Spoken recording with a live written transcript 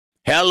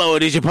Hello,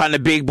 it is your partner,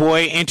 Big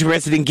Boy,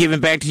 interested in giving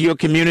back to your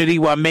community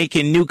while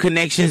making new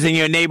connections in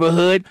your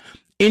neighborhood.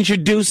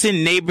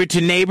 Introducing Neighbor to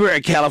Neighbor,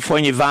 a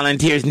California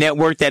volunteers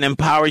network that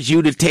empowers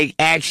you to take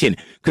action,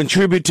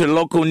 contribute to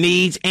local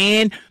needs,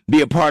 and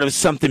be a part of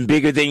something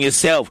bigger than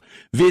yourself.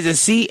 Visit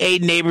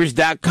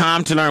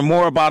c8neighbors.com to learn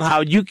more about how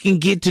you can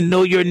get to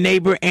know your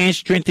neighbor and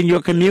strengthen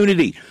your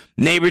community.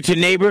 Neighbor to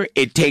Neighbor,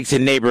 it takes a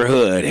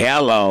neighborhood.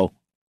 Hello.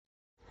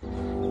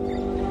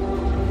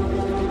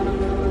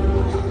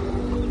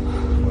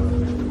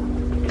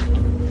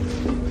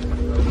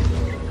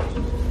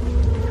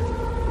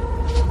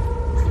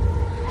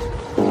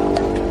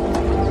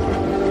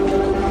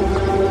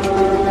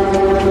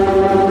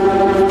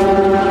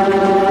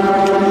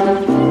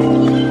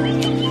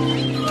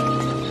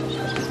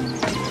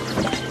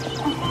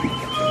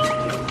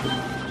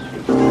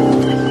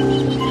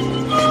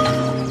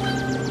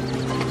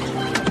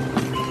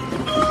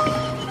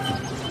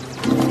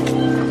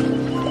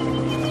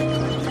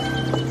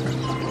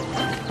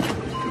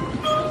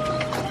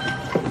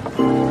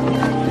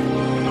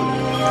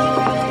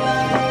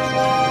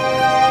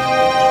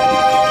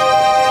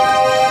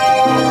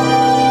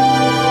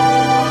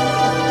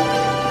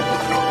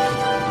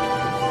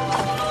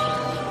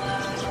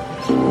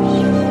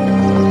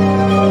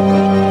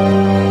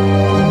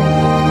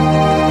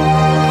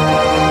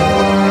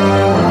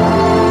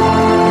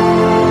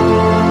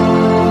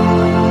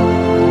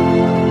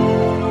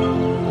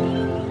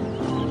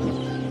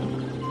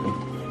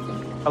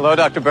 Hello,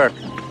 Dr. Burke.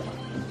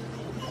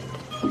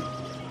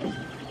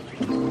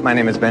 My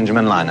name is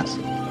Benjamin Linus.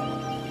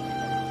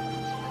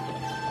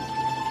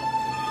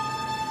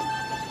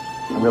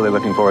 I'm really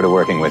looking forward to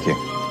working with you.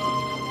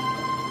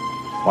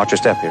 Watch your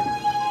step here.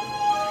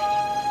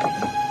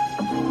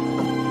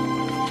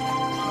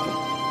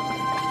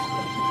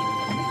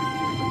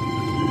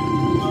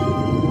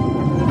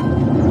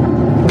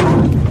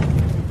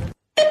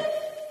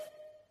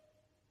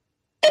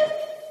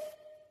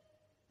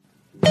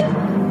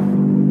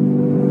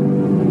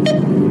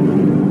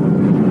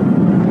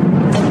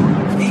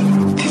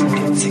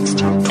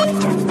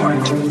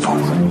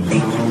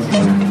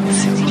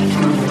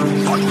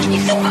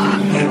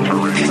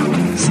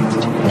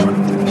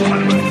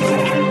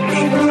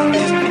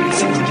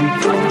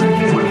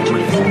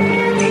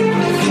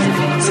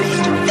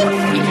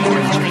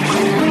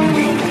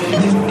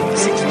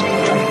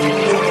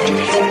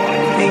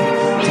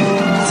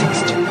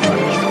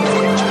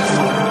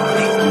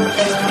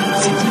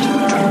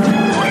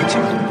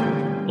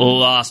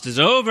 Lost is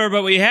over,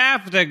 but we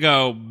have to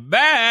go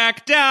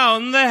back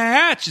down the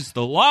hatch. It's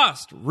the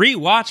Lost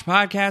Rewatch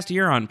podcast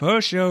here on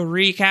Post Show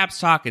Recaps,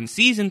 talking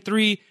Season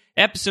 3,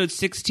 Episode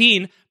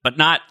 16, but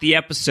not the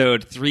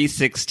Episode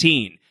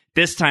 316.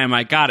 This time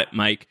I got it,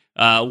 Mike.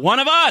 One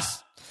of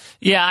us!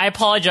 Yeah, I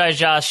apologize,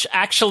 Josh.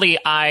 Actually,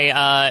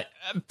 I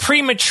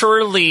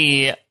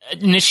prematurely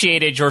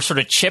initiated your sort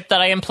of chip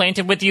that I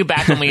implanted with you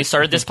back when we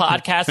started this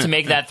podcast to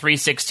make that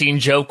 316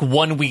 joke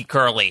 1 week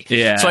early.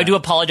 Yeah. So I do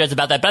apologize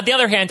about that. But on the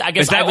other hand, I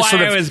guess I was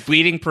I was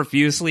bleeding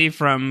profusely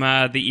from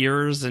the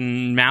ears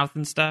and mouth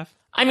and stuff?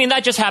 I mean,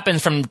 that just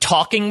happens from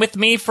talking with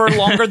me for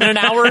longer than an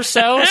hour or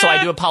so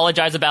I do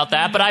apologize about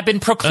that. But I've been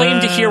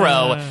proclaimed a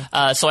hero,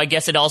 so I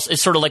guess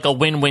it's sort of like a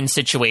win-win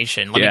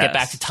situation. Let me get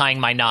back to tying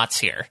my knots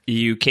here.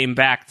 You came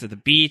back to the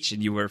beach,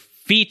 and you were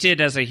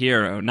feated as a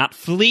hero, not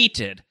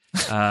fleeted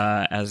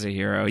as a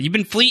hero. You've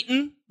been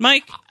fleeting,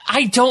 Mike?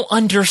 I don't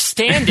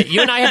understand it.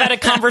 You and I have had a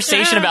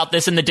conversation about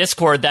this in the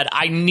Discord that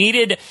I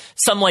needed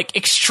some, like,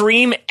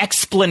 extreme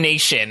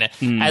explanation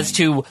as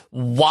to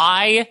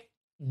why,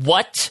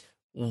 what,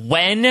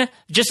 when,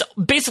 just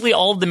basically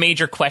all of the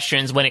major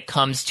questions when it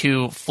comes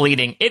to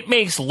fleeting. It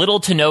makes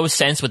little to no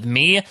sense with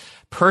me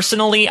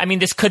personally. I mean,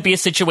 this could be a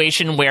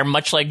situation where,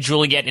 much like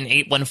Juliet in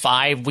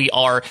 815, we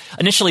are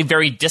initially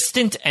very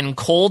distant and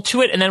cold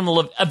to it, and then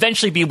we'll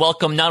eventually be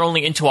welcomed not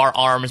only into our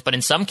arms, but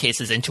in some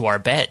cases into our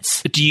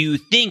beds. Do you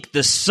think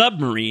the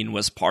submarine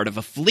was part of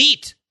a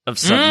fleet of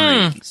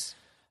submarines?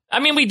 I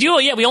mean, we do,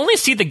 yeah, we only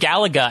see the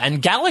Galaga,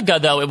 and Galaga,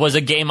 though, it was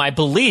a game, I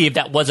believe,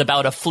 that was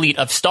about a fleet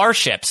of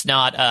starships,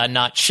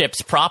 not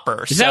ships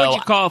proper. Is that what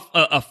you call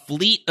a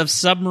fleet of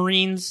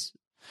submarines?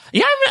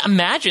 Yeah, I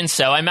imagine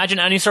so. I imagine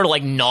any sort of,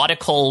 like,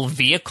 nautical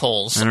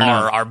vehicles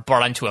are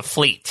brought onto a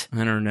fleet.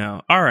 I don't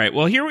know. All right,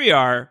 well, here we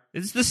are.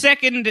 It's the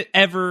second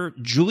ever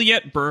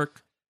Juliet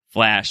Burke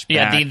flashback.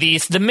 Yeah,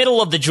 the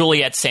middle of the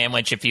Juliet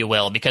sandwich, if you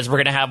will, because we're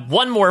going to have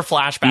one more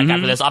flashback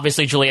after this.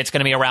 Obviously, Juliet's going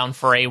to be around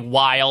for a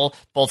while,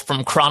 both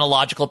from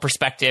chronological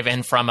perspective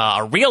and from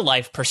a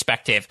real-life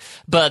perspective.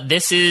 But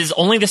this is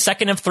only the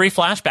second of 3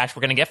 flashbacks we're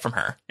going to get from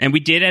her. And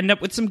we did end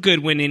up with some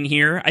Goodwin in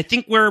here. I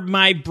think where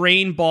my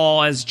brain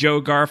ball, as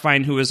Joe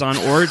Garfine, who was on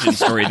Origin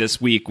Story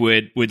this week,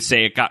 would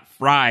say it got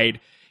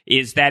fried,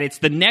 is that it's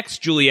the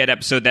next Juliet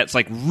episode that's,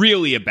 like,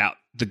 really about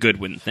the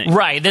Goodwin thing.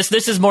 Right. This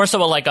is more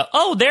so like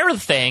they're the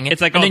thing. It's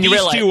like, and then these you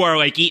realize, two are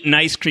like eating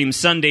ice cream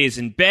sundaes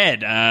in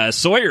bed,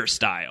 Sawyer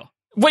style.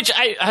 Which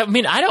I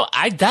mean,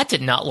 that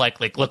did not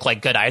look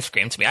like good ice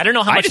cream to me. I don't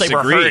know how much they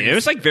were hurting. It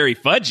was like very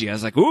fudgy. I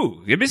was like,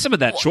 ooh, give me some of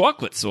that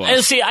chocolate sauce.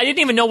 And see, I didn't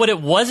even know what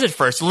it was at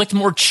first. It looked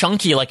more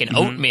chunky like an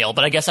oatmeal,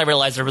 but I guess I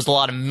realized there was a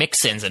lot of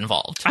mix-ins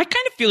involved. I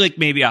kind of feel like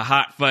maybe a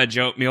hot fudge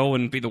oatmeal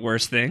wouldn't be the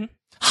worst thing.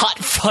 Hot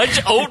fudge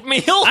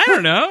oatmeal? I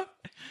don't know.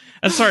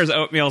 As far as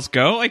oatmeals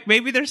go, like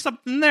maybe there's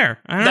something there.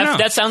 I don't know.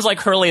 That sounds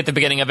like Hurley at the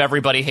beginning of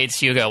Everybody Hates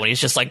Hugo when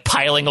he's just like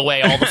piling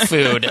away all the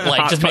food.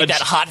 Like just make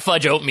that hot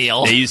fudge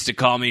oatmeal. They used to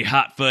call me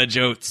Hot Fudge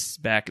Oats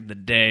back in the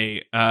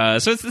day.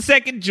 So it's the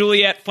second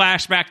Juliet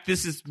flashback.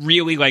 This is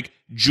really like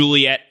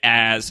Juliet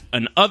as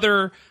an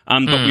other,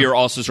 but we are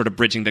also sort of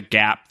bridging the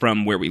gap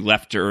from where we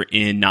left her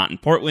in Not in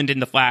Portland in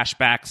the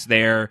flashbacks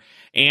there.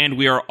 And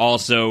we are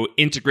also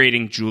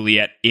integrating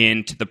Juliet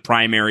into the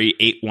primary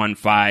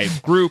 815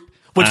 group.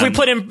 Which we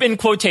put in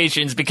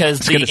quotations because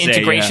the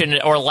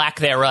integration or lack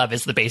thereof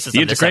is the basis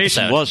of this episode. The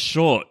integration was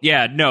short.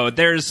 Yeah, no,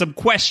 there's some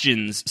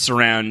questions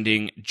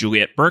surrounding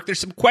Juliet Burke. There's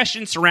some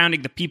questions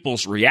surrounding the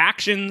people's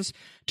reactions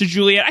to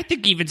Juliet. I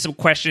think even some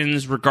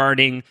questions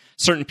regarding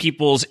certain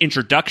people's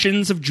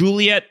introductions of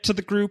Juliet to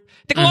the group.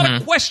 I think a lot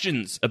of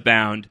questions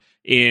abound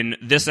in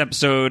this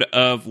episode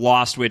of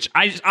Lost, which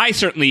I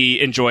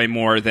certainly enjoy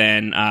more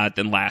than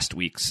last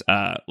week's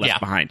Left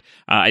Behind.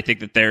 I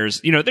think that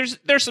there's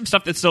some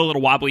stuff that's still a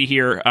little wobbly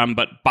here,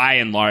 but by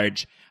and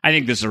large, I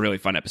think this is a really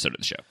fun episode of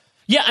the show.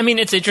 Yeah, I mean,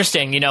 it's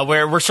interesting,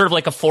 we're sort of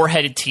like a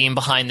four-headed team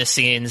behind the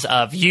scenes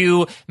of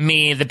you,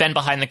 me, the Ben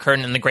behind the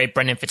curtain, and the great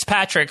Brendan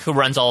Fitzpatrick, who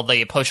runs all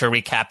the post-show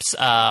recaps,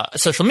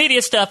 social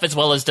media stuff, as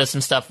well as does some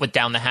stuff with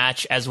Down the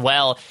Hatch as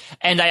well.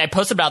 And I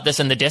posted about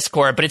this in the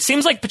Discord, but it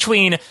seems like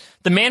between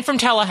the man from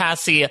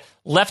Tallahassee,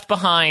 Left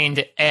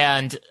Behind,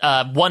 and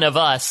One of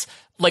Us,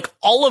 like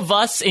all of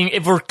us,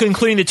 if we're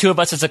including the two of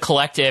us as a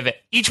collective,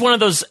 each one of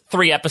those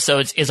 3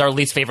 episodes is our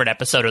least favorite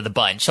episode of the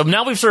bunch. So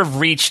now we've sort of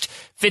reached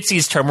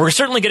Fitzy's term. We're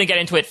certainly going to get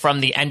into it from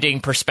the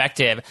ending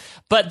perspective.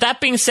 But that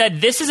being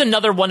said, this is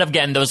another one of,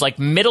 again, those like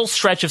middle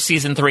stretch of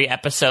season 3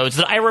 episodes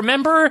that I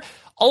remember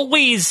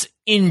always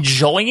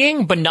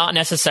enjoying, but not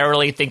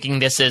necessarily thinking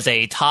this is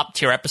a top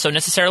tier episode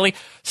necessarily.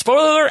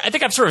 Spoiler alert, I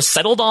think I've sort of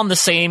settled on the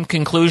same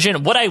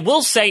conclusion. What I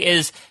will say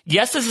is,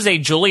 yes, this is a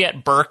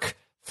Juliet Burke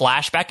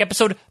flashback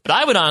episode, but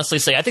I would honestly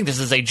say I think this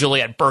is a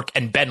Juliet Burke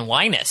and Ben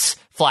Linus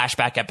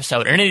flashback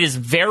episode, and it is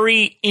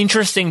very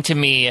interesting to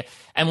me,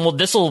 and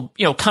this will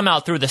come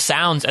out through the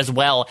sounds as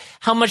well,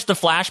 how much the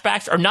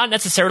flashbacks are not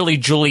necessarily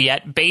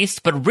Juliet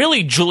based, but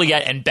really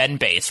Juliet and Ben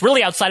based.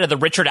 Really, outside of the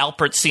Richard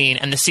Alpert scene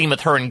and the scene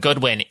with her and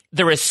Goodwin,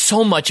 there is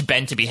so much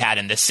Ben to be had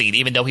in this scene,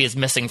 even though he is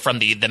missing from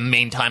the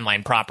main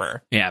timeline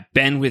proper. Yeah,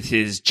 Ben with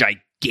his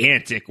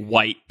gigantic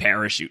white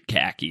parachute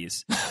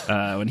khakis.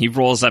 When he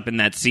rolls up in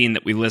that scene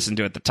that we listened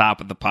to at the top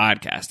of the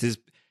podcast, his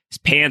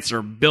pants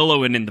are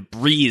billowing in the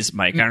breeze,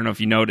 Mike. I don't know if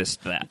you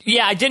noticed that.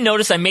 Yeah, I did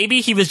notice that.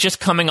 Maybe he was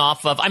just coming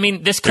off of, I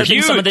mean, this could have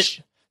been some of the...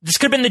 This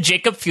could have been the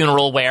Jacob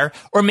funeral wear,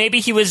 or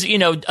maybe he was,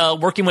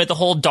 working with the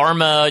whole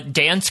Dharma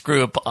dance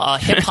group,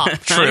 hip-hop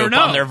troupe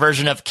on their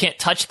version of Can't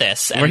Touch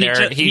This. And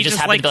he just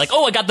happened to be like,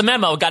 oh, I got the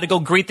memo. Got to go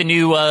greet the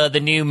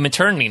new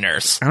maternity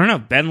nurse. I don't know.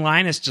 Ben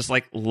Linus just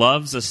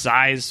loves a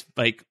size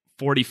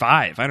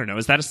 45. I don't know.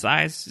 Is that a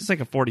size? It's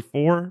like a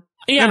 44.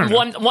 Yeah,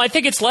 I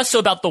think it's less so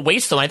about the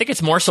waist, though. I think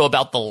it's more so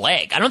about the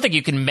leg. I don't think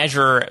you can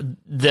measure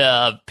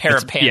the pair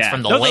of pants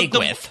from the leg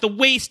width. The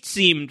waist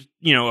seemed,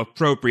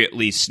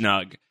 appropriately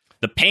snug.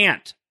 The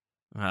pant,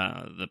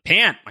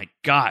 my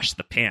gosh,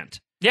 the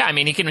pant. Yeah, I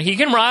mean, he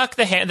can rock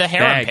the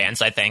harem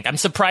pants, I think. I'm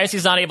surprised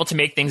he's not able to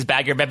make things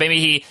baggier, but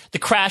maybe the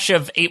crash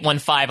of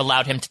 815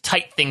 allowed him to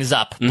tighten things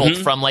up,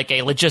 both from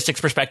a logistics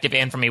perspective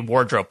and from a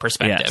wardrobe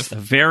perspective. Yes, a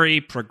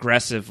very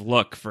progressive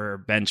look for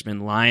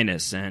Benjamin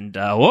Linus. And,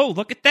 whoa,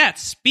 look at that.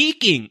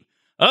 Speaking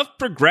of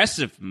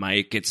progressive,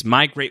 Mike, it's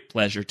my great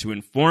pleasure to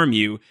inform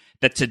you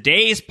that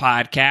today's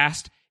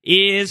podcast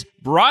is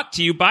brought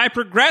to you by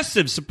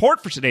Progressive.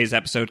 Support for today's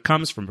episode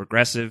comes from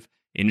Progressive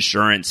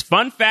Insurance.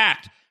 Fun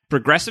fact,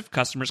 Progressive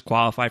customers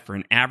qualify for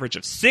an average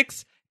of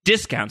 6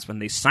 discounts when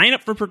they sign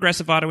up for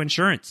Progressive Auto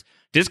Insurance.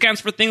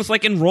 Discounts for things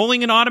like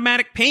enrolling in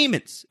automatic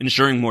payments,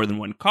 insuring more than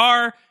one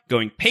car,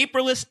 going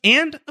paperless,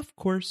 and, of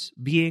course,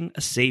 being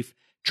a safe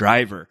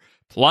driver.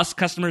 Plus,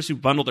 customers who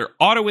bundle their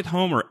auto with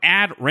home or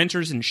add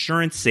renter's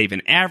insurance save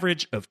an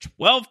average of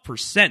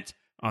 12%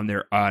 on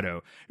their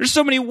auto. There's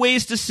so many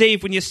ways to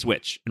save when you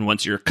switch. And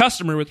once you're a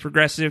customer with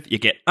Progressive, you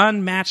get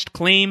unmatched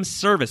claims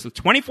service with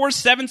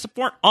 24/7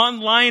 support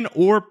online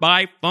or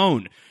by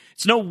phone.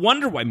 It's no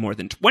wonder why more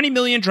than 20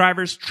 million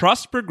drivers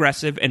trust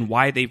Progressive and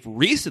why they've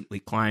recently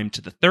climbed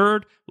to the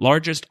 3rd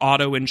largest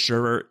auto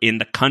insurer in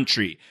the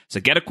country. So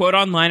get a quote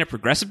online at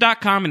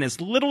Progressive.com in as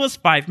little as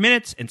 5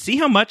 minutes and see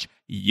how much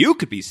you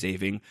could be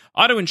saving.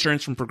 Auto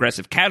insurance from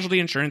Progressive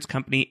Casualty Insurance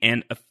Company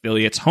and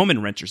affiliates. Home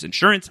and renters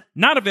insurance,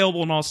 not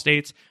available in all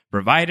states.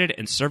 Provided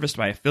and serviced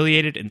by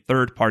affiliated and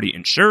third-party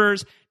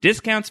insurers.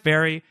 Discounts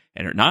vary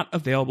and are not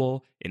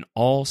available in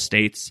all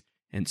states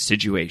and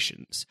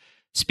situations.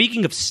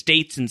 Speaking of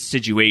states and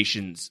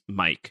situations,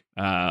 Mike,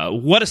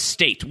 what a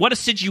state, what a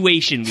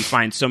situation we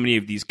find so many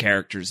of these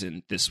characters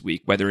in this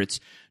week, whether it's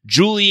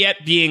Juliet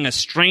being a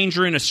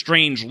stranger in a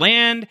strange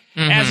land,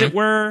 as it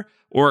were,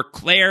 or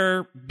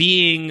Claire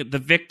being the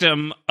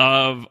victim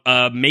of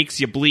a makes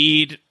you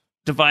bleed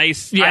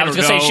device. Yeah, I was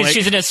going to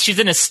say she's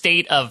in a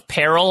state of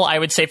peril, I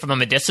would say, from a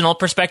medicinal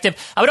perspective.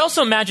 I would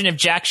also imagine if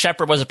Jack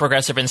Shephard was a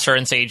Progressive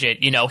Insurance agent,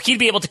 he'd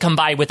be able to come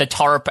by with a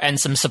tarp and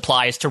some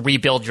supplies to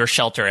rebuild your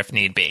shelter if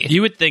need be.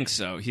 You would think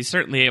so. He's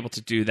certainly able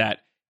to do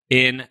that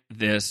in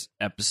this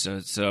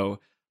episode. So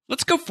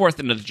let's go forth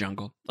into the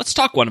jungle. Let's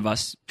talk One of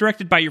Us,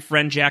 directed by your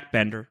friend Jack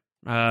Bender,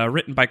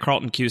 written by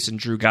Carlton Cuse and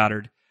Drew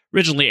Goddard.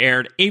 Originally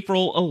aired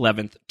April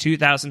 11th,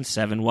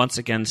 2007, once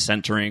again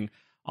centering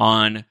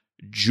on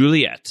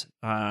Juliet.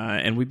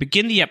 And we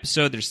begin the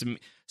episode. There's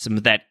some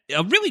of that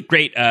a really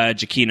great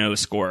Giacchino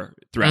score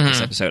throughout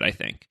this episode, I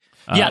think.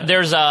 Yeah,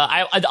 there's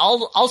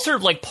I'll sort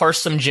of like parse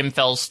some Jim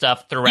Fells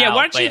stuff throughout. Yeah,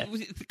 why don't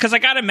you? Because I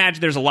gotta imagine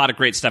there's a lot of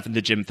great stuff in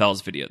the Jim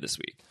Fells video this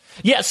week.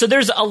 Yeah, so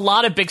there's a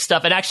lot of big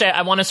stuff, and actually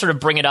I want to sort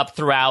of bring it up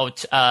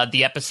throughout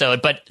the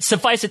episode, but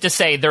suffice it to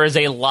say there is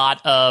a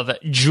lot of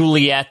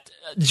Juliet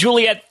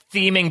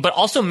theming, but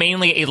also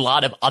mainly a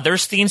lot of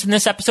others themes in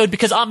this episode,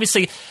 because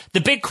obviously the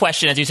big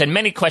question, as you said,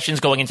 many questions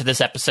going into this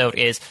episode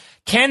is,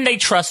 can they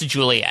trust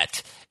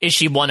Juliet? Is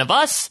she one of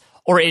us,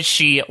 or is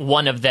she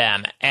one of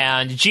them?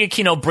 And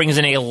Giacchino brings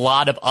in a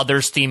lot of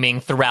others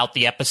theming throughout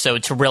the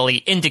episode to really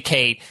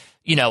indicate,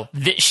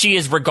 that she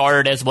is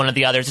regarded as one of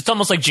the others. It's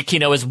almost like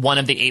Giacchino is one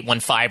of the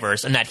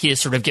 815ers, and that he is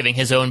sort of giving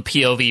his own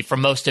POV for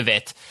most of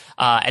it.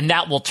 And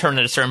that will turn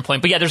at a certain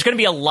point. But yeah, there's going to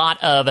be a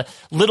lot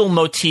of little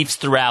motifs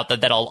throughout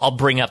that I'll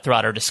bring up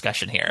throughout our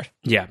discussion here.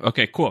 Yeah,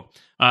 okay, cool.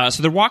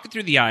 So they're walking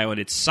through the island.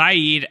 It's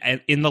Saeed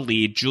in the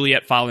lead,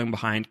 Juliet following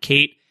behind,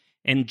 Kate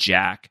and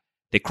Jack.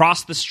 They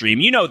cross the stream.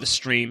 You know the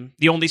stream,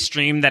 the only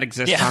stream that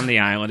exists on the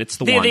island. It's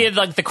the one. They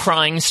like the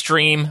crying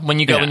stream when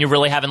you go when you're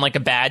really having like a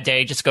bad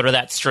day. Just go to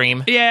that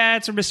stream. Yeah,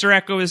 it's where Mr.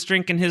 Echo is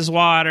drinking his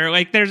water.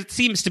 Like there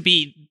seems to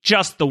be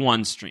just the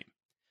one stream.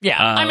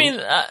 Yeah,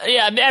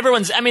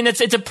 everyone's. I mean,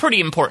 it's a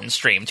pretty important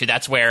stream too.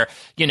 That's where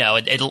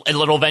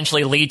it'll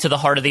eventually lead to the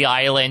heart of the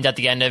island. At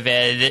the end of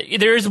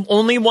it, there's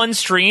only one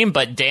stream,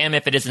 but damn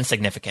if it isn't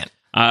significant.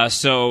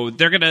 So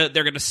they're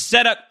gonna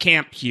set up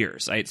camp here.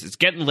 So it's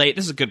getting late.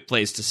 This is a good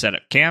place to set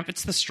up camp.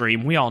 It's the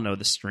stream. We all know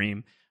the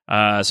stream.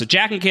 So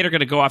Jack and Kate are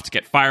gonna go off to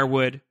get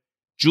firewood.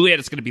 Juliet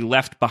is gonna be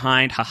left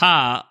behind,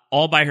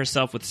 all by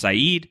herself with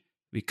Saeed.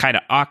 Be kind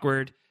of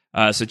awkward.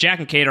 So Jack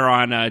and Kate are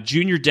on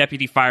Junior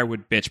Deputy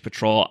Firewood Bitch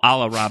Patrol, a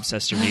la Rob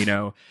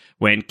Cesternino.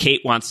 When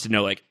Kate wants to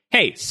know, like,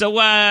 hey, so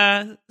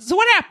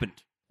what happened?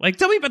 Like,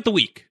 tell me about the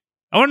week.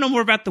 I want to know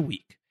more about the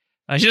week.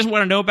 She doesn't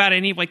want to know about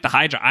any of like the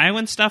Hydra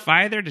Island stuff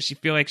either. Does she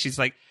feel like she's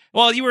like,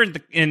 well, you were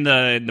in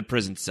the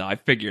prison cell. I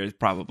figured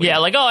probably. Yeah,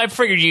 like, I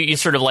figured you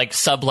sort of like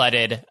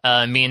subletted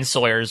me and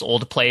Sawyer's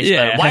old place.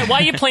 Yeah. But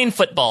why are you playing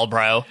football,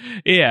 bro?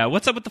 Yeah,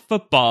 what's up with the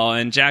football?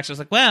 And Jack's just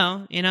like,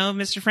 well,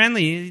 Mr.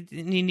 Friendly,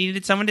 he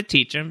needed someone to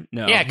teach him.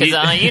 No, yeah, because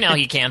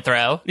he can't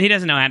throw. He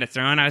doesn't know how to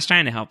throw, and I was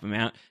trying to help him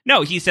out.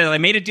 No, he said, I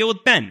made a deal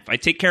with Ben. If I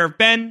take care of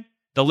Ben,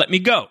 they'll let me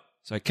go.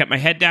 So I kept my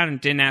head down and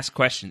didn't ask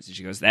questions. And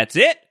she goes, that's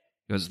it?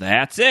 He goes,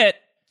 that's it.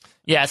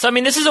 Yeah, so I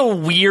mean, this is a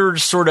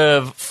weird sort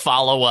of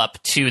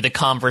follow-up to the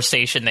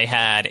conversation they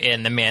had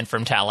in The Man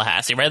from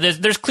Tallahassee, right?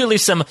 There's clearly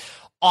some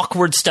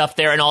awkward stuff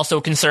there, and also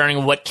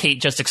concerning what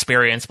Kate just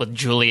experienced with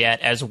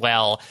Juliet as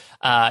well.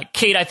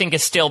 Kate, I think,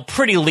 is still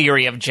pretty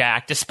leery of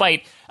Jack,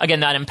 despite, again,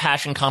 that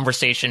impassioned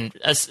conversation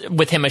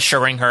with him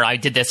assuring her, I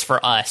did this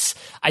for us.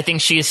 I think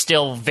she is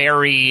still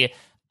very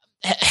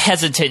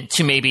hesitant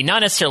to maybe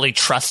not necessarily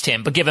trust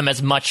him, but give him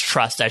as much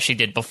trust as she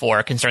did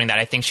before, considering that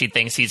I think she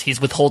thinks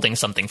he's withholding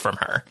something from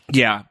her.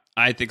 Yeah,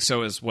 I think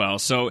so as well.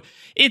 So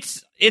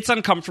it's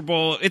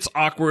uncomfortable. It's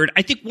awkward.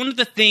 I think one of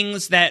the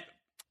things that,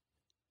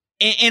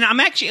 and I'm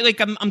actually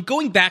like, I'm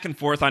going back and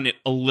forth on it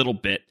a little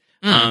bit.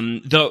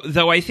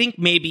 Though I think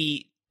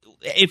maybe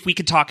if we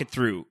could talk it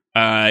through,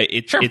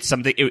 it's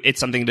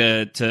something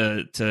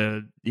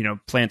to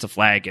plant a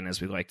flag in, as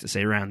we like to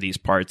say around these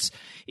parts,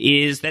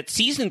 is that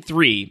season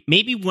 3,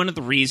 maybe one of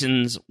the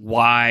reasons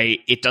why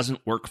it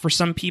doesn't work for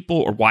some people,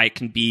 or why it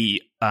can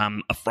be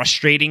a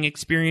frustrating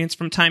experience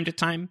from time to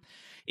time,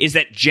 is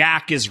that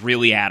Jack is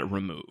really at a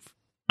remove.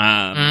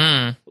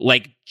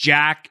 Like,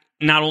 Jack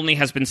not only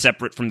has been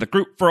separate from the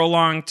group for a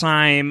long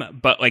time,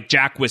 but like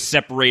Jack was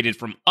separated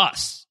from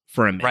us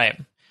for a minute. Right.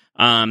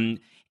 And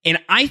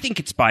I think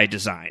it's by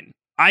design.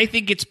 I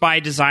think it's by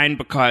design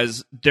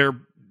because they're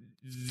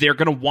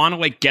going to want to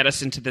like get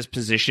us into this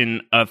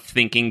position of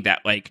thinking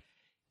that, like,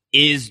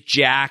 is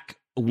Jack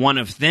one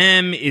of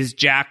them? Is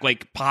Jack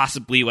like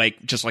possibly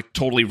like just like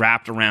totally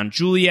wrapped around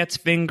Juliet's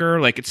finger?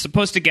 Like, it's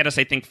supposed to get us,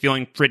 I think,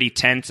 feeling pretty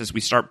tense as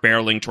we start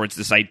barreling towards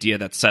this idea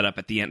that's set up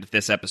at the end of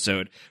this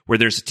episode, where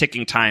there's a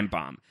ticking time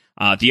bomb.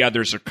 The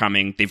others are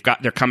coming.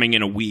 They're coming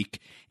in a week.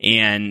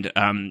 And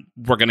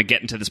we're going to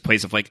get into this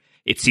place of, like,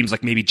 it seems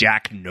like maybe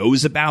Jack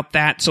knows about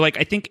that. So, like,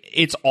 I think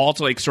it's all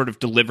to, like, sort of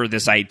deliver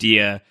this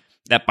idea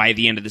that by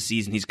the end of the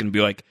season, he's going to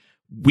be like,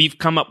 we've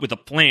come up with a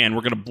plan.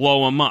 We're going to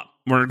blow them up.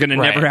 We're going to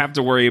never have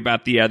to worry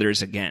about the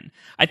others again.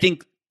 I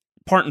think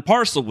part and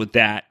parcel with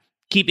that,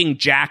 keeping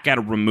Jack at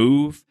a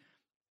remove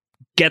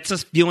gets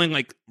us feeling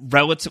like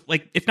relative,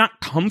 like if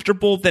not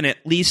comfortable, then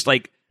at least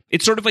like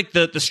it's sort of like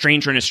the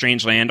stranger in a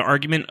strange land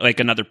argument, like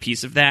another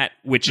piece of that,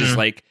 which is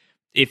like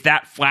if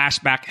that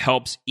flashback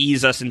helps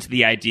ease us into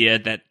the idea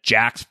that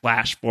Jack's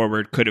flash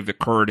forward could have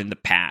occurred in the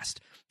past,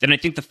 then I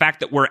think the fact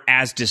that we're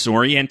as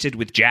disoriented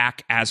with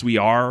Jack as we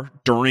are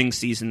during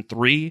season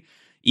 3,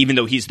 even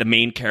though he's the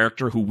main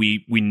character who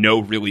we know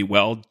really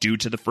well due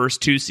to the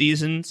first 2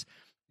 seasons,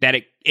 that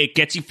it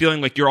gets you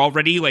feeling like you're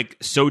already like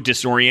so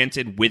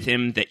disoriented with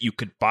him that you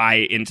could buy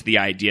into the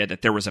idea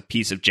that there was a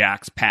piece of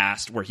Jack's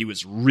past where he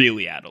was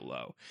really at a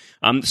low.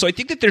 So I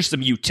think that there's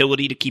some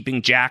utility to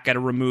keeping Jack at a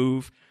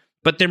remove,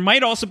 but there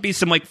might also be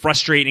some like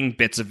frustrating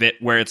bits of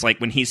it where it's like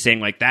when he's saying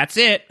like, that's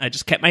it, I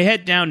just kept my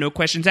head down, no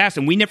questions asked.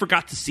 And we never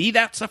got to see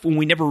that stuff when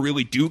we never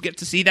really do get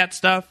to see that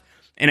stuff.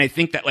 And I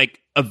think that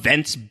like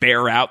events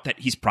bear out that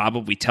he's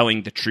probably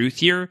telling the truth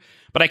here.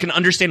 But I can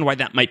understand why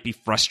that might be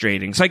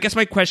frustrating. So I guess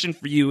my question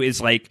for you is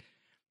like,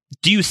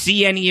 do you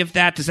see any of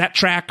that? Does that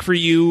track for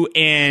you?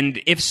 And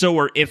if so,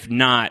 or if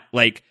not,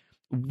 like,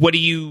 what do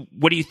you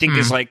think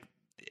is like,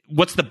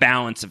 what's the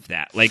balance of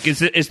that? Like,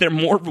 is there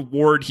more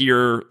reward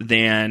here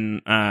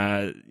than,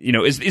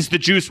 is the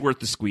juice worth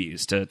the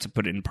squeeze, to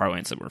put it in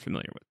parlance that we're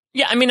familiar with?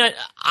 Yeah, I mean,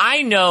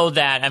 I know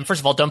that, and first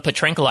of all, don't put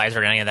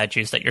tranquilizer in any of that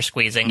juice that you're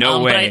squeezing.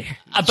 No way.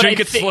 Drink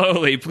it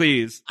slowly,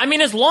 please. I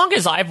mean, as long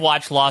as I've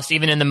watched Lost,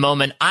 even in the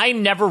moment, I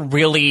never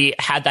really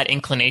had that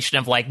inclination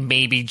of like,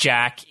 maybe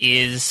Jack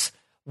is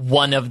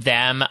one of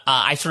them.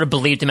 I sort of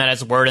believed him at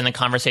his word in the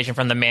conversation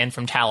from the man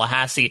from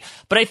Tallahassee.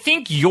 But I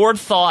think your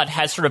thought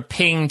has sort of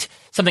pinged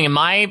something in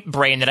my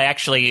brain that I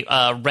actually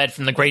read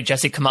from the great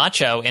Jesse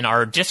Camacho in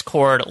our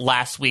Discord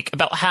last week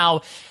about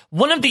how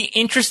one of the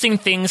interesting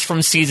things from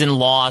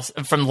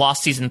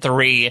Lost Season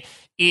 3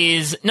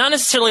 is not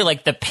necessarily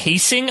like the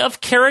pacing of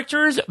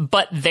characters,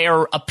 but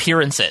their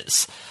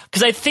appearances.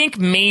 Because I think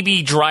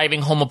maybe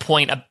driving home a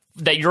point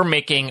that you're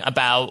making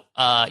about,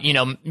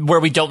 where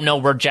we don't know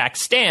where Jack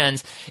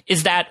stands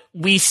is that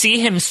we see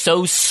him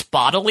so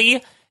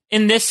spottily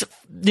in this,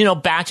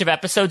 batch of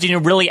episodes,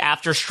 really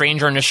after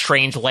Stranger in a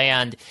Strange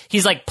Land.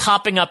 He's like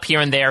popping up here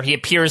and there. He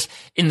appears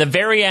in the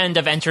very end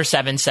of Enter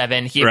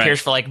 7-7. He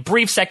appears for like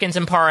brief seconds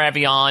in Par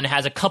Avion,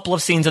 has a couple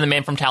of scenes in The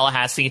Man from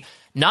Tallahassee,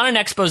 not an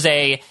expose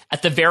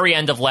at the very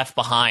end of Left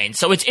Behind.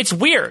 So it's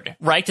weird,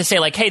 right? To say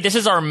like, hey, this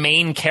is our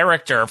main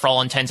character for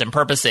all intents and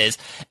purposes,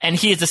 and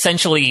he is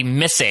essentially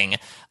missing,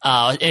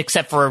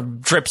 except for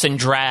drips and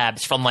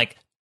drabs from like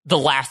the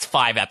last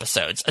 5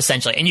 episodes,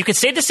 essentially. And you could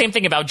say the same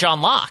thing about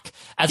John Locke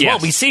as well.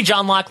 We see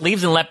John Locke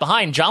leaves and Left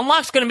Behind. John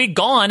Locke's going to be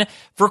gone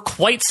for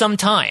quite some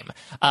time.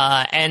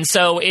 And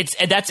so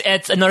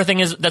that's another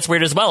thing that's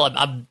weird as well.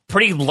 A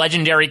pretty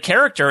legendary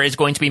character is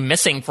going to be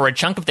missing for a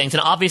chunk of things.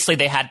 And obviously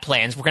they had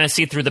plans. We're going to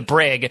see through the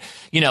brig,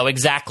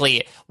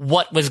 exactly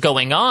what was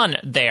going on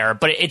there.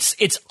 But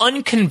it's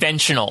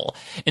unconventional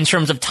in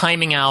terms of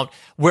timing out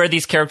where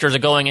these characters are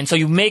going. And so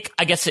you make,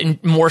 I guess,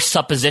 more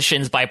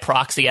suppositions by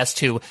proxy as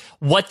to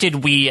what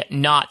did we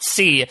not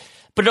see.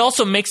 But it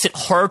also makes it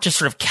hard to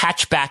sort of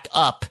catch back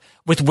up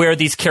with where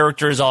these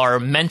characters are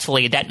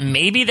mentally. That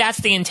maybe that's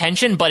the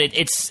intention, but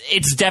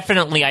it's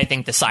definitely, I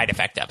think, the side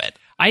effect of it.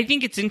 I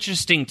think it's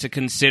interesting to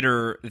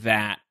consider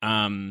that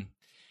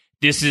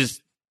this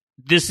is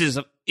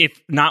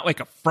if not like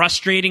a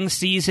frustrating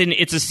season,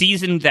 it's a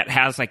season that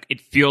has like, it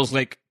feels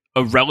like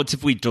a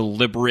relatively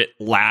deliberate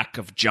lack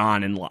of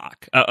Jack and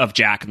Locke.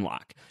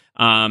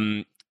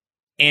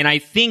 And I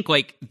think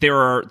like there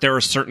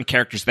are certain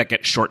characters that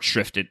get short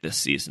shrifted this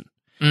season.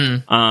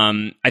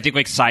 I think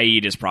like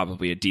Saeed is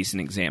probably a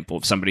decent example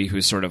of somebody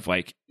who's sort of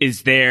like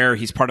he's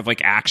part of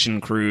like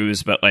action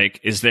crews, but like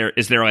is there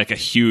like a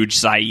huge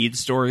Saeed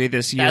story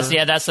this year?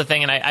 That's the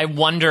thing, and I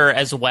wonder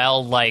as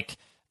well, like,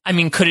 I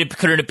mean, could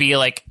it be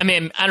like, I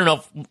mean, I don't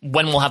know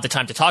when we'll have the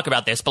time to talk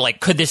about this, but like,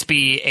 could this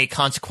be a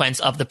consequence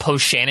of the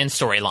post-Shannon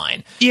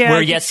storyline? Yeah.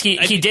 Where yes, he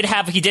did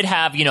have,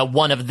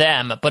 one of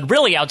them, but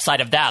really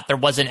outside of that, there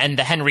wasn't, and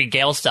the Henry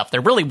Gale stuff,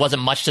 there really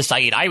wasn't much to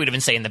Saeed, I would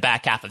even say, in the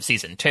back half of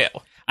season 2.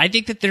 I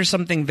think that there's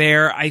something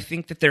there. I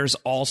think that there's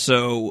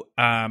also,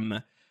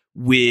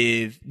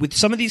 with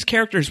some of these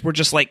characters, we're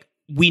just like,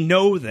 we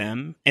know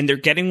them, and they're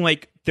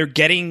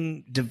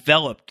getting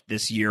developed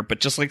this year, but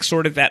just like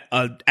sort of at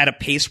a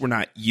pace we're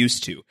not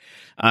used to.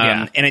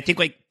 And I think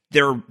like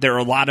there are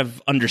a lot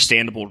of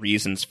understandable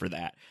reasons for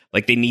that.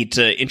 Like they need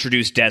to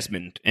introduce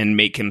Desmond and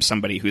make him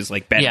somebody who's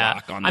like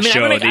bedrock on the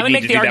show. They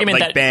need to do that with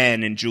like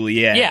Ben and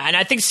Juliet. Yeah, and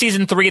I think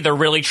season 3 they're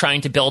really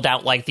trying to build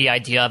out like the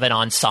idea of an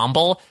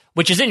ensemble,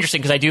 which is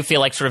interesting because I do feel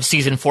like sort of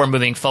season 4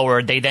 moving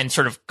forward, they then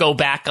sort of go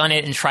back on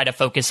it and try to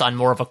focus on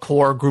more of a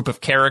core group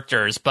of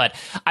characters. But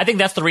I think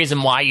that's the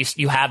reason why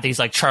you have these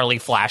like Charlie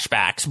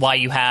flashbacks, why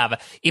you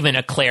have even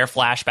a Claire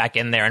flashback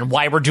in there, and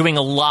why we're doing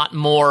a lot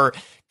more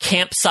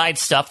campside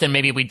stuff than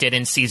maybe we did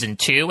in season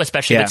 2,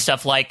 especially with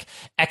stuff like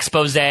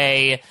Expose,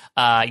 or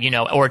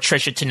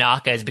Tricia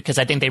Tanaka, is because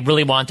I think they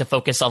really wanted to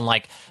focus on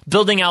like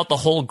building out the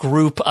whole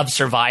group of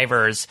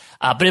survivors.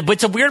 But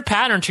it's a weird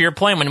pattern, to your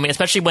point,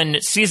 especially when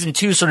season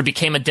 2 sort of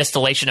became a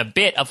distillation a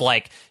bit of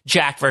like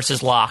Jack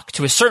versus Locke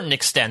to a certain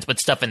extent with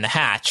stuff in the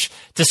hatch,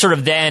 to sort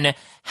of then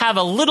have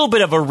a little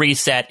bit of a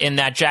reset in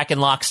that Jack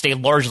and Locke stay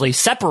largely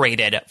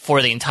separated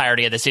for the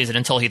entirety of the season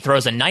until he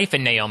throws a knife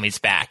in Naomi's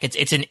back.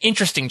 It's an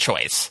interesting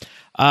choice.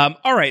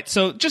 All right,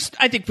 so just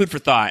I think food for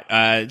thought.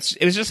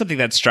 It was just something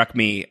that struck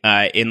me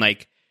in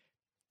like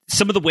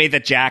some of the way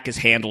that Jack is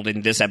handled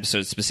in this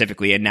episode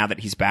specifically, and now that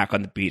he's back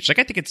on the beach. Like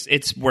I think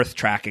it's worth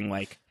tracking.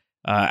 Like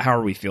how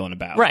are we feeling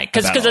about right?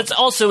 Because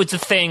it's a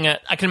thing.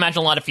 I can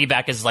imagine a lot of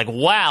feedback is like,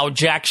 wow,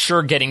 Jack's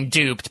sure getting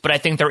duped. But I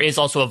think there is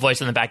also a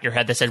voice in the back of your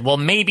head that said, well,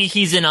 maybe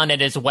he's in on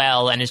it as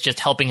well and is just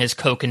helping his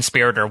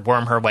co-conspirator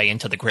worm her way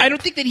into the group. I don't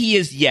think that he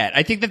is yet.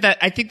 I think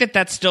that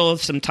that's still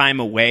some time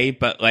away.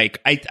 But like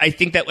I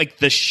think that like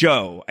the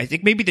show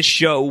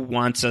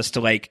wants us to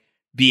like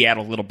be at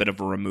a little bit of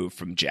a remove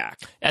from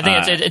Jack. I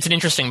think it's an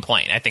interesting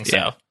point. I think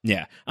so.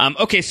 Yeah.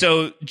 Okay.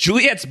 So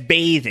Juliet's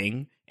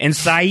bathing and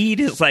Saeed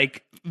is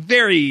like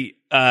very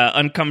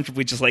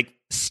uncomfortably just like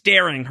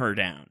staring her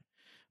down.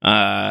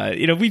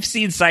 We've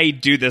seen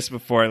Saeed do this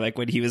before, like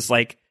when he was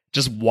like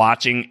just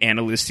watching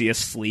Ana Lucia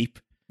sleep.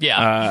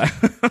 Yeah.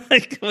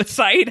 Like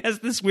Saeed has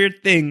this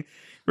weird thing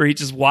where he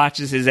just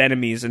watches his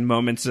enemies in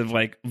moments of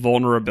like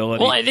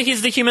vulnerability. Well, I think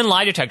he's the human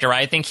lie detector,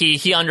 right? I think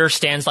he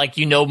understands like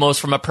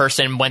most from a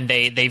person when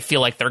they feel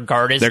like their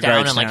guard is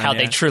down and like how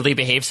they truly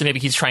behave. So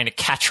maybe he's trying to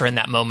catch her in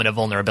that moment of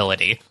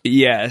vulnerability.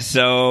 Yeah.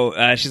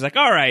 So she's like,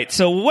 all right,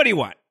 so what do you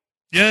want?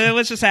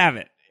 Let's just have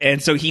it.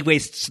 And so he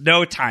wastes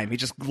no time. He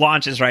just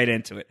launches right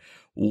into it.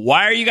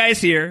 Why are you guys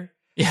here?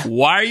 Yeah.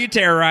 Why are you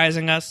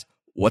terrorizing us?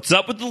 What's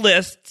up with the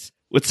lists?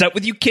 What's up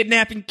with you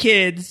kidnapping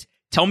kids?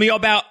 Tell me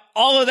about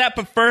all of that,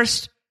 but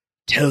first,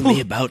 tell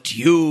me about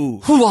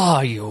you. Who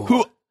are you?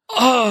 Who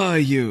are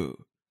you?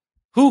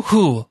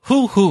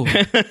 Who?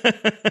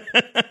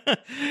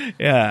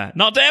 Yeah,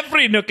 not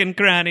every nook and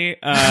cranny.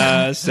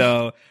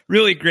 So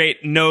really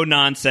great, no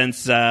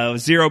nonsense,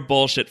 zero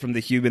bullshit from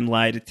the human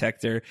lie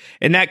detector,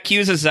 and that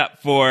cues us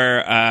up for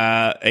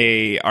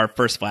our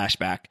first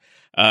flashback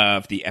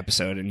of the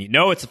episode. And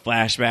it's a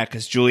flashback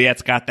because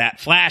Juliet's got that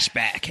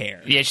flashback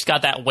hair. Yeah, she's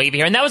got that wavy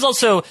hair. And that was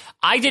also,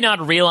 I did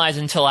not realize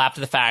until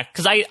after the fact,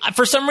 because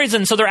for some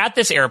reason, so they're at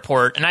this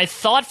airport, and I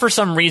thought for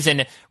some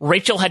reason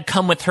Rachel had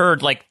come with her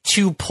like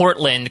to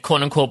Portland,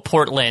 quote unquote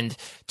Portland,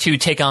 to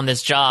take on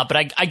this job.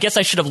 But I guess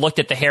I should have looked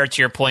at the hair,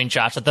 to your point,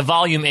 Josh, that the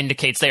volume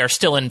indicates they are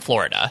still in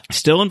Florida.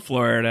 Still in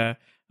Florida.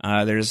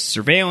 There's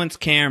surveillance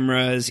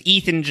cameras.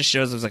 Ethan just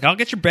shows up, like, I'll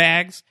get your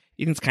bags.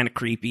 Ethan's kind of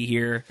creepy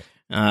here.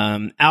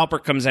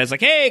 Albert comes out,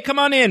 like, hey, come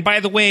on in. By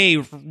the way,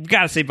 we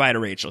gotta say bye to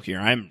Rachel here.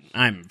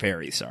 I'm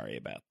very sorry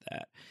about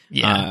that.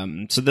 Yeah.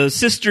 So the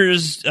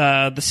sisters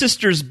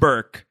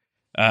Burke,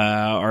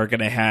 are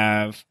gonna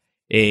have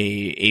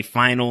a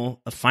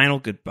final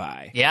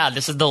goodbye. Yeah,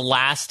 this is the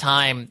last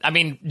time. I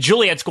mean,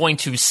 Juliet's going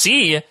to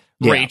see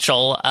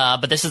Rachel,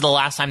 but this is the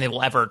last time they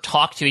will ever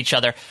talk to each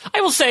other.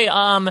 I will say,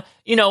 I'm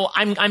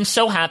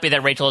so happy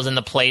that Rachel is in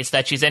the place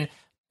that she's in.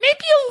 Maybe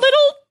a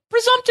little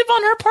presumptive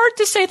on her part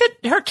to say that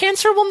her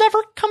cancer will never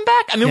come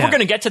back. I mean, we're going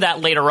to get to that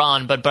later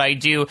on, but I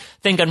do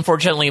think,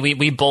 unfortunately,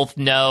 we both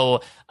know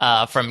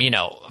from,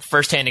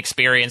 firsthand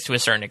experience to a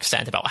certain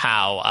extent about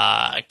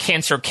how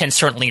cancer can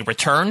certainly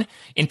return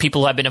in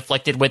people who have been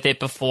afflicted with it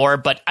before.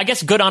 But I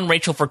guess good on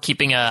Rachel for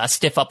keeping a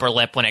stiff upper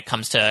lip when it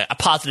comes to a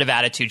positive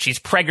attitude. She's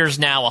preggers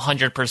now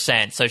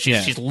 100%, so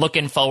she's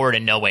looking forward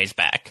and no ways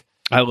back.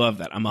 I love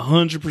that. I'm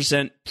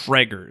 100%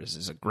 preggers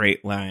is a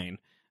great line.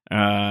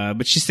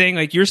 But she's saying,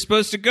 like, you're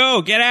supposed to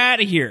go. Get out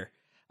of here.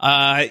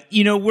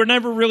 We're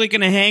never really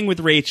going to hang with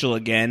Rachel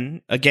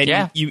again.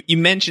 You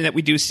mentioned that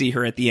we do see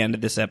her at the end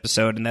of this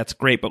episode, and that's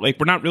great. But, like,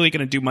 we're not really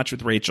going to do much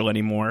with Rachel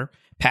anymore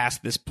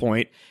past this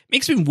point.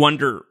 Makes me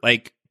wonder,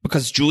 like,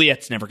 because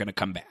Juliet's never going to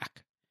come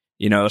back.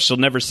 She'll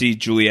never see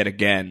Juliet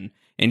again.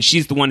 And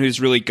she's the one who's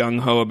really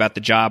gung-ho about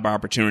the job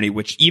opportunity,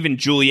 which even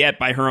Juliet,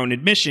 by her own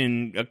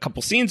admission, a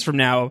couple scenes from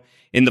now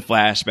in the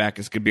flashback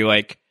is going to be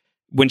like,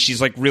 when she's,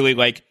 like, really,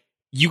 like,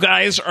 you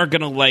guys are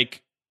going to,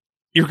 like,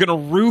 you're going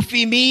to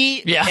roofie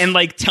me and,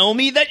 like, tell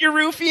me that you're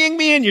roofieing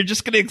me and you're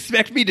just going to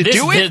expect me to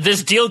do it?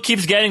 This deal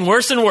keeps getting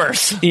worse and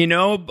worse.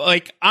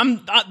 Like,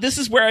 this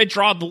is where I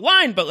draw the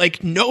line, but,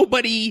 like,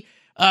 nobody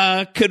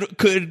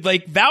could,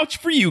 like, vouch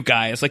for you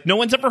guys. Like, no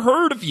one's ever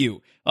heard of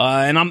you.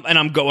 And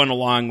I'm going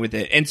along with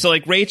it. And so,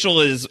 like,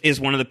 Rachel is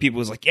one of the people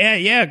who's like,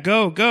 yeah,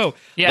 go.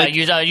 Yeah, like,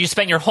 you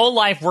spent your whole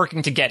life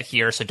working to get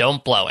here, so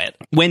don't blow it.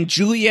 When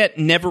Juliet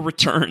never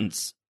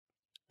returns,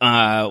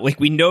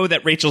 we know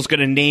that Rachel's going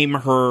to name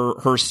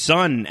her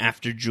son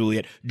after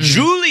Juliet.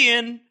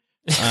 Julian!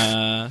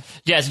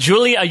 Yes,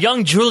 a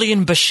young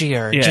Julian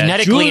Bashir,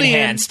 genetically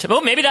enhanced.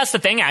 Well, maybe that's the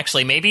thing,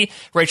 actually. Maybe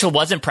Rachel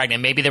wasn't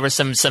pregnant. Maybe there was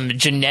some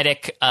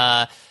genetic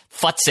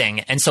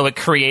futzing, and so it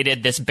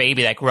created this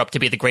baby that grew up to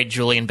be the great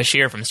Julian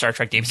Bashir from Star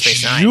Trek Deep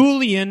Space Nine.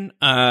 Julian,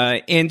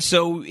 and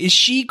so is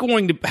she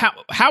going to,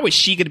 how is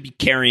she going to be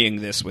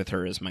carrying this with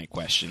her is my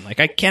question. Like,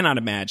 I cannot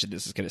imagine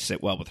this is going to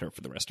sit well with her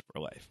for the rest of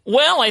her life.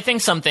 Well, I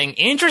think something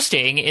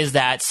interesting is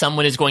that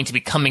someone is going to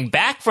be coming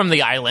back from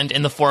the island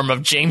in the form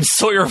of James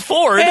Sawyer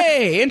Ford.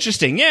 Hey,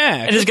 interesting,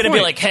 yeah. And is going to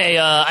be like, hey,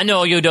 I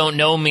know you don't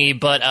know me,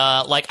 but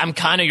like I'm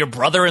kind of your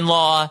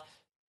brother-in-law,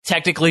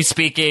 technically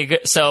speaking,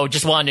 so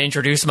just wanted to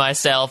introduce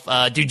myself.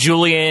 Do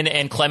Julian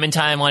and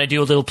Clementine want to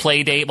do a little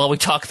play date while we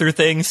talk through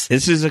things?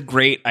 This is a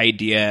great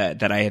idea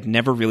that I had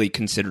never really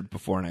considered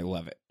before, and I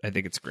love it. I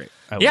think it's great.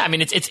 I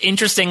mean, it's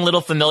interesting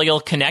little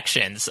familial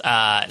connections. So,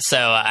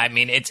 I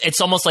mean,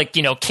 it's almost like,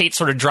 you know, Kate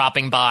sort of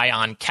dropping by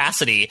on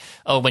Cassidy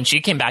when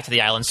she came back to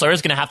the island.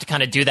 Sawyer's going to have to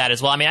kind of do that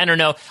as well. I mean, I don't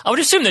know. I would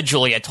assume that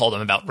Juliet told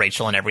him about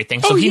Rachel and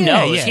everything, so he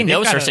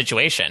knows her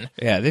situation.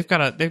 Yeah, they've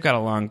got a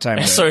long time.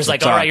 And Sawyer's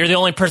like, all right, you're the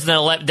only person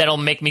that'll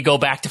make me go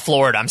back to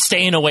Florida. I'm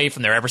staying away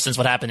from there ever since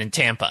what happened in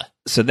Tampa.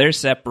 So they're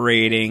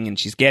separating, and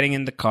she's getting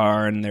in the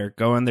car, and they're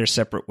going their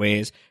separate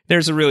ways.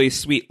 There's a really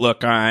sweet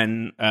look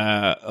on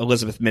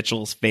Elizabeth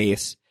Mitchell's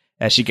face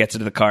as she gets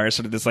into the car,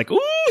 sort of this like, ooh,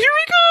 here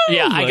we go!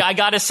 Yeah, I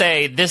gotta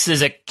say, this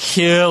is a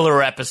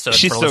killer episode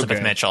for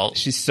Elizabeth Mitchell.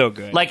 She's so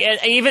good. Like,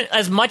 even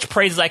as much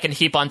praise as I can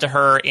heap onto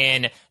her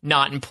in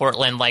Not in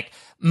Portland, like,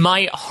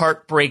 my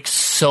heart breaks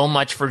so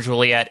much for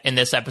Juliet in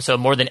this episode,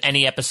 more than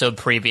any episode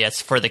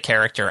previous for the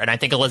character. And I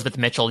think Elizabeth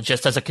Mitchell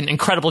just does an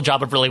incredible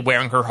job of really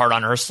wearing her heart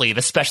on her sleeve,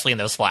 especially in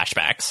those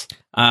flashbacks.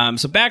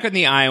 So back on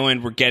the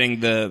island, we're getting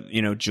the,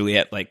 you know,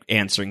 Juliet, like,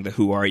 answering the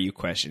who are you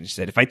question. She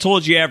said, if I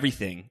told you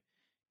everything,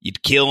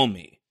 you'd kill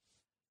me.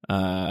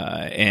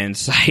 And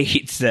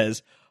Saeed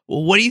says,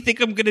 well, what do you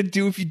think I'm going to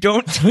do if you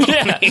don't tell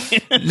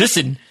me?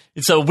 Listen,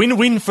 it's a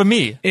win-win for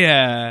me.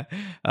 Yeah.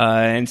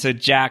 And so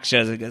Jack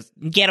shows it, goes,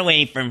 get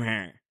away from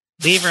her.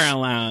 Leave her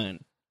alone.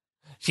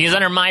 She's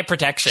under my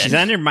protection. She's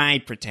under my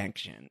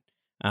protection.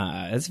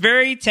 It's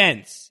very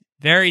tense.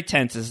 Very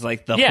tense. It's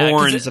like the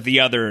horns of the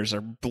others are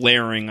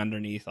blaring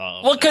underneath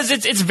all. Well, because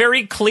it's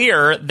very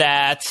clear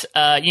that,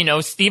 you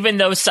know, even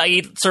though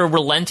Saeed sort of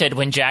relented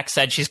when Jack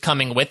said she's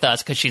coming with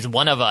us because she's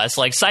one of us,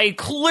 like, Saeed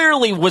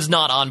clearly was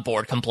not on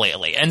board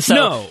completely. And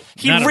so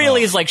he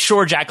really is like,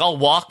 sure, Jack, I'll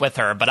walk with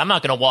her, but I'm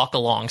not going to walk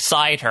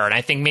alongside her. And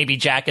I think maybe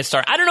Jack is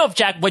I don't know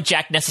if what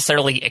Jack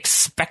necessarily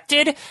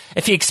expected,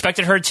 if he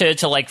expected her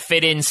to like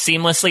fit in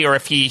seamlessly, or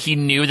if he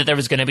knew that there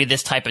was going to be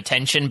this type of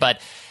tension,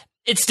 but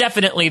it's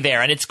definitely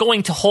there, and it's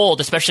going to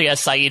hold, especially as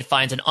Saeed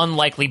finds an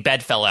unlikely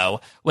bedfellow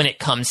when it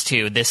comes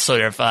to this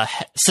sort of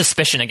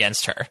suspicion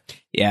against her.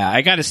 Yeah,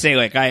 I gotta say,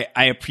 like, I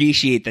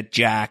appreciate that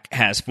Jack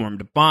has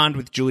formed a bond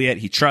with Juliet.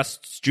 He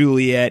trusts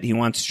Juliet. He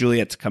wants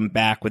Juliet to come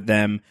back with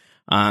them.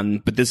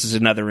 But this is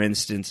another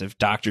instance of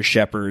Dr.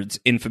 Shepard's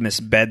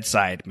infamous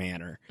bedside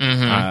manner.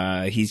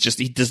 Mm-hmm. He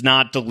does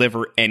not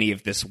deliver any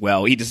of this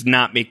well. He does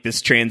not make this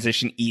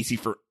transition easy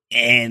for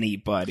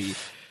anybody.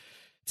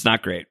 It's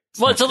not great.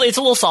 It's a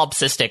little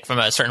solipsistic from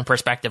a certain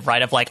perspective,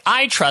 right? Of like,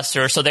 I trust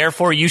her, so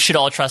therefore you should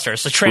all trust her.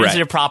 So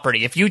transitive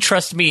property. If you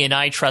trust me and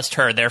I trust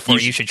her, therefore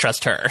you should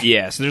trust her.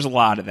 Yeah, so there's a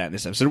lot of that in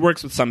this episode. It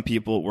works with some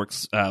people, it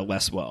works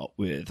less well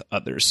with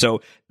others.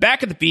 So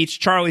back at the beach,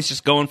 Charlie's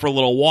just going for a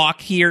little walk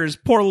here. His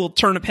poor little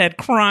turnip head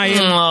crying.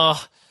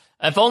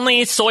 If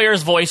only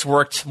Sawyer's voice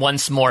worked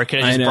once more, could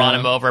have just brought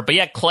him over. But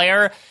yeah,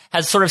 Claire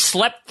has sort of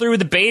slept through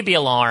the baby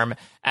alarm,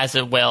 as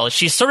it will.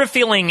 She's sort of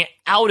feeling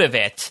out of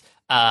it.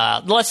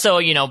 Less so,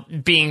 you know,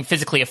 being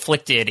physically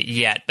afflicted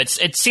yet, but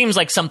it seems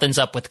like something's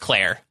up with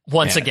Claire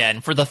once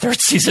again for the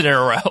third season in a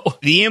row.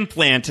 The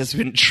implant has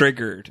been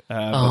triggered.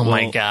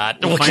 My God.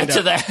 We'll get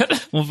to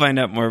that. We'll find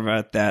out more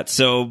about that.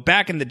 So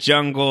back in the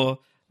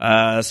jungle,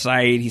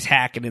 Saeed, he's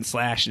hacking and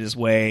slashing his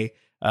way.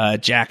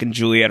 Jack and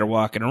Juliet are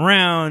walking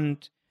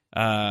around.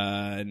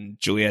 And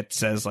Juliet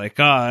says, like,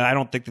 oh, I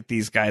don't think that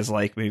these guys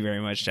like me very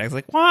much. Jack's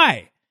like,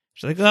 why?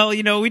 She's like, well,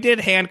 you know, we did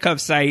handcuff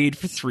Saeed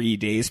for 3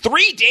 days.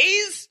 3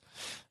 days?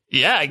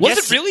 Yeah, I guess.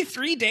 Was it really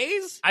 3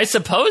 days? I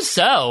suppose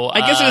so.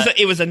 I guess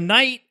it was a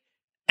night,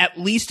 at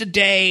least a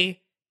day,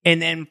 and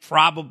then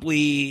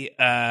probably,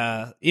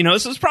 you know,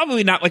 this was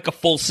probably not like a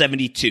full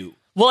 72.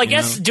 Well, I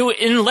guess,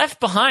 in Left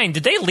Behind,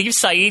 did they leave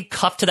Saeed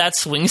cuffed to that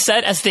swing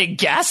set as they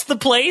gassed the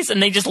place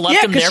and they just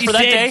left him there for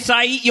that day?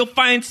 Saeed, you'll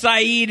find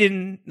Saeed's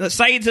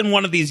in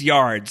one of these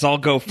yards. I'll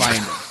go find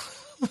him.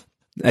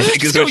 I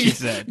think is what she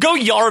said. Go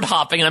yard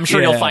hopping, and I'm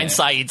sure you'll find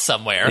Saeed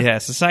somewhere. Yeah,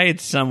 so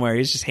Saeed's somewhere.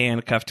 He's just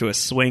handcuffed to a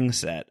swing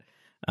set.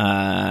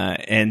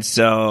 And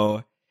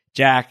so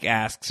Jack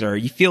asks her,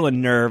 you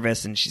feeling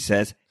nervous? And she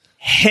says,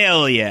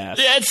 hell yes.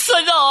 Yeah, it's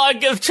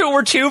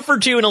we're 2 for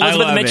 2, and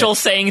Elizabeth Mitchell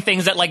saying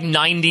things that like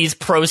 90s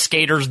pro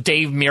skaters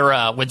Dave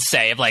Mirra would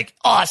say, of like,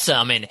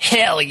 awesome and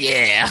hell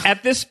yeah.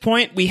 At this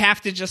point, we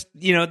have to just,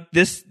 you know,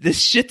 this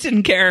shit's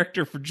in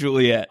character for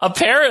Juliet.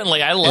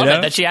 Apparently, I love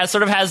it that she has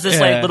this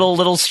like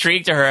little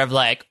streak to her of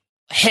like,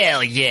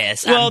 hell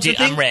yes,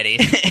 I'm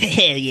ready.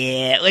 Hell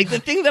yeah. Like, the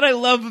thing that I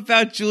love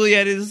about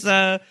Juliet is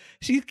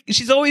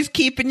she's always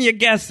keeping you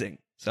guessing.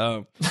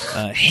 So,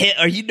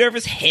 are you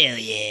nervous? Hell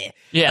yeah.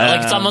 Yeah,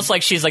 like it's almost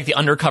like she's like the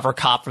undercover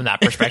cop from that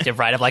perspective,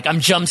 right? Of like,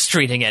 I'm jump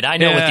streeting it. I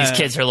know what these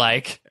kids are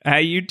like. How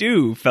you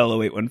do,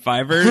 fellow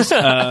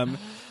 815ers?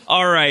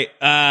 All right.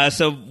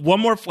 So one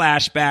more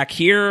flashback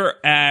here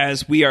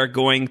as we are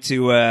going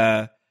to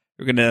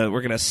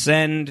we're gonna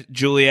send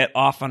Juliet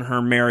off on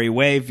her merry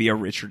way via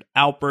Richard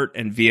Alpert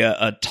and via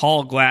a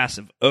tall glass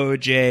of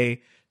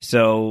OJ.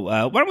 So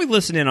why don't we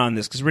listen in on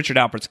this, because Richard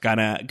Alpert's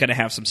gonna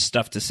have some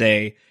stuff to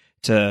say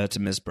to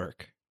Ms.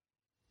 Burke.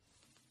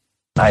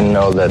 I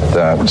know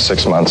that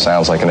 6 months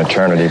sounds like an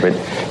eternity, but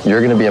you're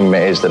going to be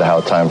amazed at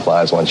how time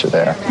flies once you're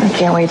there. I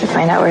can't wait to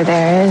find out where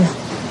there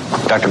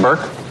is. Dr.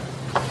 Burke,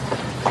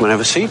 come and have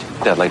a seat.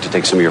 I'd like to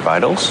take some of your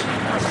vitals,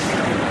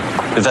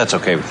 if that's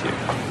okay with you.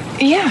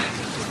 Yeah,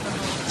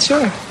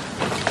 sure.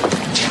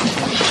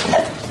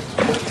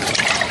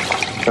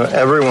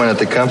 Everyone at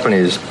the company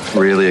is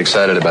really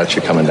excited about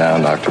you coming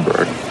down, Dr.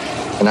 Burke.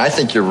 And I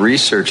think your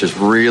research is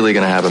really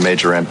going to have a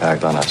major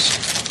impact on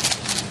us.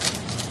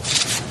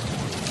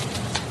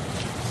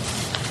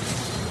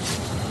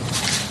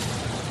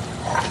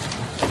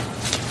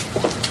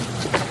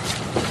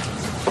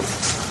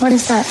 What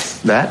is that?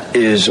 That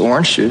is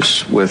orange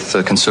juice with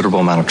a considerable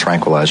amount of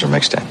tranquilizer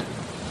mixed in.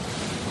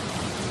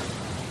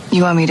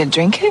 You want me to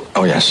drink it?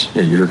 Oh, yes.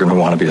 Yeah, you're going to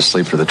want to be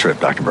asleep for the trip,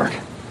 Dr. Burke.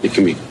 It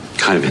can be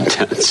kind of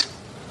intense.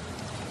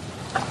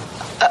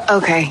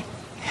 Okay.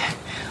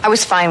 I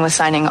was fine with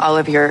signing all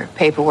of your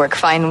paperwork,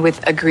 fine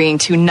with agreeing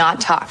to not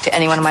talk to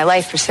anyone in my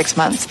life for 6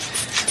 months,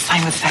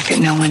 fine with the fact that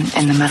no one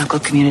in the medical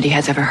community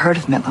has ever heard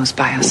of Mitlos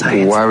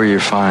Bioscience. Why were you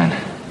fine?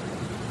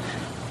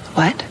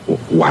 What?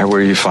 Why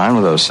were you fine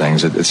with those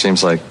things? It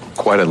seems like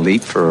quite a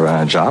leap for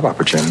a job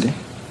opportunity.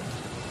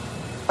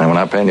 And we're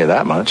not paying you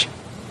that much.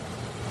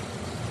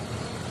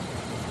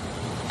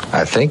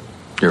 I think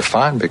you're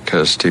fine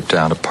because deep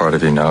down a part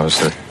of you knows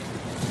that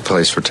the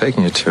place we're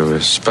taking you to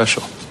is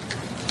special.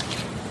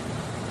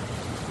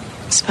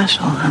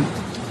 Special, huh?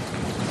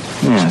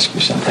 Let me ask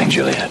you something,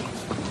 Juliet.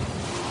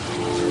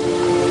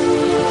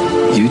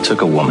 You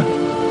took a woman,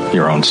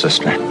 your own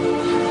sister,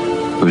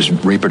 whose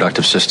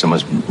reproductive system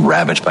was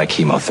ravaged by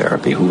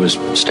chemotherapy, who was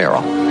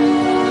sterile,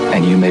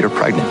 and you made her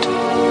pregnant.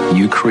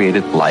 You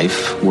created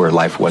life where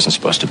life wasn't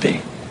supposed to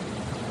be.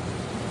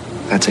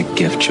 That's a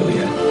gift,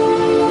 Juliet.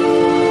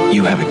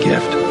 You have a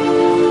gift.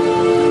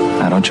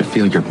 Now, don't you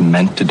feel you're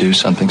meant to do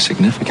something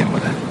significant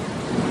with it?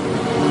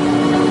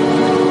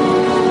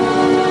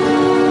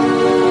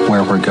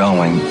 Where we're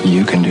going,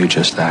 you can do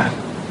just that.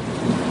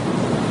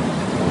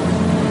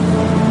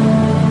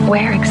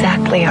 Where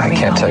exactly are we going? I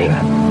can't tell you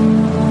that.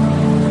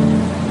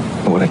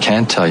 But what I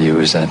can tell you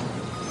is that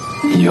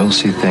you'll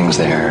see things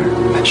there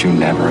that you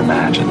never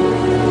imagined.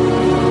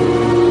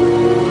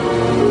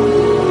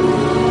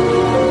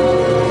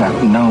 Now,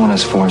 no one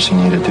is forcing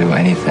you to do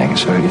anything,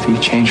 so if you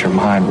change your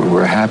mind,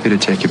 we're happy to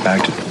take you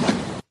back to...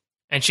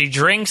 And she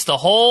drinks the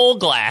whole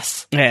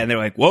glass. Yeah, and they're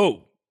like,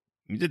 whoa,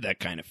 you did that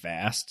kind of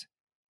fast.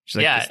 She's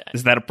like, Yeah.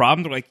 is that a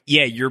problem? They're like,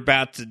 yeah, you're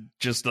about to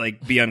just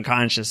like be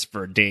unconscious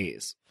for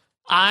days.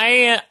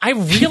 I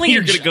really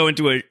You're going to go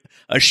into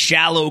a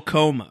shallow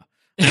coma.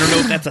 I don't know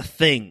if that's a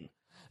thing.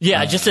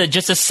 Yeah, just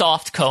a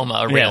soft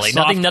coma, really.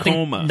 soft nothing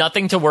coma.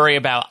 nothing to worry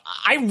about.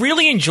 I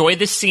really enjoy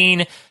this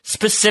scene,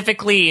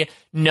 specifically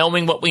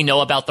knowing what we know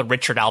about the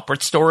Richard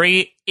Alpert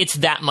story. It's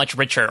that much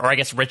richer, or I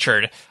guess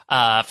Richard,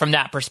 from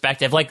that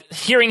perspective. Like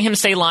hearing him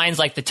say lines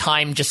like "the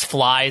time just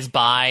flies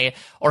by,"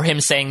 or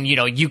him saying, you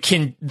know,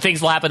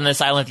 things will happen on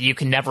this island that you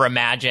can never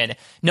imagine.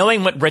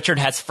 Knowing what Richard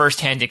has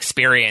firsthand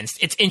experienced,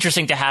 it's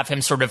interesting to have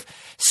him sort of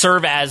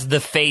serve as the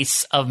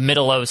face of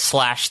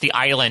Mittelos / the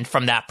island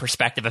from that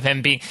perspective of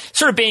him being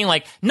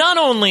like, not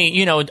only,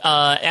 you know,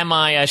 am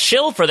I a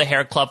shill for the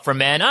Hair Club for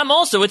Men, I'm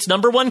also its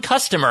 #1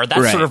 customer.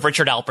 That's Right. sort of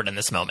Richard Alpert in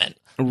this moment.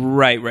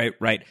 Right.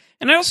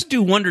 And I also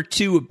do wonder,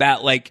 too,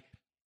 about, like,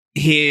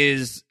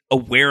 his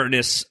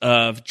awareness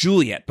of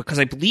Juliet, because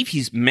I believe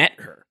he's met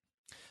her.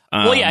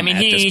 Well, yeah, I mean,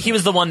 at this he point.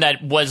 was the one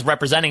that was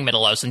representing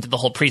Mittelos and did the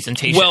whole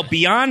presentation. Well,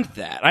 beyond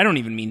that, I don't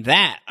even mean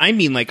that. I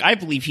mean, like, I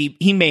believe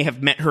he may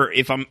have met her.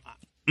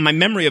 My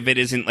memory of it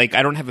isn't like,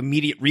 I don't have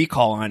immediate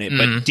recall on it,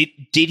 but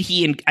did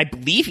he? I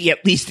believe he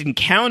at least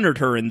encountered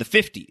her in the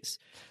 50s.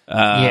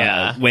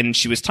 Yeah. When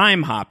she was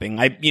time hopping.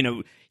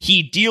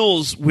 He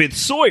deals with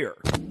Sawyer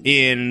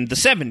in the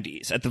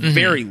 70s at the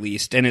very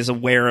least, and is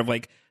aware of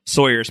like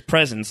Sawyer's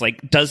presence.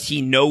 Like, does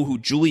he know who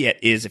Juliet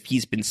is if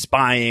he's been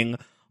spying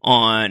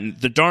on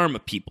the Dharma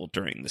people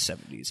during the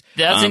 70s?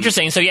 That's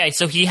interesting. So yeah,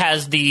 so he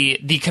has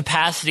the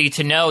capacity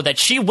to know that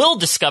she will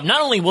discover,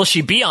 not only will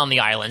she be on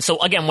the island.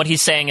 So again, what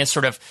he's saying is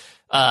sort of,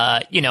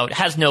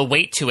 has no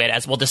weight to it,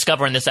 as we'll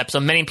discover in this episode.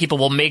 Many people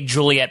will make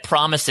Juliet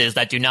promises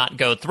that do not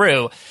go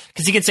through,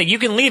 because he can say, you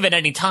can leave at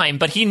any time,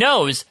 but he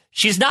knows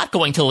she's not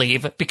going to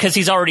leave because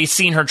he's already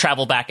seen her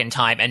travel back in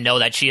time and know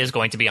that she is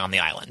going to be on the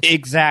island.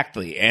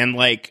 Exactly. And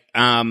like,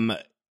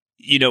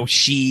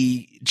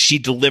 she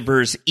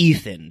delivers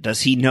Ethan.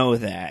 Does he know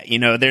that?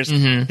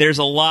 There's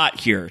a lot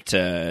here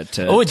to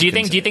do you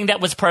think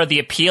that was part of the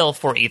appeal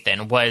for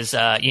Ethan was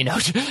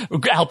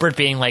Alpert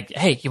being like,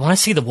 hey, you want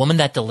to see the woman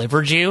that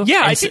delivered you?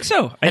 Yeah, I think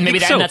so.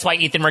 That's why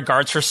Ethan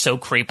regards her so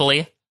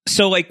creepily.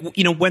 So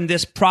when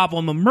this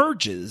problem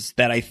emerges,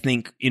 that I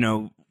think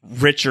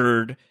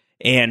Richard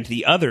and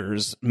the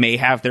others may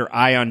have their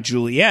eye on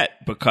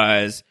Juliet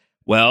because,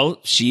 well,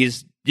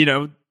 she's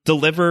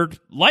delivered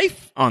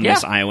life on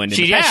this island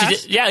in the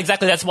past.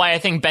 Exactly. That's why I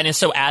think Ben is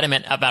so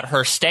adamant about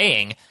her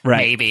staying,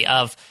 maybe,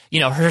 of,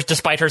 her,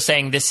 despite her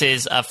saying this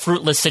is a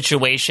fruitless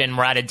situation,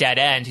 we're at a dead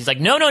end. He's like,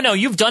 no,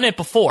 you've done it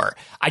before.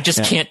 I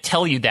just can't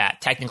tell you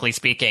that, technically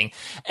speaking.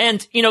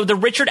 And, the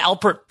Richard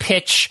Alpert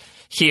pitch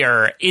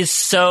here is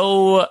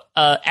so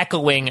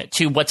echoing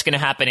to what's going to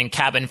happen in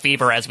Cabin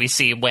Fever, as we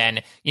see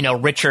when,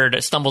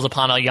 Richard stumbles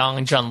upon a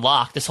young John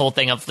Locke. This whole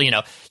thing of,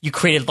 you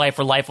created life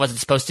where life wasn't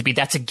supposed to be.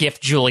 That's a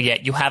gift,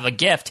 Juliet. You have a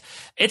gift.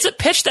 It's a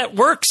pitch that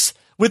works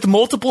with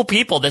multiple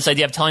people, this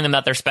idea of telling them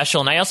that they're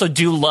special. And I also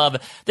do love,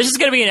 this is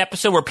going to be an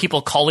episode where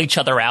people call each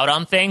other out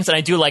on things. And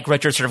I do like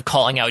Richard sort of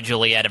calling out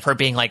Juliet, of her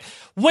being like,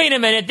 wait a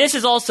minute, this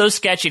is all so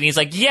sketchy. And he's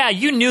like, yeah,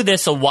 you knew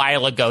this a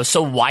while ago.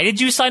 So why did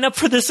you sign up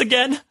for this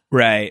again?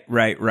 Right.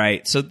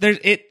 So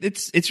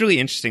it's really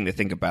interesting to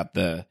think about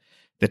the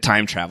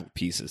time travel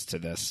pieces to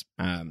this.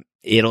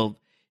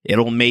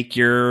 It'll make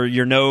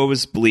your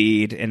nose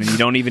bleed, and you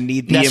don't even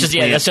need the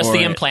implant. That's just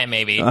the implant,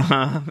 maybe.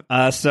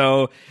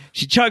 So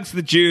she chugs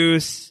the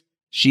juice.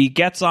 She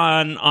gets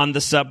on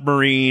the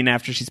submarine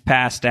after she's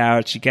passed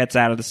out. She gets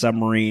out of the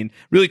submarine.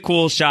 Really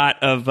cool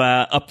shot of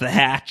up the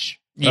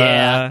hatch.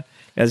 Yeah.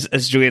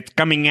 As Juliet's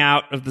coming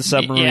out of the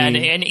submarine.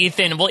 Yeah, and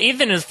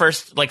Ethan is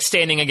first,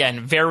 standing again,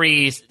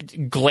 very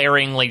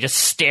glaringly, just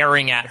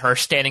staring at her,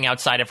 standing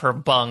outside of her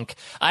bunk.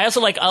 I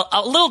also like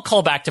a little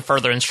callback to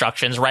Further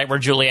Instructions, right, where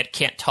Juliet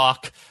can't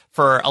talk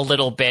for a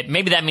little bit.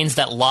 Maybe that means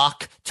that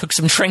Locke took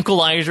some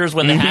tranquilizers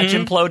when the hatch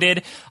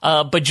imploded.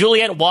 But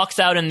Juliet walks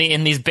out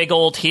in these big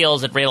old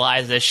heels and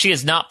realizes she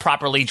is not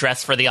properly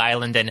dressed for the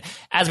island. And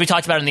as we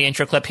talked about in the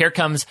intro clip, here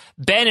comes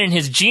Ben in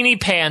his genie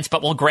pants,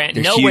 but will grant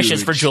no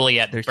wishes for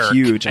Juliet Burke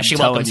huge. as she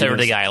welcomes her to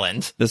the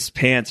island. Those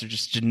pants are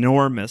just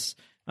enormous.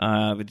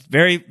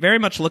 Very, very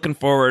much looking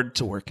forward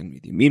to working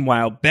with you.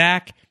 Meanwhile,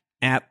 back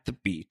at the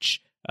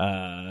beach,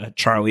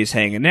 Charlie's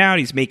hanging out.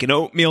 He's making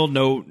oatmeal.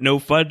 No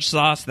fudge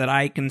sauce that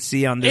I can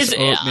see on this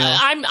oatmeal.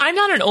 I'm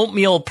not an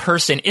oatmeal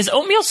person. Is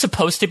oatmeal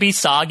supposed to be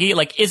soggy?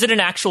 Is it an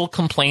actual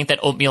complaint that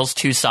oatmeal's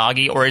too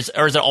soggy, or is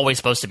it always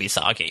supposed to be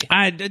soggy?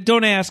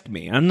 Don't ask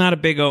me. I'm not a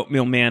big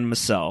oatmeal man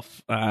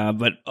myself.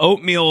 But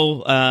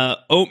oatmeal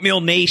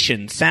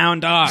nation,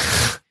 sound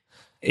off.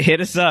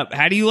 Hit us up.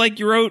 How do you like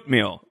your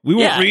oatmeal? We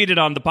won't read it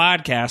on the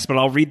podcast, but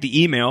I'll read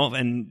the email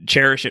and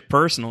cherish it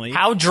personally.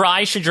 How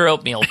dry should your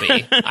oatmeal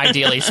be,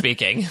 ideally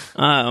speaking?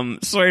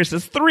 Sawyer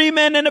says, 3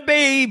 men and a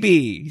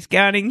baby. He's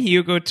counting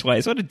Hugo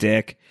twice. What a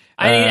dick.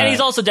 And he's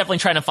also definitely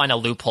trying to find a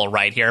loophole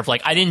right here. Of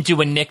I didn't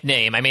do a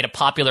nickname. I made a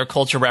popular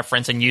culture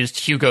reference and used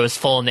Hugo's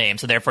full name,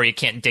 so therefore you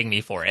can't ding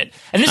me for it.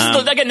 And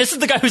this is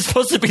the guy who's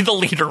supposed to be the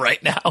leader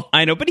right now.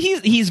 I know, but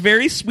he's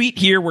very sweet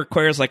here, where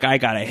Claire's like, I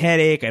got a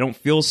headache. I don't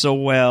feel so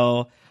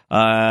well.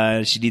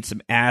 She needs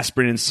some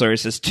aspirin, and Sawyer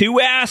says, 2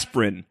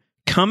 aspirin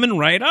coming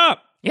right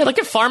up. Yeah, look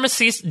at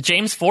pharmacist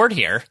James Ford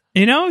here.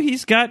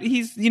 He's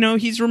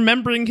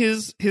remembering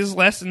his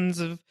lessons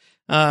of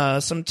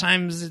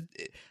sometimes.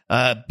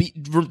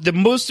 The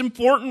most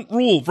important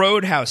rule,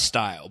 Roadhouse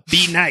style,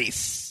 be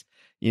nice.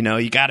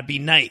 You got to be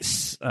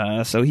nice.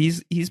 So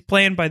he's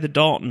playing by the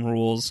Dalton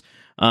rules.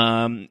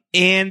 And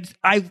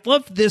I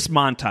love this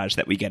montage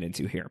that we get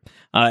into here.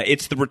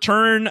 It's the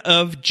return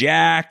of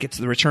Jack. It's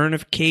the return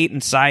of Kate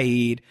and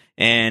Saeed,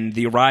 and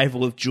the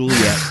arrival of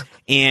Juliet.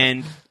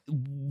 And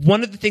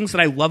one of the things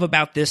that I love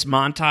about this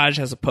montage,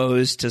 as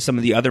opposed to some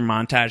of the other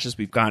montages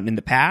we've gotten in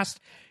the past,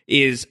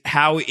 is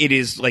how it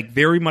is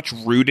very much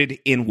rooted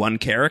in one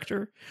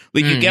character.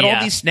 You get all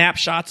these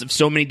snapshots of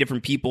so many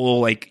different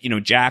people,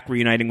 Jack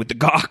reuniting with the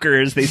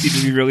Gawkers. They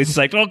seem to be really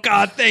psyched. Oh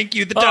God, thank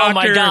you, the doctor. Oh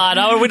my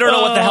God, we don't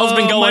know what the hell's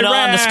been going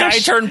on. The sky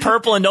turned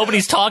purple and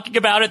nobody's talking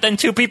about it. Then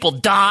 2 people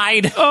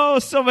died. Oh,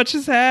 so much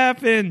has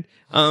happened.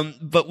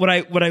 But what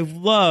I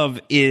love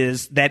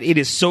is that it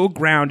is so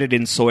grounded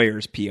in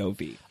Sawyer's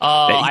POV.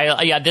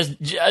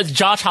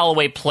 Josh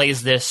Holloway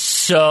plays this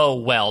so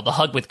well. The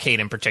hug with Kate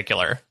in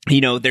particular.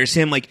 There's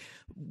him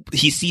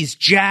he sees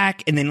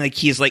Jack, and then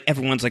he's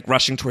everyone's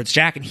rushing towards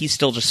Jack, and he's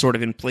still just sort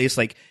of in place.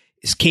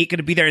 Is Kate going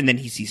to be there? And then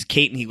he sees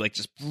Kate, and he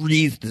just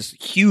breathes this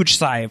huge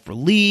sigh of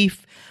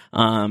relief.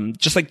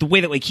 Just the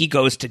way that he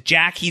goes to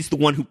Jack, he's the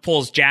one who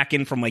pulls Jack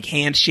in from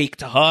handshake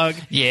to hug.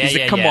 He's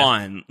come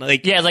on.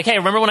 Hey,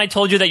 remember when I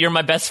told you that you're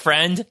my best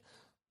friend?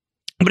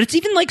 But it's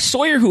even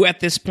Sawyer, who at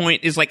this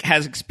point is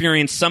has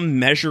experienced some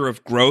measure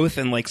of growth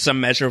and some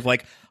measure of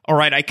all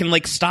right, I can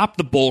stop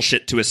the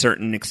bullshit to a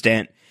certain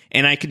extent,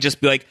 and I can just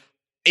be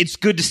it's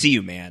good to see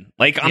you, man.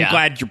 Like, I'm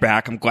glad you're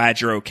back. I'm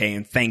glad you're okay.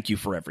 And thank you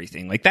for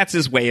everything. Like, that's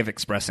his way of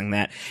expressing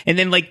that. And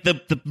then, like,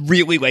 the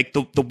really, like,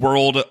 the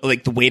world,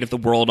 like, the weight of the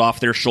world off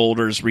their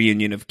shoulders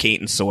reunion of Kate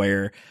and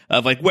Sawyer,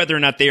 of, like, whether or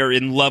not they are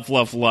in love,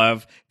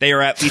 they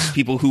are at least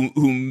people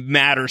who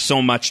matter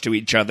so much to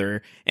each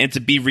other. And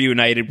to be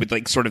reunited with,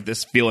 like, sort of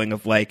this feeling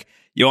of, like,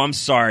 yo, I'm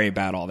sorry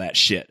about all that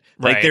shit.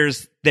 Like,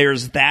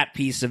 there's that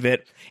piece of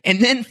it. And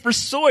then for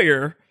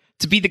Sawyer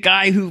to be the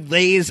guy who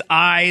lays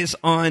eyes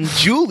on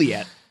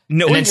Juliet,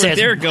 knowing where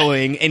they're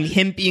going, and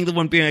him being the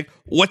one being like,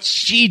 what's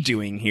she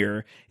doing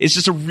here, is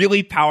just a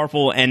really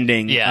powerful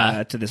ending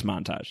to this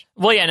montage.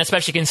 Well, yeah, and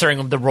especially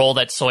considering the role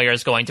that Sawyer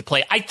is going to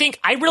play. I think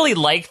I really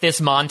like this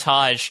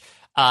montage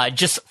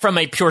just from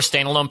a pure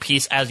standalone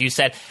piece, as you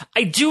said.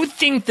 I do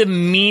think the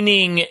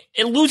meaning,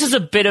 it loses a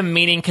bit of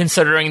meaning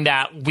considering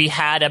that we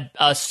had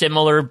a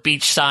similar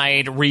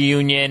beachside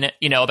reunion,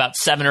 about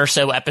 7 or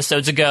so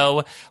episodes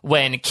ago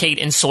when Kate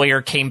and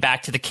Sawyer came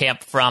back to the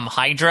camp from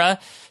Hydra.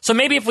 So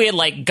maybe if we had,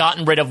 like,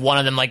 gotten rid of one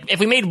of them, like, if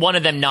we made one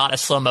of them not a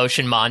slow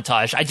motion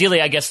montage,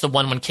 ideally, I guess the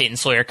one when Kate and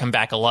Sawyer come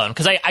back alone,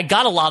 because I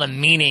got a lot of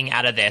meaning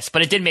out of this,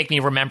 but it did make me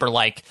remember,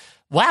 like,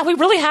 wow, we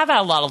really have had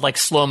a lot of, like,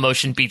 slow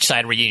motion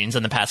beachside reunions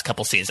in the past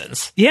couple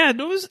seasons. Yeah,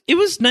 it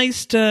was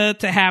nice to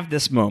have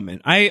this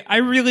moment. I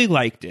really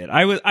liked it.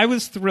 I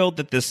was thrilled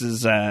that this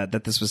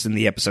was in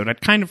the episode. I'd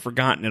kind of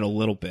forgotten it a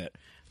little bit.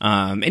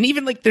 And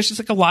even, like, there's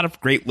just, like, a lot of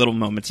great little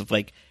moments of,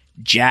 like,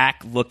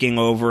 Jack looking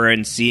over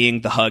and seeing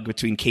the hug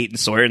between Kate and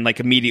Sawyer and, like,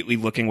 immediately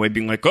looking away,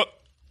 being like, oh.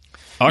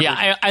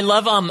 Yeah, I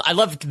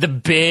love the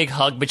big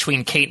hug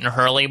between Kate and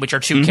Hurley, which are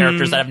two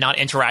characters that have not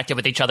interacted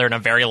with each other in a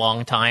very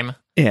long time.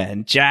 Yeah,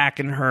 and Jack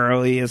and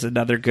Hurley is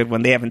another good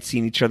one. They haven't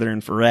seen each other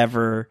in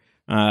forever.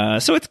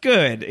 So it's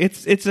good.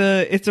 It's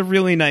a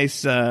really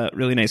nice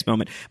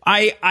moment.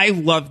 I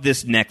love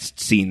this next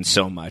scene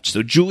so much.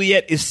 So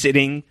Juliet is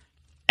sitting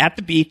at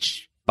the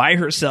beach by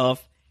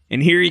herself,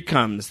 and here he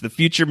comes, the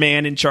future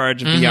man in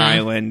charge of the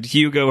island,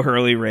 Hugo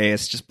Hurley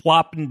Reyes, just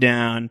plopping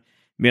down,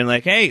 being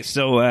like, hey,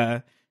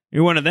 so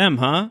you're one of them,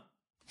 huh?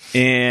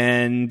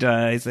 And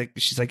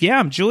she's like, yeah,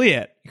 I'm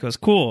Juliet. He goes,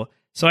 cool.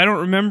 So I don't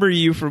remember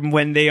you from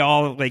when they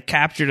all, like,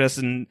 captured us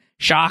and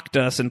shocked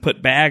us and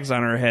put bags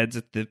on our heads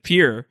at the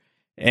pier.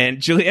 And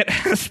Juliet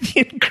has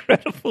the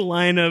incredible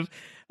line of,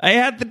 I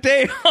had the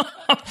day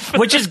off.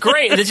 Which is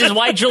great. This is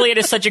why Juliet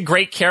is such a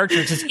great character.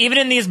 Because even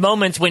in these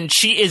moments when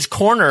she is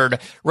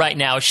cornered right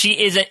now,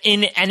 she is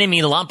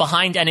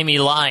behind enemy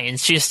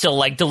lines. She is still,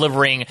 like,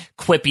 delivering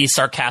quippy,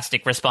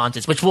 sarcastic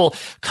responses, which will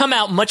come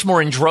out much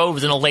more in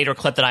droves in a later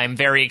clip that I am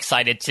very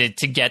excited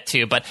to get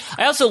to. But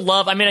I also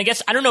love, I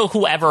don't know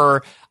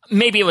whoever,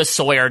 maybe it was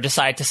Sawyer,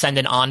 decided to send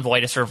an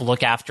envoy to sort of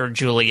look after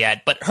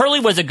Juliet, but Hurley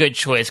was a good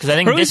choice because I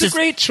think Hurley's a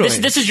great choice.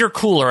 This is your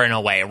cooler in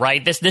a way,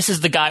 right? This is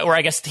the guy, or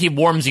I guess he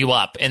warms you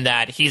up in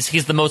that he's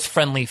the most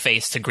friendly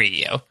face to greet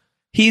you.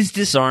 He's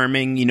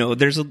disarming.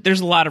 There's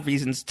a lot of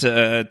reasons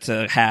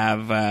to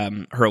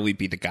have Hurley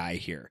be the guy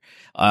here.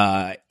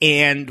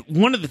 And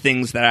one of the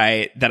things that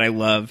I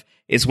love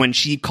is when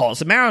she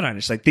calls him out on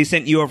it. She's like, they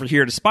sent you over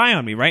here to spy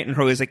on me, right? And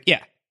Hurley's like,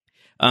 yeah.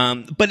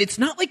 But it's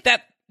not like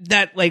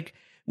that like,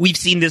 we've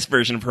seen this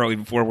version of Hurley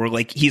before where,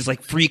 like, he's,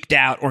 like, freaked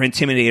out or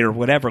intimidated or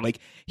whatever. Like,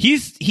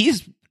 he's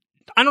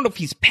I don't know if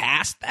he's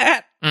past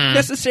that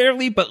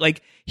necessarily, but,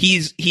 like,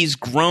 he's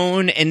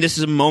grown, and this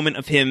is a moment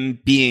of him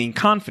being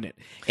confident.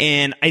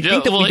 And I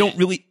think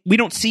that we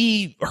don't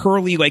see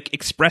Hurley, like,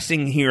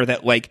 expressing here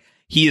that, like,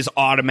 he is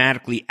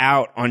automatically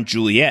out on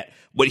Juliet.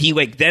 What he,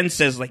 like, then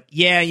says, like,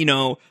 yeah,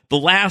 the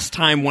last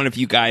time one of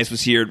you guys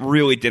was here, it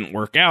really didn't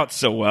work out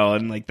so well.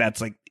 And, like,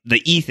 that's, like, the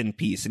Ethan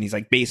piece, and he's,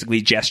 like,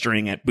 basically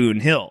gesturing at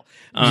Boone Hill.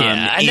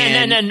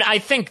 And I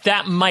think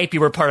that might be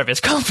where part of his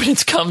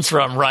confidence comes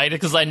from, right?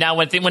 Because, like, now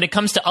when it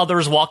comes to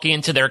others walking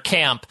into their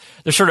camp,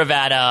 they're sort of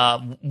at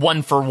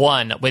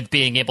 1-for-1 with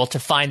being able to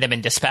find them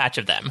and dispatch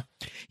of them.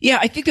 Yeah,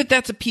 I think that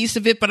that's a piece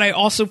of it, but I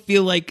also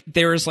feel like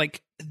there's,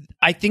 like,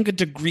 I think a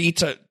degree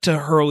to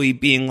Hurley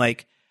being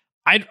like,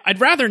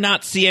 I'd rather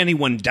not see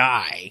anyone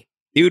die.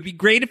 It would be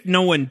great if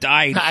no one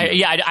died.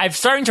 I'm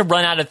starting to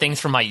run out of things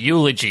for my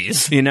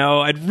eulogies.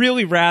 I'd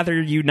really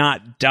rather you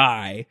not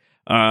die.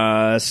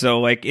 So,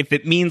 like, if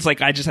it means,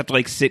 like, I just have to,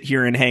 like, sit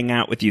here and hang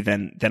out with you,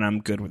 then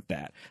I'm good with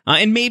that.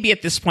 And maybe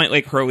at this point,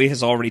 like, Hurley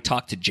has already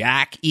talked to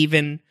Jack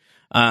even.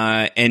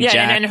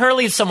 And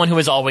Hurley's someone who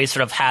has always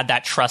sort of had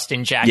that trust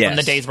in Jack from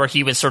the days where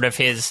he was sort of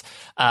his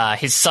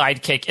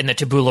sidekick in the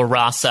tabula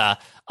rasa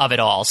of it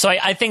all. So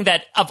I think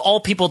that of all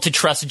people to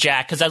trust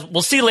Jack, because as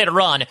we'll see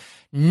later on,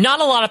 not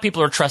a lot of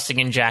people are trusting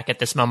in Jack at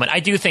this moment. I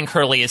do think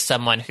Hurley is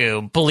someone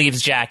who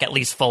believes Jack at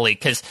least fully,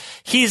 because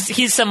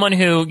he's someone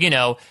who,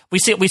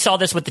 we saw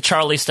this with the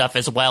Charlie stuff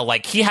as well.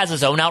 Like, he has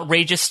his own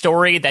outrageous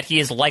story that he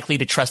is likely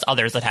to trust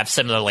others that have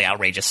similarly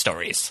outrageous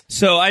stories.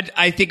 So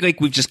I think,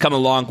 like, we've just come a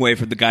long way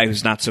from the guy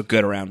who's not so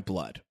good around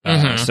blood.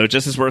 So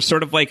just as we're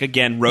sort of, like,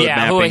 again, road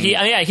mapping. He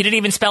didn't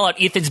even spell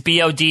out Ethan's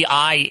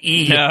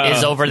B-O-D-I-E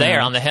is over there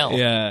on the hill.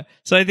 Yeah.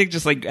 So I think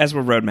just, like, as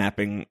we're road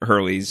mapping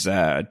Hurley's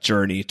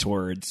journey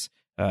towards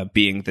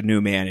being the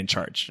new man in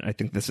charge. I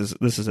think this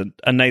is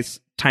a nice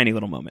tiny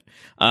little moment.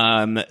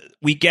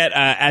 We get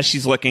as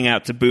she's looking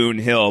out to Boone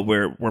Hill,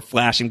 we're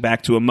flashing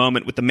back to a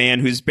moment with the man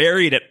who's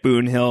buried at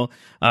Boone Hill,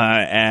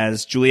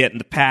 as Juliet in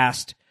the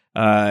past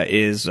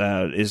is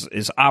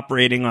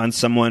operating on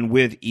someone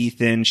with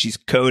Ethan. She's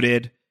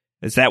coded.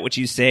 Is that what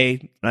you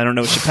say? I don't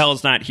know.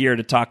 Chappelle's not here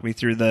to talk me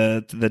through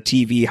the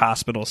TV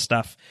hospital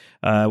stuff,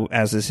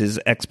 as is his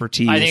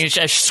expertise. I think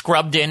it's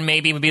scrubbed in,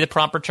 maybe would be the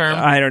proper term.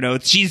 I don't know.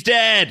 She's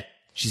dead.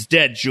 She's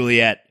dead,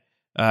 Juliet.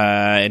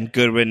 And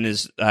Goodwin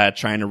is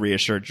trying to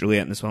reassure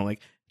Juliet in this one, like,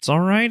 it's all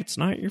right. It's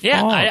not your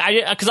fault.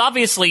 Yeah, because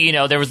obviously,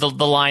 there was the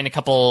line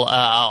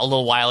a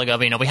little while ago.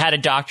 We had a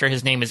doctor.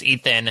 His name is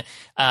Ethan.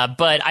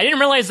 But I didn't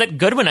realize that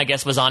Goodwin, I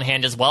guess, was on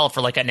hand as well for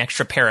like an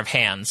extra pair of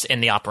hands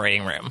in the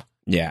operating room.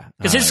 Yeah,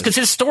 because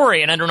his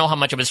story, and I don't know how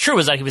much of it's true,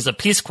 is that he was a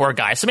Peace Corps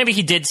guy. So maybe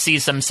he did see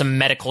some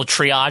medical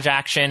triage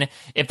action,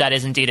 if that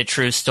is indeed a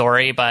true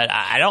story. But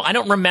I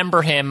don't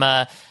remember him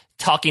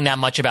talking that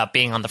much about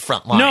being on the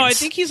front lines. No, I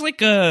think he's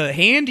like a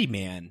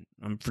handyman.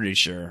 I'm pretty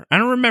sure. I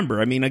don't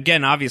remember. I mean,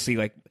 again, obviously,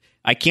 like,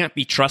 I can't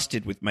be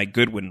trusted with my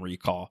Goodwin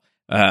recall.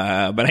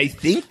 But I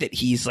think that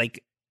he's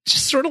like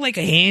just sort of like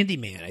a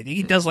handyman. I think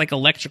he does like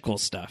electrical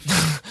stuff.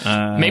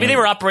 Maybe they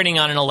were operating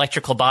on an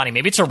electrical body.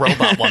 Maybe it's a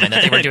robot woman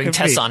that they were doing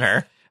tests on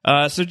her.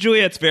 So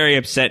Juliet's very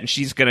upset, and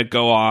she's going to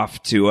go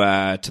off to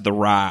the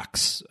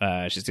rocks.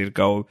 She's going to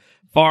go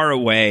far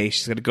away.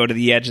 She's going to go to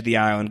the edge of the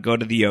island, go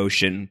to the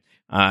ocean,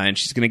 and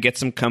she's going to get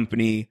some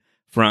company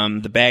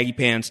from the Baggy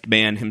Pants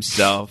Man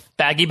himself.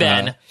 Baggy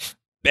Ben.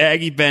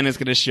 Baggy Ben is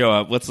going to show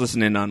up. Let's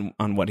listen in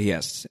on what he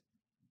has to say.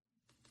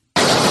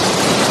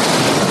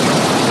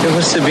 It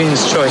was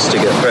Sabine's choice to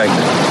get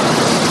pregnant.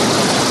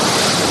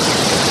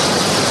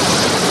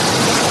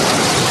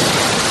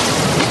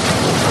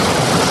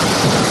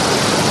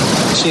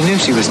 She knew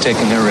she was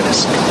taking a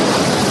risk.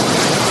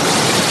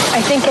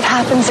 I think it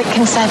happens at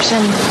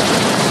conception.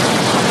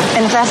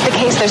 And if that's the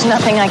case, there's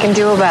nothing I can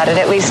do about it,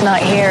 at least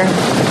not here.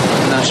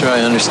 I'm not sure I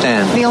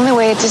understand. The only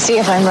way to see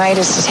if I'm right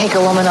is to take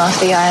a woman off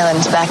the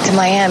island back to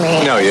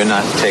Miami. No, you're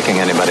not taking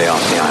anybody off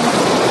the island.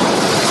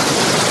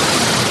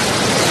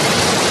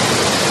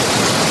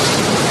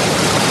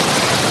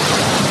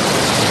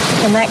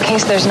 In that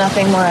case, there's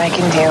nothing more I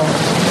can do.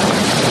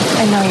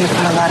 I know you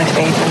put a lot of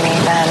faith in me,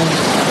 Ben,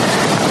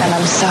 and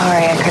I'm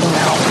sorry I couldn't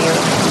help you.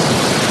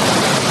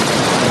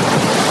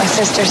 My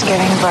sister's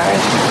giving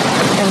birth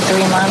in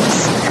 3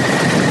 months,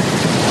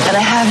 and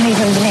I haven't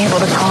even been able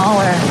to call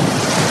her.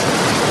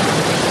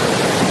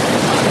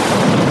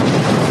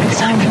 It's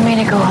time for me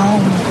to go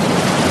home.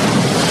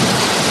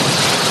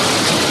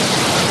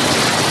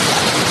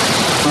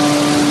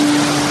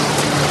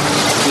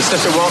 Your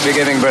sister won't be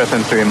giving birth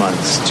in 3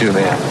 months,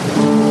 Juliet.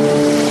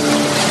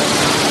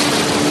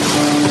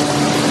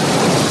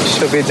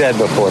 She'll be dead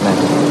before then.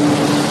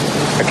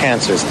 Her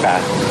cancer's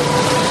back.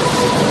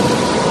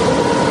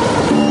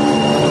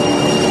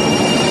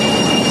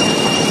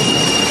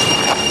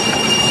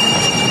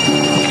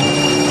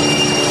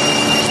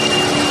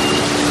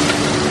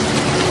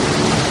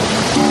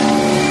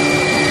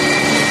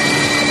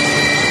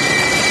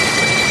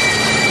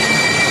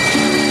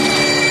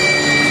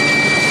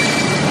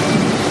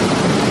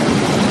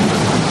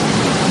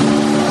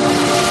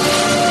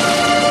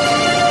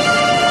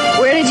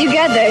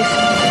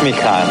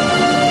 Mikhail,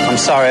 I'm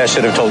sorry I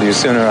should have told you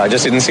sooner. I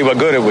just didn't see what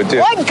good it would do.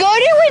 What good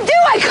it would do?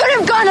 I could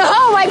have gone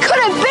home. I could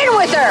have been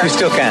with her. You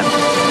still can.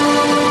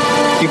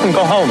 You can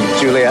go home,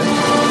 Juliet.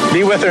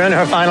 Be with her in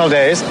her final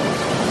days.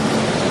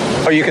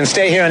 Or you can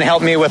stay here and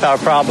help me with our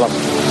problem.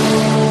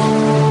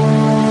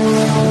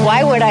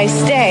 Why would I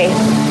stay?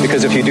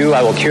 Because if you do,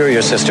 I will cure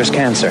your sister's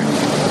cancer.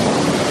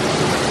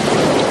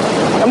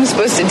 I'm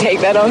supposed to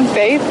take that on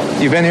faith?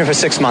 You've been here for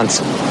 6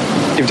 months.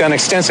 You've done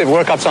extensive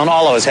workups on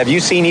all of us. Have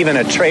you seen even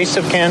a trace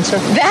of cancer?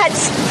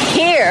 That's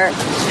here.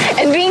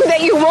 And being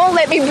that you won't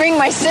let me bring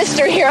my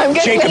sister here, I'm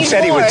going to Jacob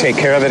said he would take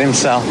care of it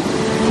himself.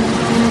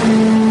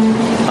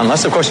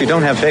 Unless, of course, you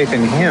don't have faith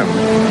in him.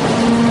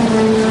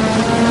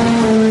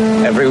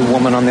 Every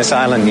woman on this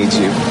island needs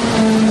you.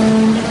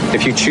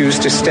 If you choose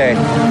to stay,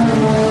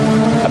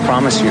 I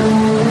promise you,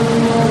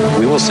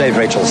 we will save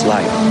Rachel's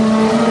life.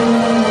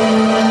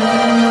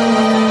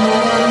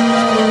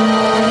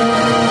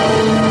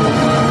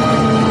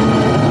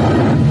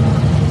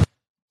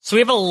 So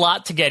we have a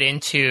lot to get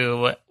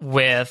into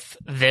with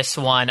this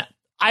one.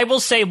 I will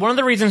say one of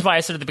the reasons why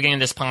I said at the beginning of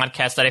this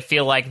podcast that I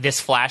feel like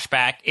this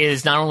flashback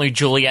is not only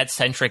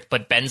Juliet-centric,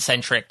 but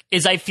Ben-centric,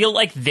 is I feel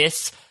like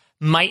this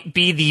might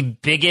be the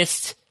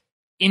biggest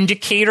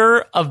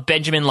indicator of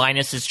Benjamin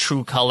Linus's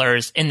true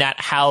colors in that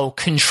how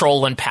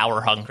control and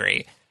power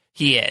hungry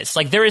he is.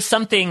 Like, there is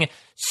something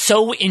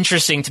so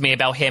interesting to me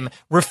about him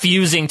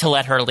refusing to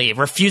let her leave,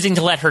 refusing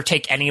to let her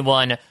take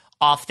anyone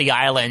off the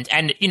island.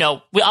 And,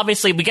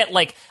 we get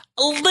like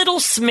a little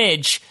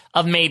smidge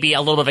of maybe a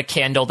little bit of a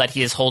candle that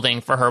he is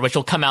holding for her, which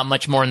will come out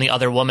much more in The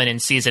Other Woman in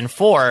season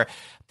 4.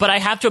 But I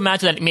have to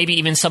imagine that maybe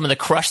even some of the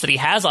crush that he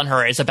has on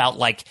her is about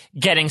like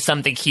getting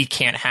something he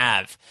can't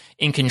have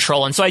in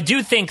control. And so I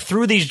do think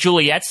through these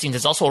Juliet scenes,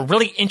 it's also a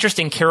really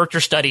interesting character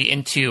study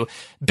into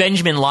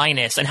Benjamin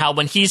Linus and how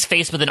when he's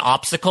faced with an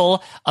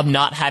obstacle of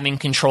not having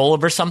control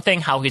over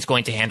something, how he's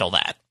going to handle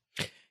that.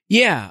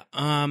 Yeah.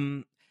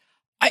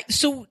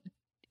 So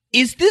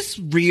is this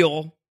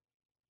real?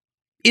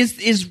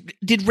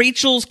 Did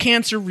Rachel's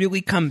cancer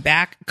really come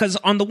back? Because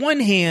on the one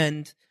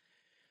hand,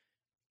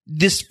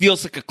 this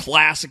feels like a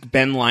classic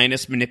Ben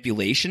Linus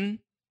manipulation.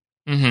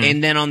 Mm-hmm.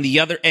 And then on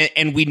the other,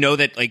 and we know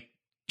that like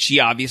she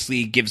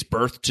obviously gives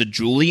birth to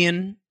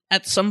Julian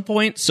at some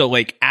point. So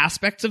like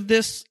aspects of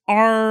this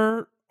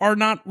are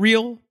not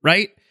real,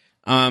 right?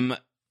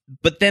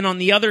 But then on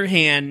the other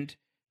hand,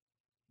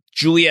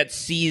 Juliet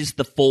sees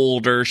the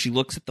folder. She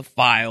looks at the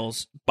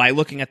files. By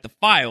looking at the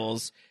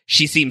files,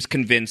 she seems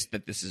convinced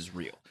that this is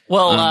real.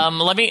 Well,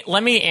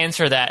 let me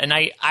answer that, and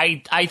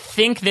I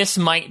think this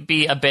might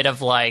be a bit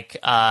of like,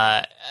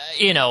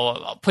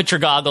 put your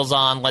goggles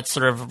on, let's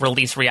sort of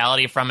release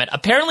reality from it.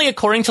 Apparently,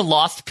 according to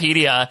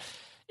Lostpedia,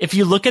 if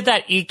you look at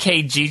that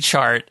EKG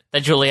chart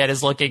that Juliet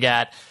is looking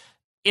at,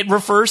 it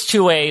refers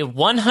to a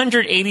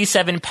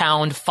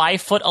 187-pound,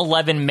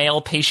 5'11" male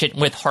patient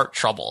with heart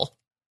trouble.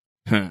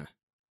 Huh.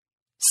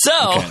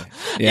 So, okay.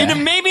 Yeah.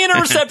 Maybe in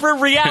a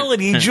separate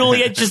reality,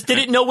 Juliet just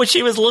didn't know what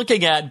she was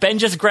looking at. Ben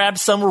just grabbed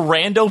some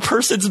rando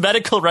person's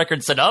medical record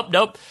and said, oh,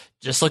 nope,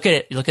 just look at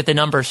it. You look at the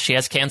numbers. She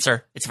has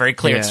cancer. It's very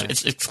clear. Yeah.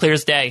 It's clear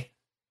as day.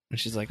 And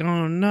she's like,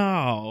 oh,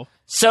 no.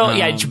 So,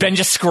 Ben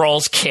just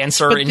scrolls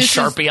cancer in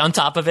Sharpie on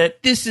top of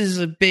it. This is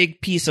a big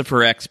piece of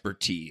her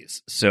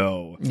expertise.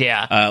 So,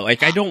 yeah.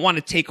 I don't want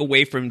to take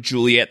away from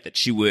Juliet that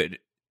she would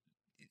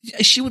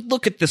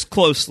look at this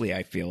closely,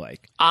 I feel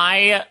like.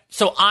 I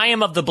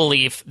am of the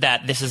belief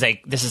that this is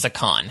a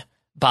con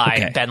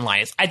by Ben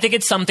Linus. I think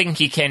it's something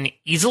he can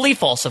easily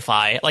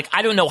falsify. Like,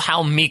 I don't know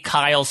how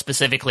Mikhail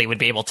specifically would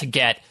be able to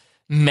get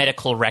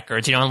medical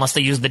records, unless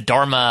they use the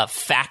Dharma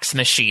fax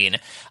machine.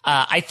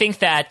 I think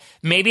that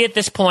maybe at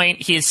this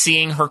point he is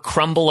seeing her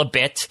crumble a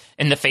bit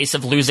in the face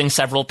of losing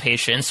several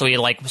patients. So he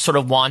sort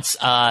of wants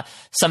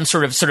some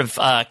sort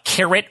of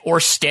carrot or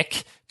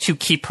stick to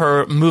keep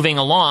her moving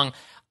along.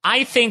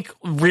 I think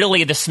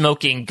really the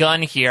smoking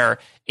gun here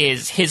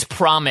is his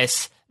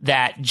promise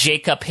that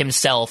Jacob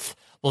himself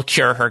will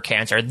cure her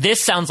cancer.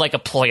 This sounds like a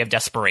ploy of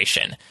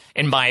desperation,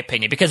 in my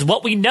opinion, because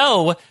what we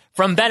know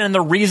from Ben and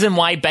the reason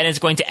why Ben is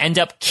going to end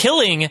up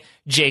killing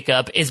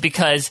Jacob is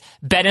because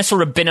Ben has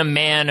sort of been a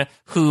man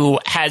who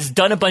has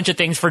done a bunch of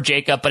things for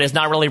Jacob, but has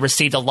not really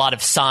received a lot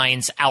of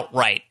signs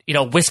outright,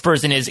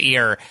 whispers in his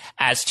ear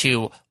as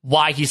to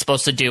why he's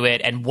supposed to do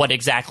it and what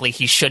exactly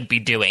he should be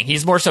doing.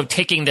 He's more so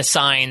taking the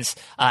signs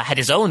at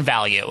his own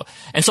value.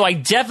 And so I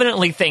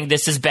definitely think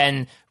this has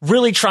been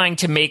really trying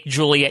to make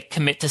Juliet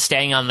commit to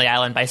staying on the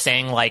island by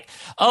saying like,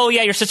 oh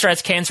yeah, your sister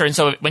has cancer. And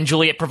so when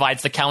Juliet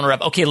provides the counter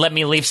of, okay, let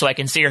me leave so I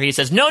can see her, he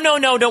says, no,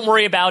 don't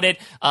worry about it.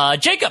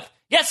 Jacob,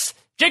 yes,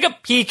 Jacob,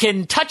 he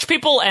can touch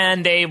people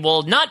and they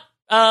will not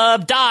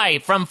die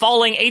from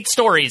falling 8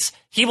 stories.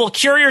 He will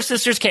cure your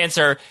sister's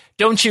cancer.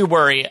 Don't you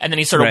worry. And then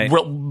he sort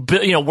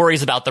of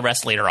worries about the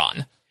rest later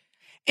on.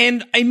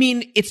 And I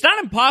mean, it's not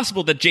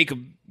impossible that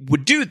Jacob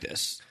would do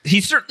this.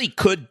 He certainly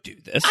could do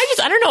this.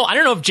 I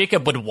don't know if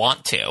Jacob would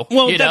want to.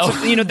 Well,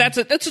 that's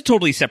a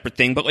totally separate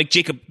thing. But like,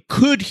 Jacob,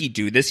 could he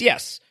do this?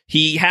 Yes,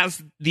 he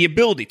has the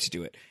ability to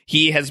do it.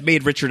 He has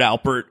made Richard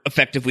Alpert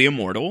effectively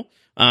immortal.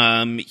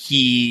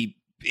 He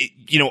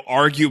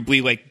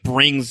arguably like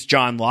brings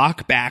John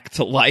Locke back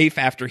to life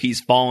after he's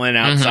fallen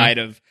outside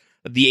of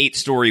the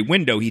 8-story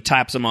window. He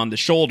taps him on the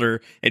shoulder,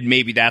 and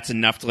maybe that's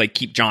enough to like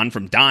keep John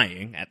from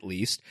dying, at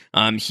least.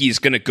 He's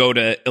going to go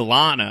to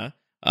Ilana,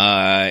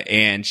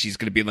 and she's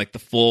going to be like the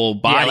full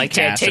body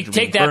cast.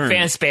 Take that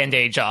fans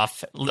bandage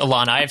off,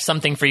 Ilana. I have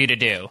something for you to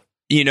do.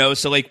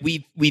 So like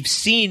we've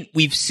seen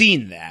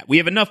that. We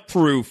have enough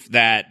proof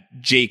that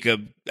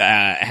Jacob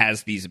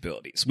has these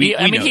abilities.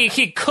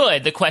 He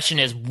could. The question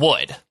is,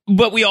 would.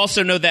 But we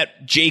also know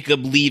that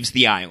Jacob leaves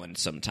the island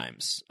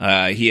sometimes.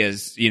 He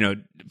has,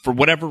 for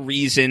whatever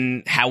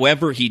reason,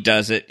 however he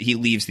does it, he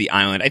leaves the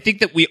island. I think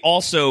that we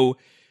also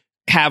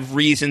have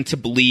reason to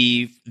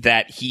believe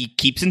that he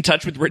keeps in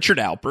touch with Richard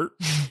Alpert,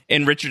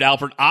 and Richard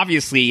Alpert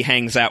obviously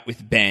hangs out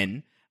with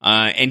Ben.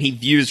 And he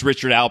views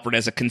Richard Alpert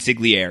as a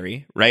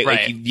consigliere, right?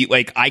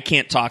 Like, I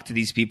can't talk to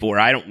these people, or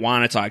I don't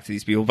want to talk to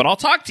these people, but I'll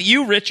talk to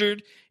you,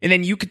 Richard, and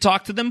then you could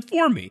talk to them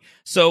for me.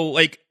 So,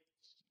 like,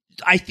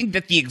 I think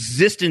that the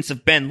existence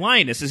of Ben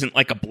Linus isn't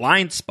like a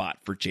blind spot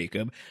for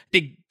Jacob. I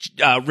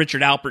think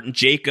Richard Alpert and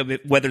Jacob,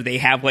 whether they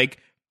have like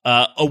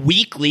a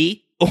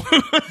weekly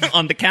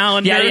on the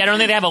calendar. Yeah, I don't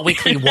think they have a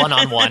weekly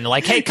one-on-one.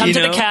 Like, hey, come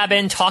to the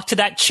cabin, talk to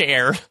that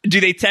chair. Do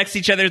they text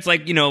each other? It's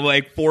like,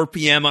 like 4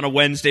 p.m. on a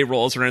Wednesday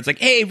rolls around. It's like,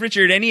 hey,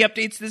 Richard, any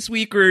updates this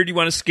week, or do you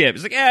want to skip?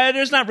 It's like,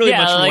 there's not really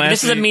much from last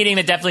this is a meeting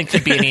that definitely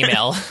could be an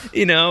email.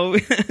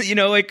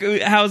 Like,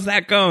 how's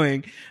that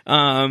going?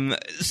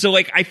 So,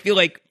 like, I feel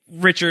like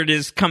Richard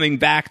is coming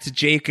back to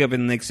Jacob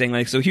and like saying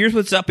like, so here's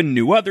what's up in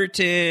New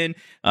Otherton.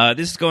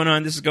 This is going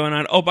on. This is going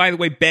on. Oh, by the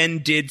way, Ben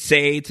did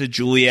say to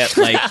Juliet,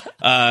 like,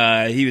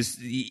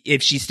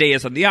 if she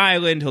stays on the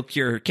island, he'll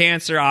cure her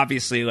cancer.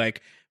 Obviously,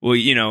 like, well,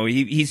 you know,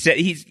 he said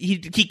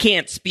he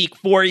can't speak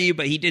for you,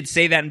 but he did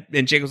say that.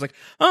 And Jacob was like,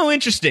 oh,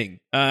 interesting.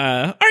 All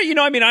right, you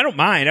know, I mean, I don't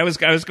mind. I was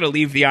going to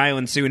leave the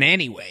island soon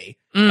anyway.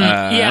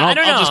 I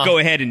don't know. I'll just go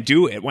ahead and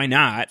do it. Why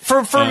not?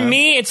 For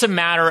me, it's a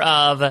matter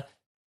of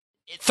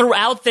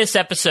throughout this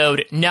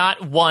episode,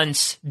 not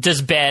once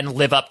does Ben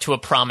live up to a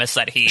promise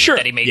that he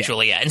made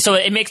Juliet. And so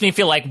it makes me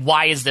feel like,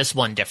 why is this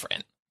one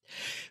different?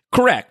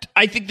 Correct.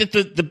 I think that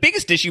the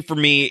biggest issue for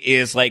me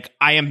is, like,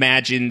 I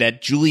imagine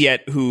that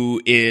Juliet,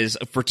 who is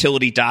a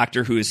fertility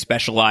doctor who is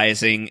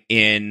specializing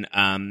in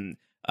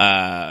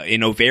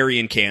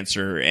ovarian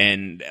cancer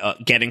and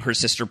getting her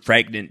sister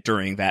pregnant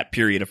during that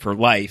period of her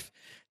life,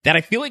 that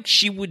I feel like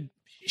she would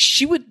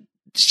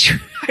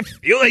I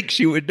feel like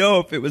she would know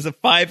if it was a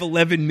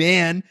 5'11"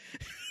 man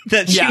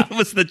that she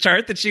was the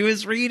chart that she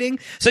was reading.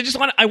 So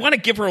I want to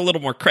give her a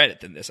little more credit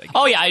than this.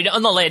 Oh yeah,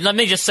 let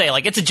me just say,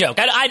 like, it's a joke.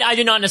 I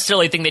do not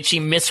necessarily think that she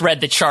misread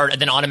the chart and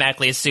then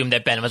automatically assumed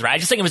that Ben was right. I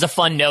just think it was a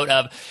fun note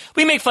of,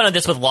 we make fun of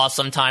this with Lost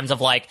sometimes,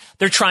 of like,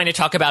 they're trying to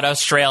talk about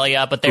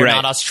Australia, but they're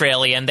not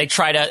Australian. They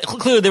try to,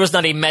 clearly there was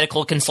not a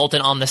medical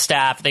consultant on the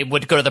staff. They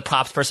would go to the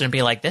props person and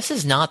be like, this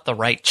is not the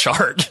right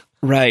chart.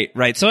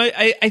 Right. So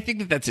I think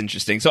that that's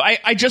interesting. So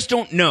I just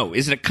don't know.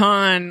 Is it a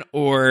con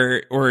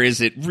or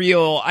is it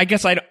real? I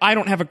guess I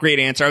don't have a great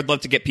answer. I would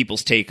love to get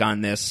people's take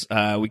on this.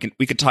 We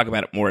could talk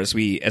about it more as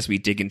we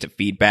dig into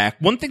feedback.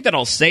 One thing that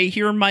I'll say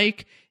here,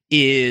 Mike,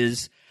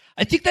 is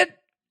I think that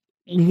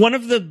one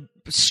of the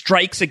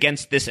strikes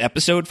against this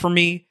episode for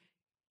me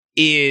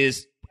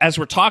is, as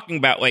we're talking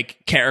about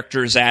like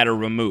characters add or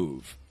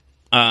remove,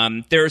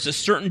 there's a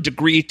certain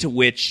degree to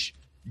which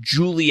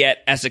Juliet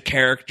as a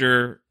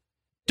character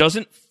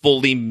doesn't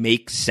fully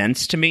make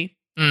sense to me.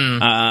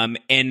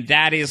 And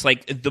that is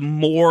like, the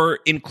more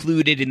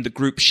included in the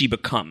group she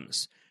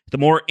becomes, the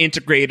more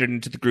integrated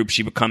into the group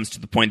she becomes, to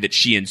the point that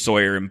she and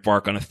Sawyer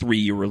embark on a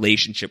 3-year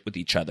relationship with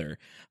each other,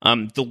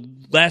 the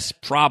less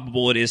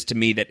probable it is to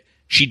me that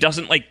she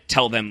doesn't like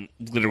tell them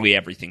literally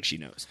everything she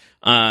knows.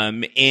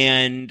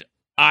 And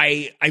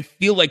I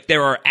feel like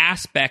there are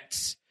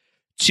aspects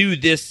to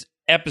this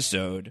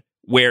episode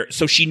where,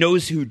 so she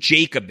knows who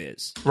Jacob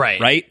is.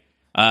 Right?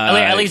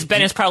 At least Ben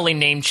has probably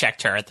name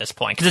checked her at this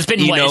point, because it's been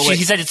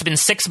he said it's been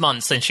 6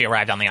 months since she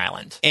arrived on the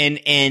island,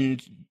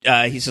 and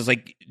he says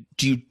like,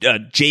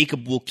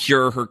 Jacob will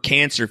cure her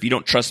cancer. If you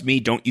don't trust me,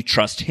 don't you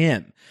trust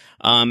him?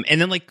 And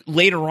then like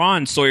later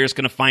on, Sawyer's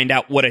going to find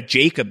out what a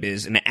Jacob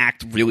is and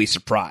act really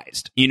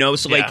surprised. You know,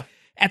 so like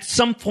at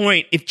some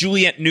point, if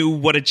Juliet knew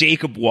what a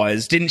Jacob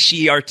was, didn't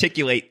she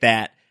articulate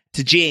that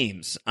to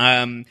James?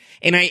 And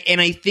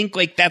I think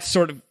like that's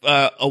sort of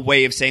a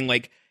way of saying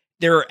like,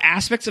 there are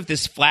aspects of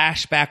this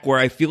flashback where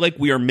I feel like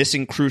we are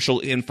missing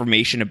crucial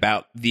information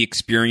about the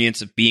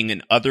experience of being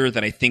an other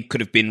that I think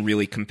could have been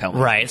really compelling.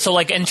 Right. So,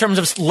 like, in terms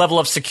of level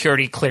of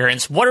security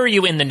clearance, what are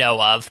you in the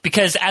know of?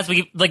 Because as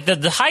we, like,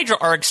 the Hydra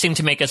arc seemed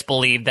to make us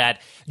believe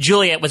that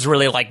Juliet was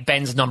really, like,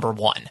 Ben's number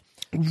one.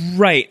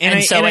 Right.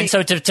 And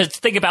so to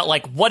think about,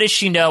 like, what does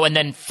she know? And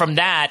then from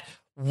that,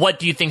 what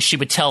do you think she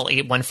would tell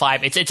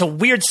 815? It's a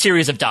weird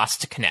series of dots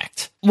to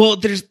connect. Well,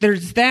 there's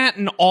that,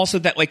 and also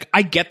that, like,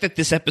 I get that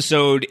this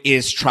episode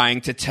is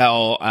trying to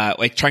tell,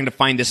 trying to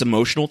find this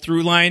emotional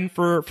through line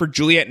for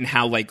Juliet, and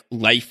how, like,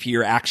 life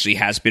here actually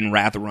has been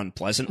rather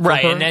unpleasant for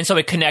her. And then so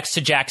it connects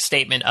to Jack's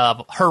statement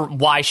of her,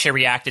 why she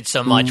reacted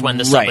so much when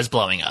the sun was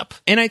blowing up.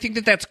 And I think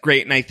that that's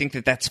great, and I think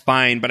that that's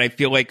fine, but I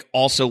feel like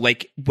also,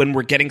 like, when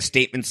we're getting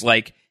statements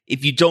like,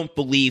 if you don't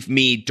believe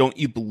me, don't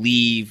you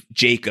believe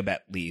Jacob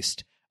at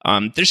least?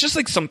 There's just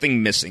like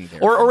something missing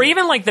there. Or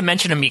even like the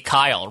mention of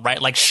Mikhail,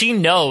 right? Like she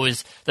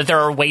knows that there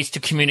are ways to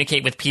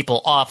communicate with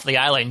people off the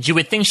island. You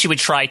would think she would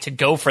try to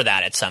go for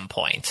that at some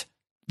point.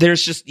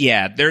 There's just,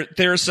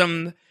 there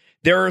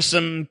are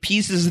some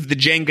pieces of the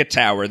Jenga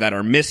tower that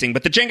are missing,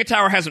 but the Jenga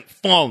tower hasn't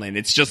fallen.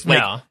 It's just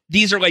like,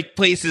 these are like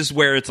places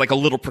where it's like a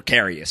little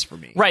precarious for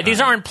me. Right.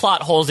 These aren't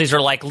plot holes. These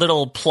are like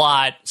little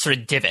plot sort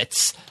of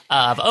divots.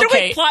 Like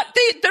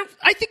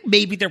I think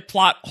maybe they're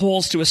plot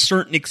holes to a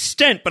certain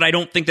extent, but I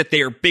don't think that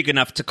they are big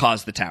enough to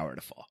cause the tower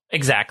to fall.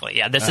 Exactly.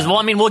 Yeah. This is, well,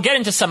 I mean, we'll get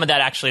into some of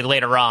that actually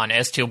later on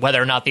as to whether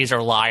or not these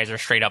are lies or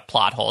straight up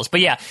plot holes.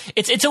 But yeah,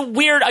 it's a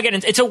weird, again,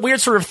 it's a weird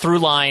sort of through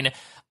line.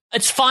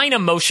 It's fine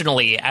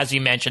emotionally, as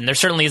you mentioned. There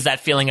certainly is that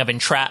feeling of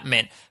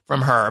entrapment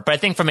from her. But I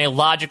think from a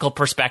logical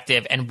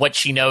perspective and what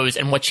she knows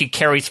and what she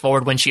carries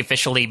forward when she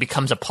officially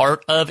becomes a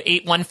part of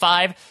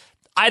 815,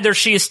 either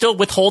she is still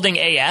withholding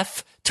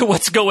AF to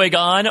what's going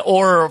on,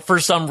 or for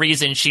some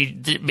reason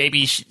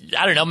maybe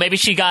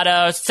she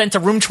got sent to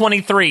room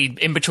 23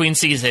 in between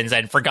seasons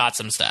and forgot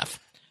some stuff.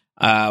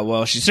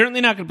 Well, she's certainly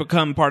not going to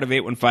become part of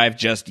 815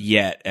 just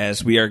yet,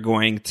 as we are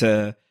going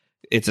to...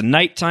 It's a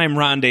nighttime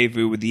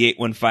rendezvous with the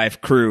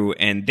 815 crew,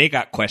 and they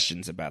got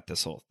questions about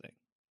this whole thing.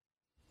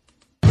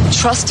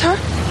 Trust her?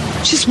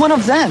 She's one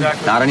of them.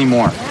 Not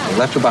anymore. They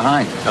left her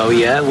behind. Oh,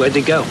 yeah? Where'd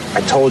they go?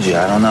 I told you,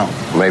 I don't know.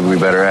 Maybe we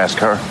better ask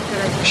her.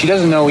 She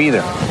doesn't know either.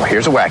 Well,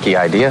 here's a wacky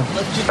idea.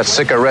 Let's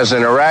sick a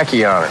resident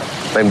Iraqi on her.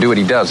 Let him do what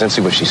he does and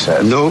see what she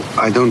says. No,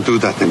 I don't do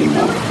that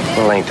anymore.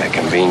 Well, ain't that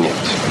convenient?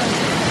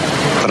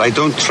 But I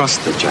don't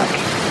trust her, Jack.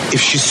 If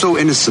she's so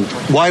innocent,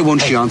 why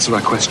won't she answer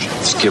our questions?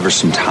 Let's give her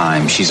some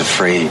time. She's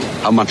afraid.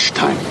 How much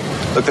time?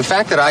 Look, the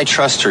fact that I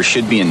trust her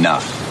should be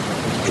enough.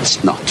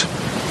 It's not.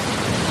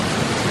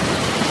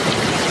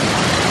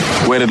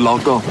 Where did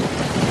Locke go?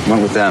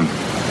 Went with them.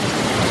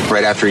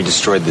 Right after he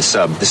destroyed the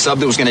sub. The sub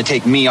that was going to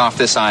take me off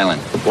this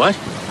island. What?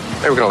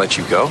 They were going to let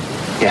you go?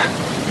 Yeah.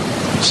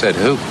 Said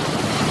who?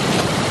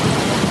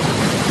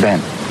 Ben.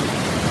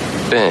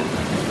 Ben.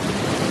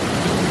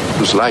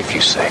 Whose life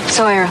you saved?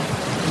 Sawyer,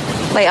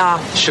 lay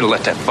off. Should have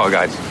let that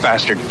bug-eyed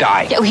bastard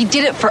die. Yeah, he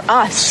did it for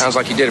us. Sounds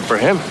like he did it for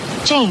him.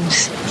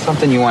 James.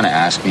 Something you want to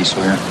ask me,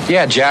 Sawyer?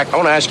 Yeah, Jack, I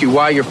want to ask you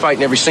why you're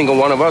fighting every single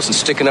one of us and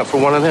sticking up for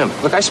one of them.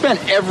 Look, I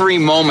spent every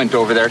moment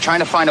over there trying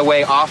to find a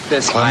way off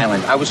this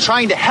island. I was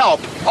trying to help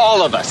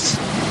all of us.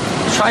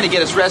 I was trying to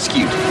get us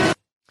rescued.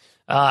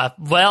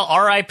 Well,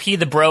 R.I.P.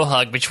 the bro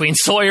hug between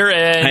Sawyer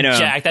and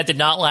Jack. That did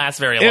not last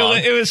very long.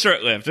 It was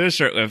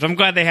short-lived. I'm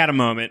glad they had a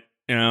moment,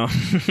 you know.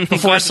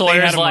 Before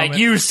Sawyer's like,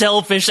 you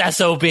selfish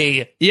SOB.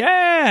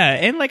 Yeah,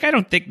 and like, I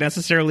don't think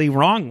necessarily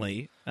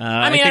wrongly.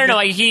 I don't know.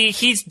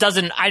 He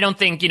doesn't. I don't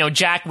think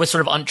Jack was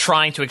sort of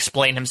trying to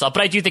explain himself,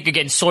 but I do think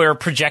again Sawyer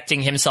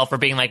projecting himself or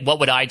being like, "What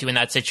would I do in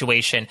that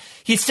situation?"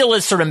 He still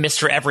is sort of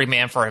Mr.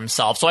 Everyman for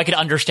himself, so I could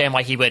understand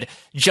why he would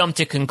jump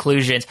to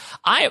conclusions.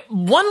 I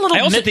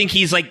also think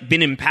he's like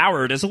been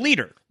empowered as a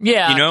leader.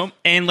 Yeah,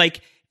 and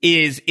like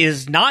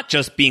is not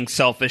just being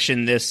selfish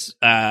in this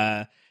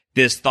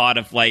this thought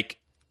of like,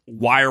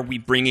 why are we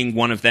bringing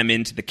one of them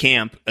into the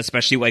camp,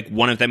 especially like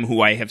one of them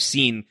who I have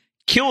seen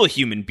kill a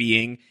human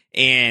being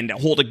and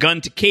hold a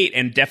gun to Kate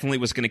and definitely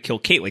was going to kill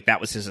Kate. Like,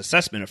 that was his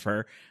assessment of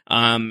her.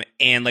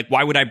 And like,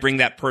 why would I bring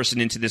that person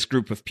into this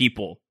group of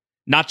people?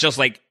 Not just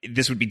like,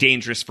 this would be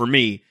dangerous for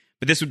me,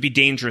 but this would be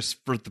dangerous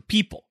for the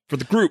people, for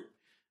the group.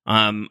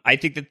 I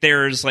think that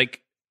there's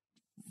like,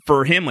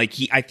 for him, like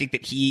I think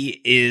that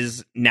he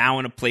is now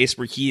in a place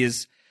where he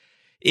is,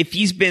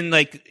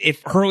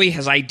 if Hurley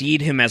has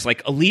ID'd him as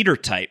like a leader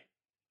type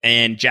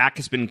and Jack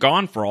has been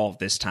gone for all of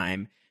this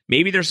time,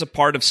 maybe there's a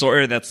part of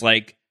Sawyer that's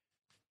like,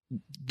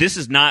 this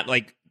is not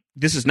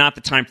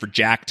the time for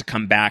Jack to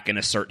come back and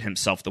assert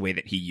himself the way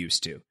that he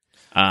used to.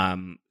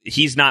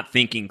 He's not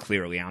thinking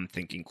clearly. I'm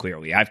thinking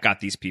clearly. I've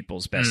got these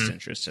people's best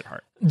interests at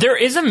heart. There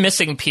is a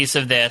missing piece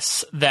of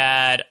this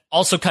that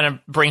also kind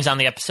of brings down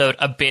the episode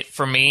a bit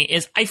for me,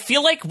 is I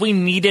feel like we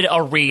needed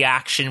a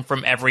reaction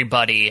from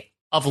everybody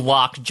of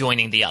Locke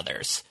joining the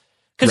others.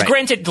 Because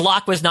granted,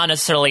 Locke was not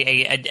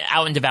necessarily a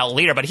out and about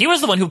leader, but he was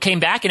the one who came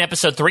back in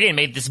episode 3 and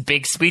made this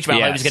big speech about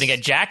how he was going to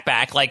get Jack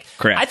back. Like,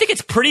 I think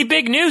it's pretty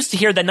big news to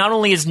hear that not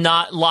only is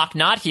Locke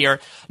not here,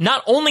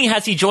 not only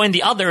has he joined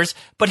the others,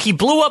 but he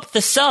blew up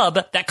the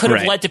sub that could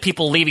have led to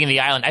people leaving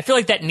the island. I feel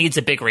like that needs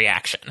a big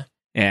reaction.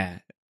 Yeah.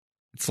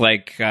 It's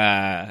like,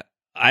 I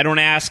don't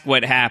ask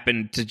what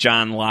happened to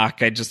John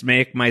Locke. I just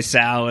make my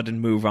salad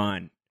and move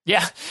on.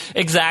 Yeah,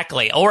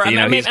 exactly. Or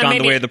he's gone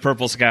the way of the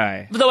purple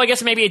sky. Though I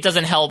guess maybe it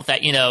doesn't help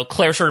that,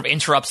 Claire sort of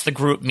interrupts the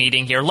group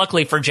meeting here.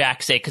 Luckily for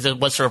Jack's sake, because it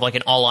was sort of like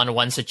an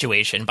all-on-one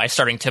situation by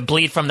starting to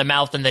bleed from the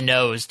mouth and the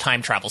nose,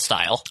 time travel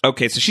style.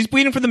 Okay, so she's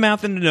bleeding from the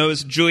mouth and the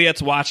nose.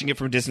 Juliet's watching it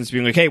from a distance,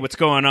 being like, hey, what's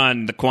going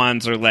on? The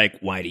Kwans are like,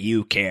 why do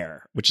you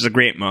care? Which is a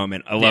great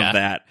moment. I love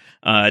that.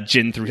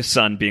 Jin through his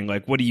son being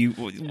like,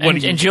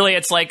 and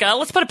Juliet's like,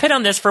 let's put a pin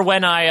on this for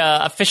when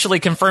I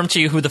officially confirm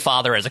to you who the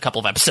father is a couple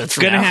of episodes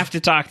from now. Gonna have to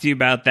talk to you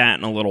about that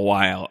in a little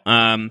while.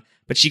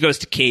 But she goes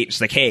to Kate.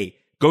 She's like, hey,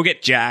 go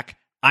get Jack.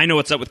 I know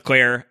what's up with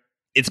Claire.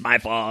 It's my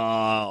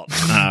fault.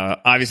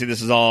 Obviously,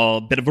 this is all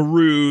a bit of a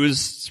ruse.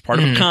 It's part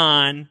of a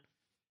con.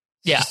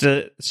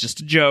 It's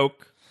just a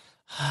joke.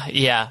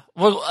 Yeah.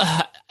 Well,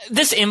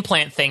 this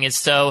implant thing is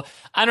so,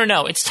 I don't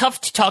know. It's tough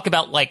to talk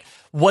about, like,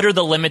 what are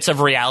the limits of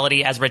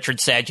reality? As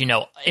Richard said,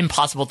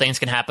 impossible things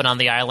can happen on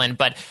the island.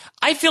 But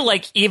I feel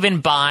like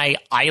even by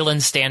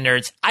island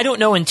standards, I don't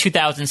know in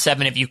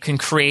 2007 if you can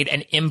create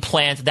an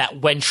implant that,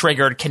 when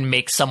triggered, can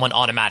make someone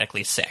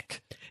automatically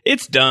sick.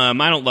 It's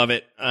dumb. I don't love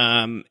it.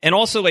 And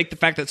also, like, the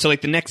fact that,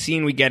 the next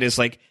scene we get is,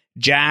 like,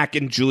 Jack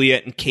and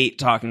Juliet and Kate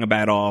talking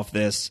about all of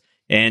this.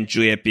 And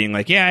Juliet being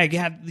like, yeah,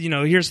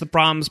 here's the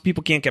problems.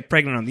 People can't get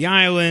pregnant on the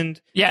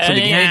island. Yeah,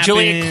 and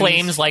Juliet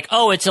claims, like,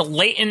 oh, it's a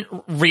latent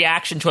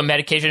reaction to a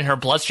medication in her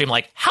bloodstream.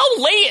 Like, how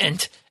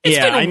latent? It's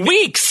been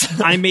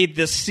weeks. I made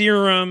this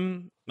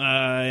serum.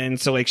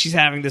 And so, like, she's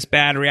having this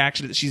bad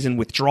reaction that she's in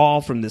withdrawal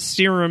from this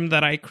serum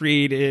that I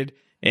created.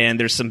 And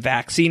there's some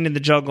vaccine in the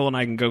jungle, and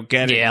I can go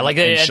get it. Yeah, like,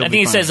 I think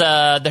it says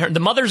the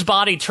mother's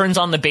body turns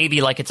on the baby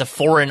like it's a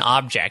foreign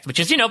object, which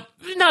is,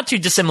 not too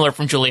dissimilar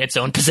from Juliet's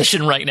own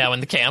position right now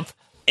in the camp.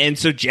 And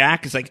so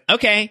Jack is like,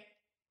 okay.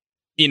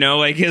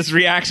 Like, his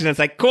reaction is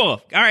like, cool.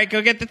 All right,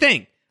 go get the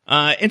thing.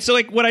 And so,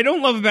 like, what I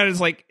don't love about it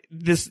is, like,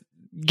 this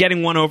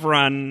getting one over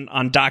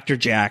on Dr.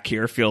 Jack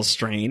here feels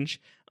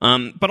strange.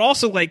 But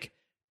also, like,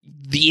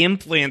 the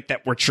implant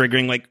that we're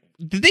triggering, like,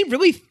 did they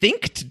really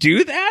think to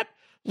do that?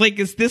 Like,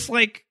 is this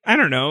like, I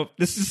don't know,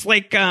 this is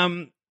like,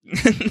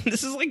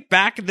 this is like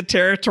back in the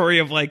territory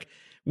of like,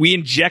 we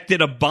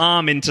injected a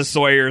bomb into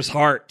Sawyer's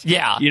heart.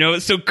 Yeah. You know,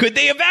 so could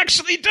they have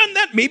actually done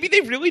that? Maybe they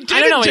really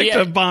did inject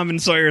a bomb in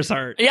Sawyer's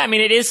heart. Yeah, I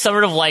mean, it is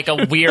sort of like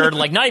a weird,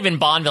 like, not even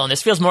Bond villain.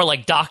 This feels more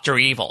like Dr.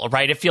 Evil,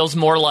 right? It feels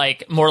more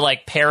like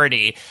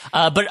parody.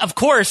 But of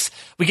course,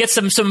 we get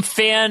some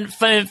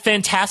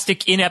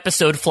fantastic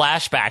in-episode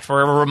flashbacks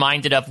where we're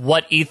reminded of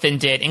what Ethan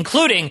did,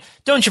 including,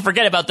 don't you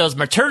forget about those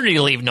maternity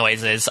leave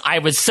noises. I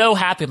was so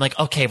happy. I'm like,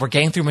 okay, we're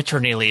getting through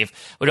maternity leave.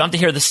 We don't have to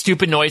hear the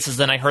stupid noises.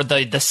 Then I heard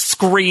the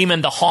scream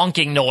and the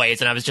honking noise,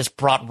 and I was just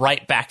brought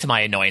right back to my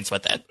annoyance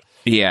with it.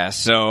 Yeah,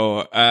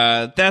 so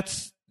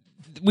that's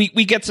we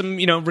get some,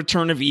 you know,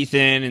 return of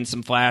Ethan and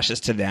some flashes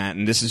to that,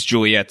 and this is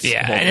Juliet's whole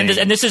and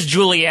thing. this is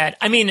Juliet.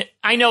 I mean,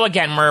 I know,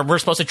 again, we're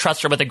supposed to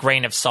trust her with a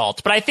grain of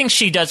salt, but I think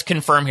she does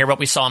confirm here what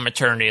we saw in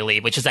maternity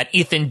leave, which is that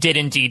Ethan did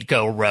indeed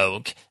go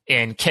rogue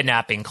in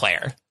kidnapping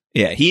Claire.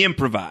 Yeah, he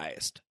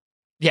improvised.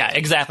 Yeah,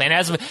 exactly.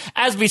 And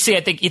as we see, I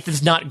think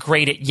Ethan's not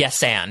great at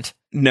yes and.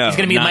 No, he's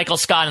going to be Michael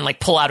Scott and like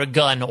pull out a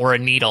gun or a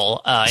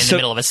needle in the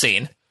middle of a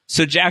scene.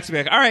 So Jack's gonna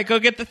be like, all right, go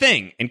get the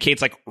thing. And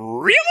Kate's like,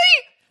 really?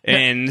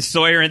 And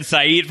Sawyer and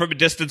Saeed from a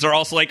distance are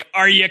also like,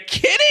 are you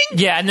kidding?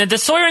 Yeah, and the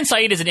Sawyer and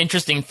Saeed is an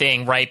interesting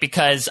thing, right?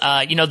 Because,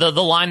 you know, the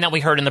line that we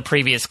heard in the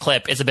previous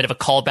clip is a bit of a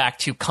callback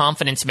to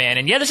Confidence Man.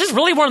 And yeah, this is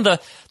really one of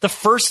the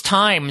first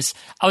times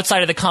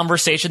outside of the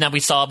conversation that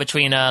we saw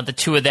between the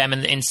two of them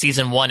in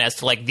season 1 as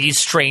to, like, these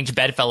strange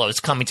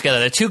bedfellows coming together.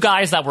 The two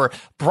guys that were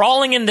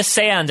brawling in the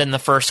sand in the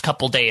first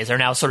couple days are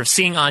now sort of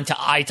seeing eye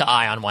to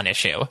eye on one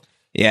issue.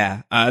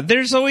 Yeah,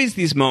 there's always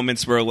these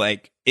moments where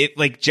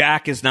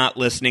Jack is not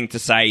listening to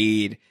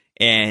Saeed,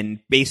 and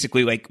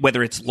basically, like,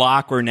 whether it's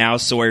Locke or now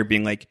Sawyer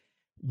being like,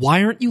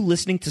 why aren't you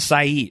listening to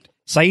Saeed?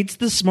 Saeed's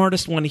the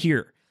smartest one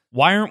here.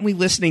 Why aren't we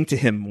listening to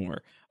him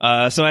more?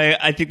 So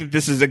I think that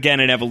this is, again,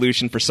 an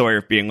evolution for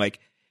Sawyer being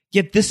like,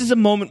 yeah, this is a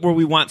moment where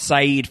we want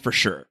Saeed for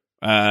sure.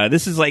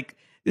 This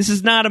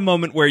is not a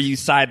moment where you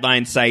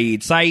sideline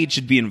Saeed. Saeed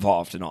should be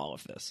involved in all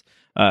of this.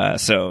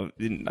 So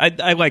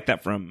I like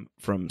that from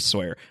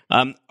Sawyer.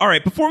 All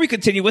right, before we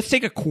continue, let's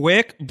take a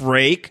quick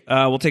break.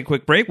 We'll take a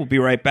quick break. We'll be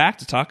right back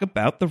to talk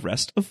about the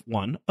rest of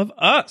One of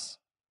Us.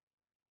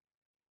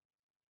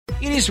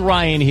 It is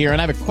Ryan here, and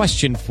I have a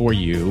question for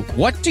you.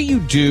 What do you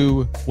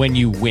do when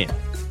you win?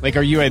 Like,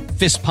 are you a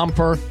fist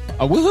pumper,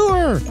 a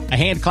woohooer, a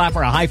hand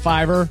clapper, a high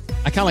fiver?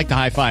 I kind of like the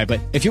high five, but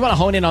if you want to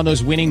hone in on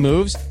those winning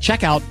moves,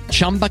 check out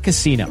Chumba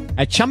Casino.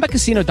 At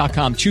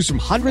ChumbaCasino.com, choose from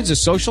hundreds of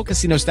social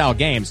casino-style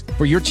games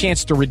for your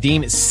chance to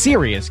redeem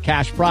serious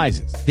cash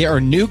prizes. There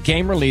are new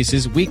game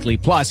releases weekly,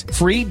 plus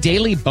free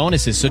daily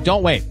bonuses, so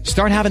don't wait.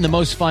 Start having the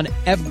most fun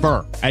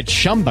ever at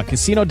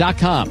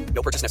ChumbaCasino.com.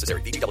 No purchase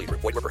necessary. VGW.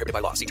 Void where prohibited by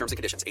law. See terms and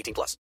conditions.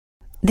 18+.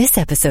 This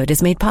episode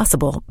is made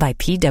possible by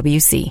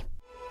PwC.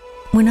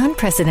 When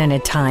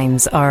unprecedented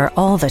times are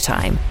all the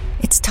time,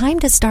 it's time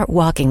to start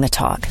walking the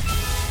talk.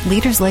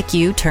 Leaders like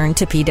you turn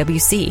to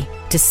PwC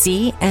to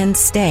see and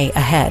stay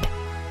ahead.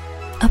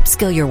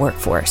 Upskill your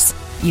workforce,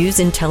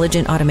 use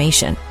intelligent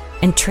automation,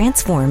 and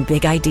transform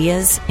big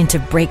ideas into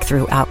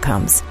breakthrough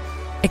outcomes.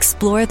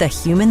 Explore the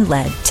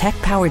human-led,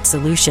 tech-powered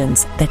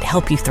solutions that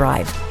help you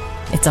thrive.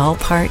 It's all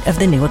part of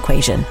The New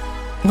Equation.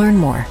 Learn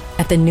more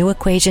at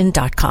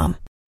thenewequation.com.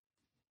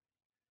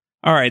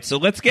 All right, so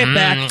let's get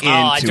back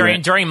into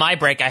it. During my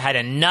break, I had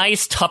a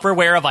nice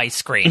Tupperware of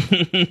ice cream.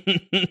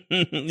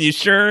 You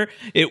sure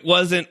it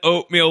wasn't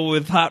oatmeal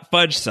with hot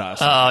fudge sauce?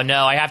 Oh,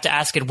 no, I have to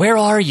ask it. Where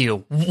are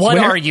you? Where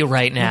are you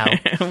right now?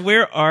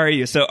 Where are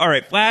you? So, all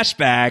right,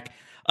 flashback.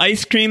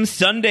 Ice cream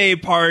sundae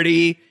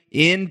party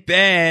in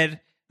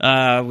bed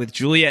with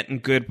Juliet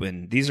and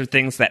Goodwin. These are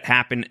things that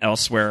happen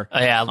elsewhere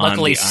on the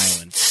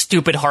island.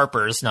 Stupid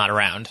Harper's not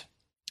around.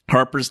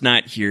 Harper's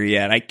not here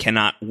yet. I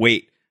cannot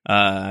wait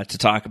to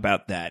talk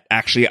about that.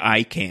 Actually,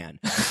 I can.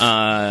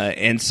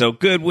 And so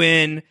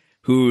Goodwin,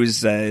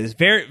 who's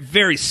very,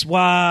 very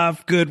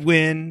suave,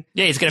 Goodwin.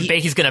 Yeah, he's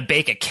gonna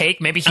bake a cake.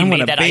 Maybe he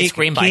made that ice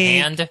cream by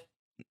hand.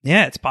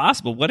 Yeah, it's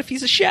possible. What if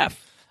he's a chef?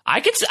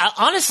 I could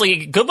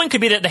honestly, Goodwin could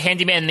be the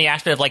handyman in the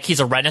aspect of like he's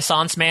a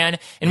Renaissance man.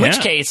 In which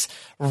case,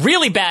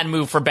 really bad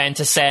move for Ben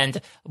to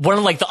send one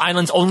of like the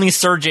island's only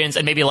surgeons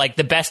and maybe like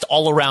the best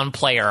all around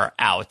player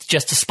out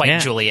just to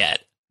spite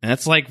Juliet.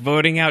 That's like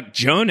voting out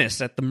Jonas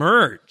at the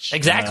merge.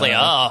 Exactly.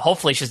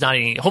 Hopefully she's not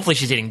eating. Hopefully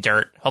she's eating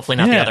dirt. Hopefully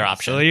not the other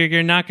option. So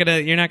you're not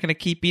gonna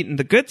keep eating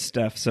the good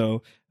stuff.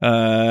 So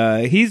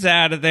he's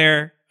out of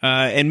there.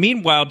 And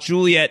meanwhile,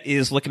 Juliet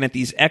is looking at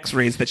these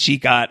X-rays that she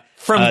got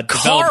from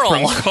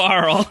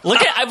Carl.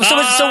 Look at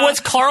so was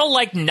Carl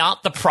like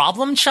not the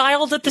problem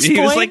child at this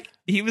point?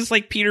 He was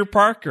like Peter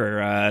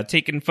Parker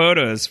taking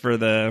photos for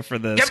the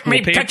Give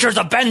me paper. Pictures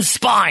of Ben's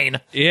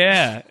spine.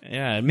 Yeah.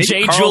 Maybe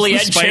J. Carl's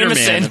Juliet the Spider-Man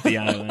Jameson at the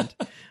island.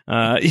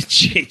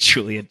 J.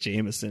 Juliet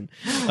Jameson.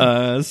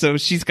 So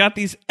she's got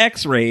these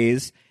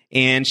X-rays,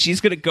 and she's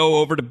gonna go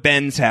over to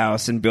Ben's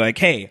house and be like,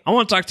 "Hey, I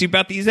want to talk to you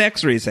about these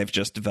X-rays I've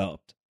just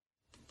developed."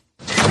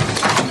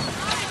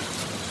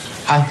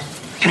 Hi.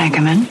 Can I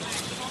come in?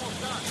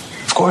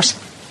 Of course.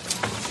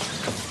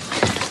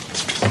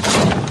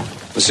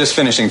 Was just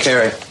finishing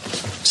Carrie.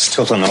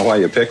 Still don't know why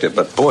you picked it,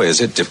 but boy,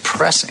 is it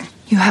depressing.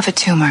 You have a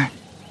tumor.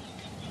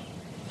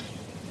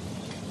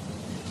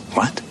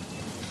 What?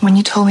 When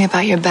you told me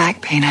about your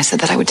back pain, I said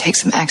that I would take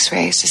some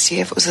x-rays to see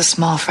if it was a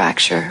small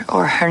fracture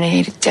or a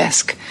herniated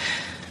disc.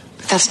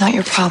 But that's not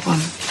your problem.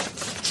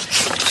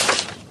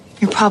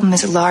 Your problem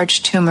is a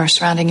large tumor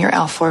surrounding your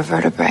L4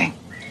 vertebrae.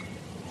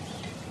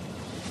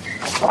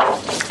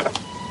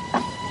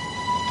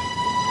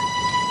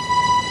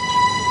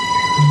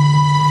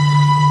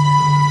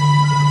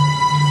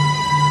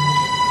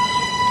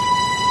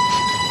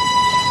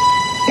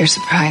 You're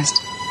surprised.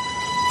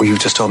 Well, you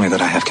just told me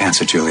that I have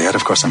cancer, Juliet.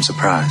 Of course I'm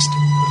surprised.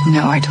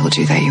 No, I told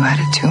you that you had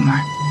a tumor.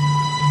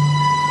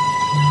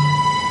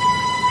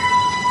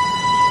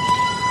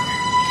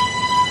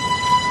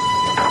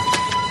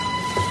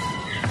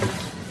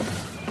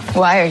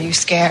 Why are you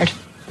scared?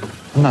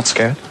 I'm not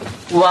scared.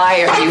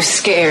 Why are you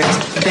scared,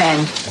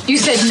 Ben? You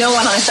said no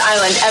one on this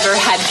island ever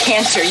had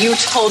cancer. You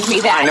told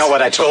me that. I know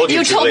what I told you,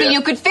 You told Juliet. me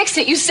you could fix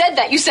it. You said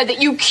that. You said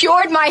that you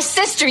cured my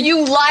sister.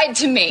 You lied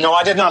to me. No,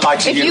 I did not lie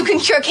to you. If you can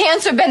cure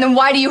cancer, Ben, then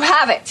why do you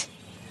have it?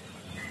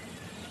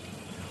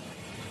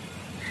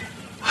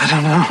 I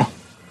don't know.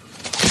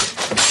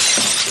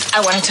 I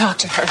want to talk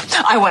to her.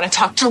 I want to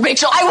talk to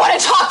Rachel. I want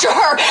to talk to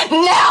her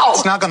now.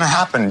 It's not going to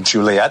happen,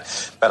 Juliet.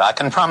 But I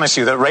can promise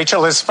you that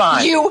Rachel is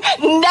fine. You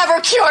never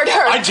cured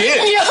her. I did.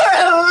 You're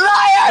a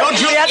liar. No,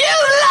 Juliet. You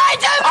lied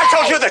to me. I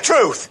told you the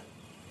truth.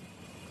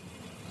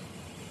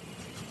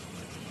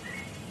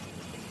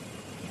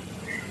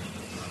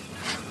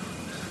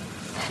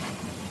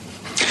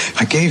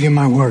 I gave you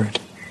my word.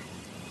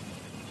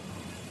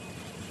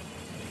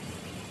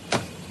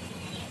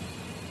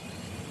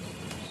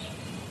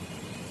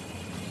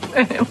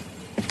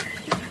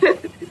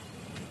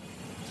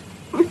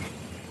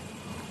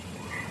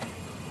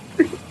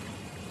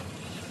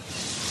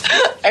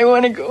 I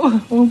want to go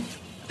home.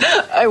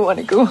 I want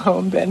to go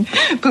home, Ben.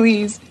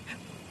 Please.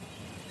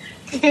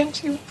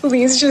 Can't you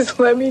please just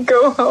let me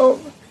go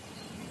home?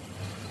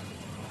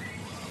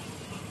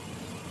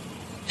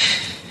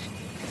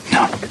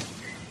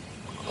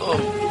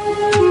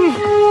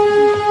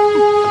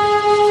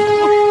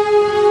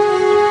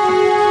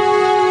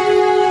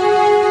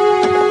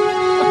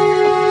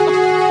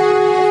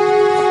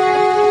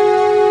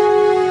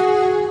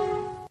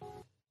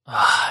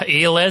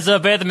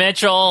 Elizabeth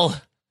Mitchell.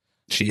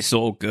 She's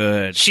so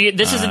good.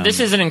 This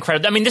is an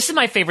incredible. I mean, this is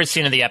my favorite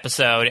scene of the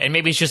episode, and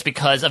maybe it's just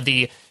because of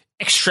the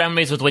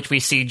extremities with which we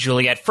see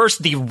Juliet.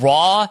 First, the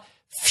raw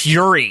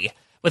fury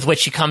with which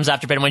she comes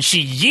after Ben when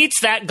she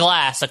yeets that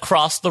glass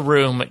across the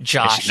room.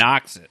 Josh, and she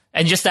knocks it,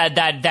 and just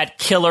that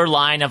killer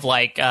line of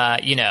like,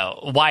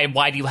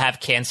 why do you have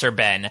cancer,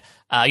 Ben?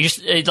 You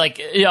just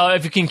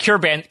if you can cure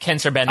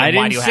cancer, Ben, then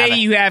why do you have it? I didn't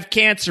say you have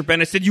cancer,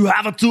 Ben. I said you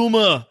have a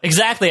tumor.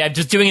 Exactly. I'm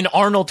just doing an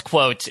Arnold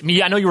quote.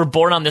 I know you were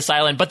born on this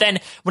island, but then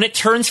when it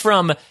turns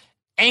from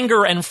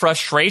anger and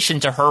frustration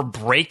to her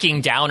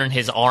breaking down in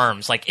his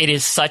arms, like it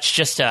is such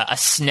just a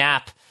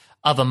snap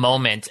of a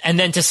moment. And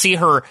then to see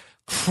her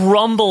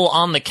crumble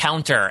on the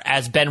counter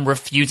as Ben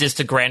refuses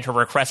to grant her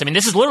request. I mean,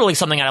 this is literally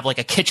something out of like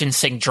a kitchen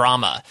sink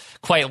drama,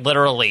 quite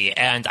literally.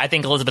 And I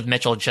think Elizabeth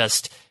Mitchell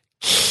just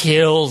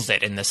kills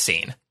it in this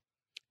scene.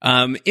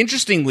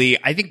 Interestingly,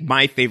 I think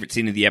my favorite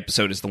scene of the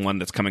episode is the one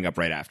that's coming up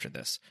right after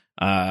this,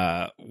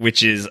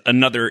 which is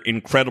another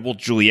incredible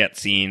Juliet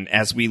scene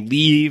as we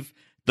leave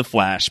the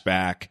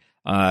flashback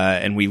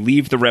and we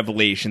leave the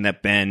revelation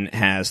that Ben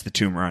has the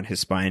tumor on his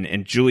spine,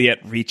 and Juliet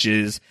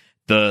reaches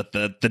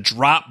the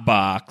drop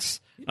box.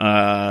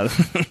 Yeah,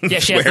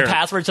 she has the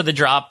password to the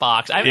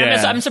Dropbox.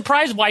 I'm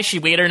surprised why she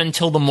waited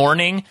until the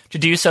morning to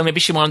do so.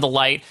 Maybe she wanted the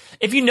light.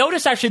 If you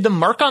notice, actually, the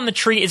mark on the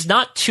tree is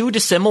not too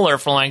dissimilar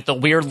from like the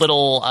weird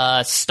little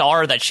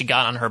star that she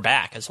got on her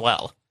back as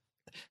well.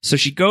 So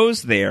she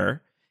goes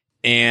there,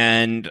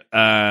 and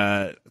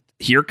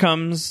here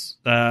comes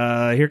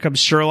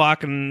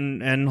Sherlock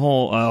and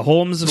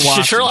Holmes and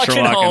Watson. Sherlock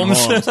and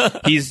Holmes.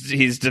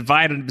 He's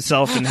divided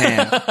himself in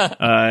half.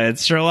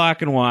 It's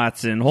Sherlock and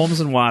Watson.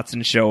 Holmes and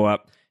Watson show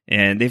up,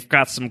 and they've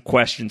got some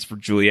questions for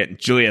Juliet, and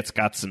Juliet's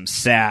got some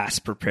sass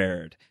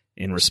prepared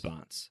in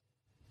response.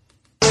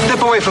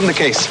 Step away from the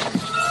case.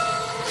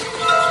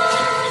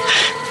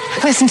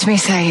 Listen to me,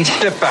 Saeed.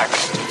 Step back.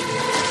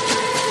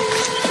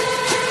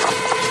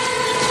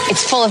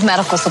 It's full of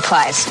medical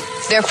supplies.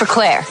 They're for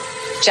Claire.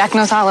 Jack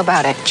knows all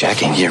about it.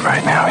 Jack ain't here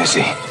right now, is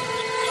he?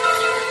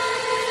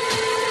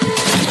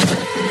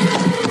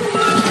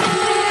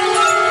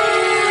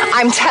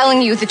 I'm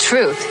telling you the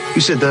truth.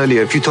 You said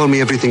earlier, if you told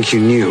me everything you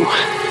knew,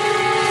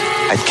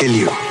 I'd kill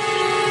you.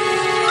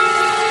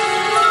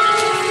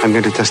 I'm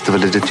going to test the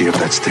validity of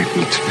that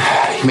statement.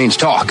 He means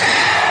talk.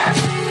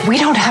 We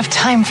don't have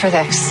time for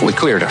this. We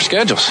cleared our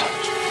schedules.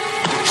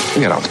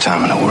 We got all the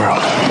time in the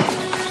world.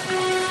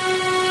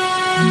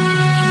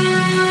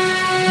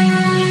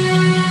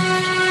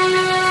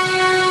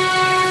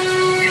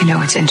 You know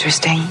what's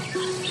interesting?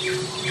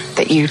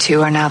 That you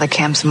two are now the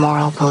camp's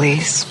moral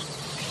police.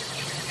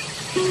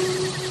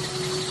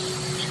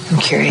 I'm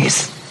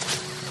curious,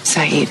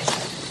 Saeed.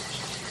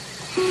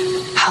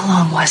 How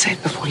long was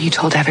it before you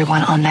told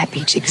everyone on that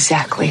beach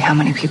exactly how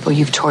many people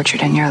you've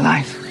tortured in your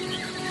life?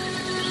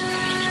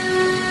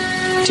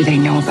 Do they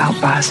know about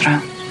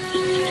Basra?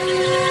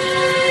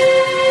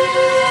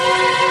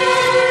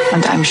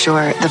 And I'm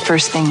sure the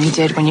first thing you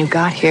did when you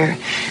got here,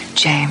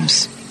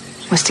 James,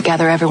 was to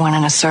gather everyone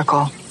in a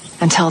circle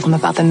and tell them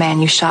about the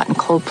man you shot in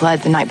cold blood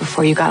the night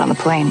before you got on the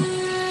plane.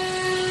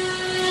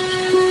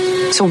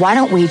 So why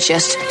don't we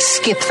just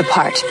skip the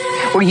part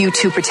where you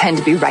two pretend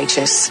to be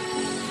righteous?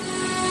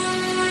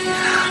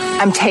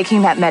 I'm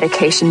taking that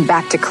medication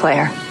back to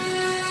Claire,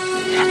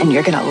 and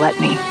you're gonna let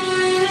me.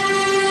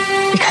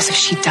 Because if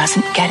she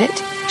doesn't get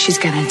it, she's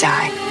gonna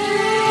die.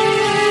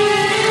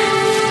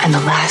 And the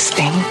last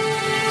thing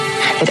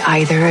that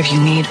either of you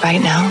need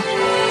right now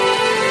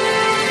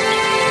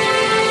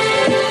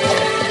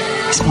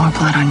is more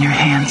blood on your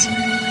hands.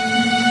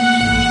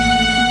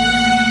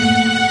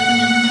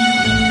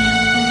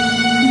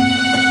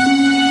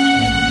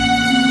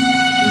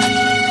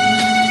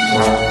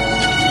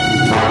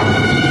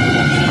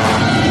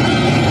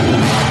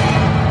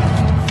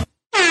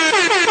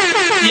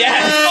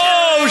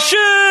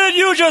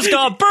 You just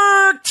got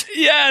burnt!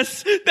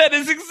 Yes, that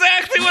is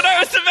exactly what I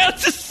was about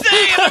to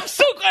say, and I'm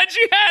so glad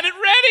you had it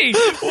ready!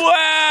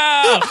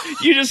 Wow!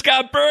 You just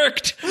got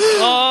burked!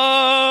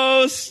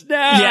 Oh,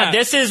 snap! Yeah,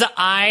 this is,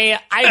 I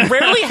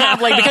rarely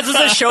have, like, because it's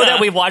a show that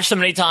we've watched so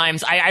many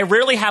times, I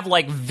rarely have,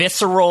 like,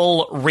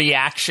 visceral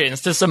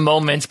reactions to some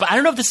moments, but I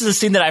don't know if this is a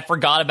scene that I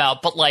forgot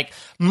about, but, like,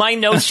 my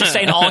notes just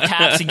say in all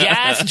caps,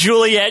 yes,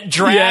 Juliet,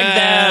 drag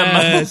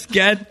them! Yes,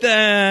 get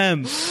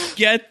them!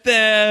 Get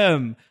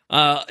them!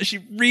 She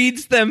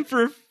reads them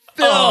for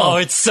film. Oh,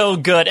 it's so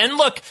good. And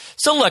look,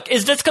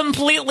 is this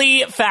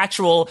completely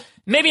factual?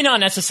 Maybe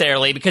not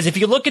necessarily, because if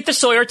you look at the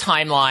Sawyer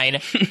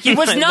timeline, he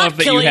was not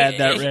killing. You had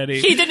that ready.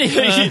 He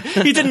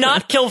did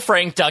not kill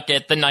Frank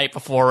Duckett the night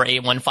before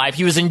 815.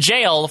 He was in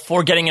jail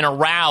for getting in a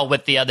row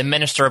with the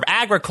Minister of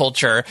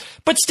Agriculture.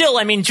 But still,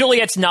 I mean,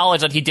 Juliet's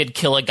knowledge that he did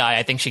kill a guy,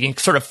 I think she can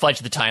sort of fudge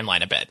the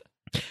timeline a bit.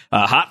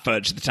 Hot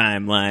fudge the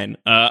timeline.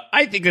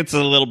 I think it's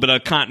a little bit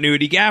of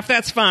continuity gaffe.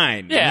 That's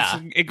fine. Yeah,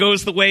 it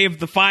goes the way of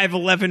the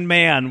 5'11"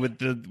 man with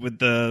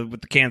the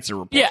cancer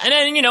report. Yeah, and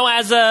then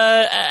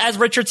as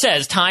Richard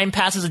says, time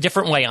passes a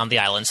different way on the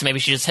island. So maybe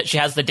she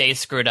has the days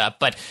screwed up.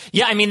 But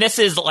yeah, I mean, this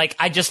is like,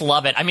 I just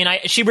love it. I mean,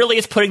 she really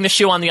is putting the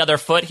shoe on the other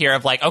foot here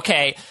of like,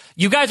 okay,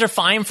 you guys are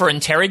fine for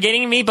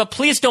interrogating me, but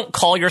please don't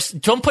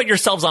put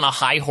yourselves on a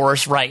high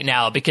horse right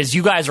now because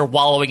you guys are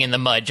wallowing in the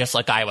mud just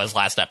like I was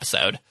last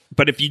episode.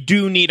 But if you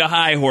do need a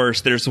high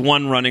horse, there's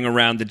one running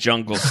around the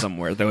jungle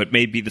somewhere, though it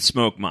may be the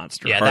smoke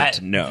monster. Yeah, hard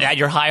to know. That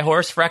your high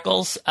horse,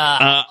 Freckles?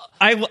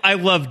 I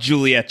love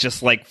Juliet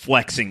just like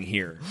flexing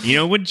here. You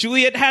know, when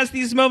Juliet has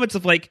these moments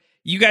of like,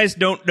 you guys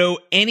don't know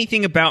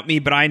anything about me,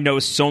 but I know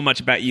so much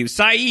about you.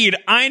 Saeed,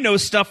 I know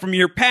stuff from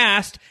your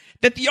past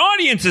that the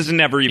audience is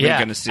never even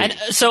going to see. And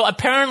so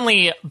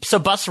apparently,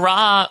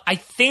 Basra, I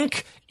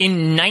think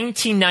in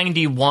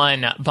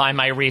 1991, by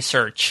my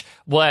research,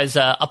 was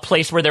a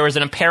place where there was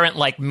an apparent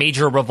like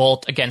major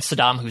revolt against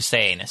Saddam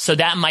Hussein. So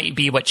that might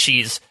be what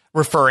she's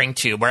referring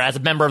to. Whereas a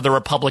member of the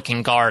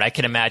Republican Guard, I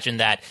can imagine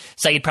that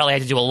Saeed probably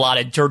had to do a lot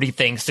of dirty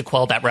things to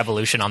quell that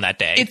revolution on that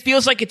day. It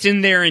feels like it's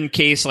in there in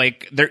case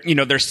like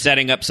they're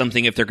setting up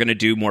something if they're going to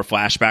do more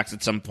flashbacks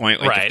at some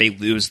point. Like right. If they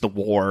lose the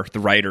war, the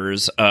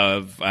writers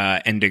of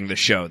ending the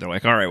show, they're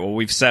like, all right, well,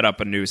 we've set up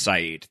a new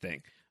Saeed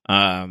thing.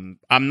 I'm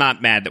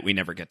not mad that we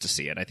never get to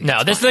see it. I think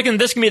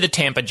this can be the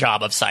Tampa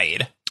job of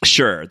Saeed.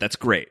 Sure, that's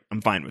great.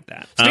 I'm fine with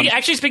that.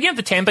 Speaking of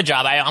the Tampa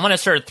job, I'm going to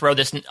sort of throw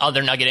this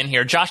other nugget in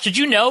here. Josh, did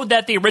you know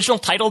that the original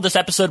title of this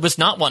episode was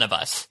not One of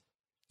Us?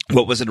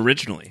 What was it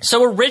originally?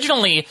 So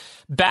originally,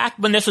 back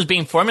when this was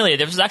being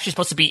formulated, this was actually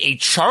supposed to be a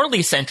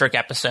Charlie-centric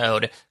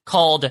episode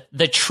called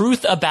The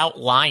Truth About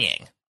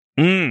Lying.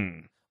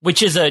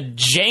 Which is a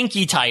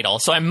janky title,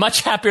 so I'm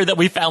much happier that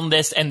we found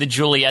this and the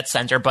Juliet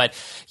Center. But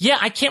yeah,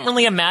 I can't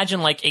really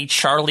imagine like a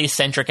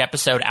Charlie-centric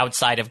episode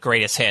outside of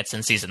Greatest Hits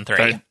in season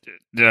 3.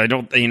 I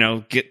don't,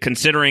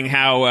 considering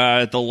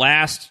how the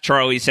last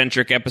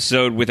Charlie-centric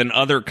episode with an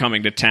other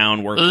coming to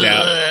town worked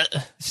out,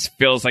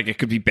 feels like it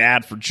could be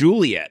bad for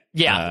Juliet.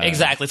 Yeah,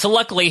 exactly. So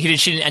luckily,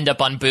 she didn't end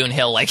up on Boone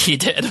Hill like he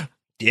did.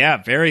 Yeah,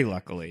 very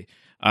luckily.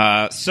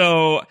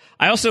 So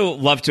I also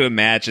love to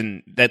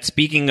imagine that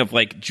speaking of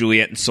like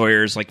Juliet and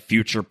Sawyer's like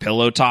future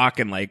pillow talk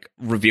and like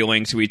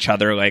revealing to each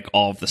other like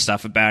all of the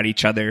stuff about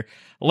each other,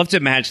 I love to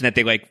imagine that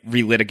they like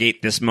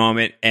relitigate this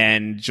moment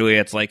and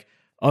Juliet's like,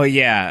 oh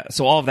yeah,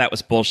 so all of that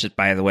was bullshit,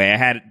 by the way. I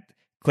had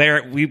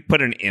Claire, we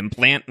put an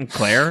implant in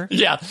Claire.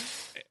 Yeah.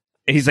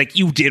 And he's like,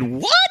 you did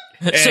what?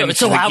 So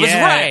like, I was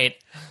right.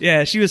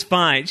 Yeah, she was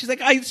fine. She's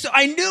like,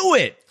 I knew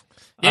it.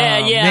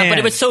 Yeah, man. but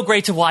it was so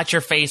great to watch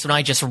your face when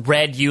I just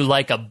read you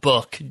like a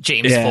book,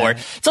 James Ford.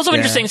 It's also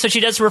interesting, so she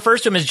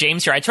refers to him as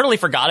James here. I totally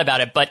forgot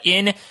about it, but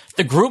in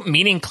the group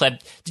meeting clip,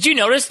 did you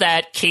notice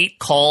that Kate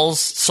calls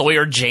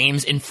Sawyer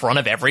James in front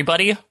of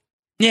everybody?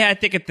 Yeah, I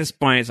think at this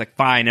point it's like,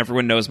 fine,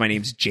 everyone knows my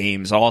name's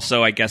James.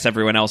 Also, I guess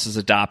everyone else is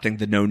adopting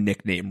the no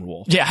nickname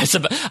rule. Yeah,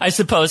 I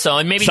suppose so.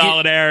 And maybe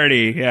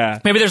solidarity, yeah.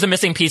 Maybe there's a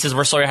missing pieces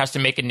where Sawyer has to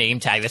make a name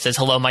tag that says,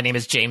 hello, my name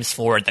is James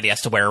Ford, that he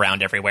has to wear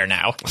around everywhere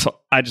now. So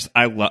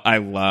I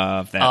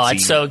love that Oh, scene.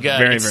 it's so good.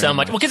 Very, it's very so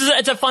much. Well, because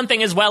it's a fun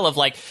thing as well of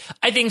like,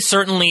 I think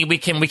certainly we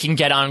can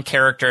get on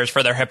characters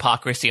for their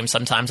hypocrisy and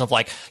sometimes of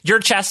like, you're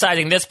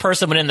chastising this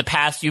person when in the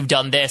past you've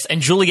done this,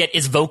 and Juliet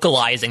is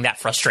vocalizing that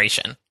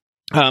frustration.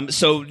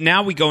 So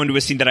now we go into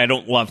a scene that I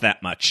don't love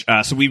that much.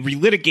 So we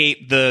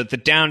relitigate the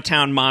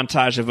downtown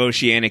montage of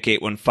Oceanic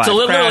 815. So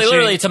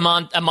literally it's a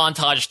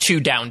montage to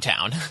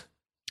downtown.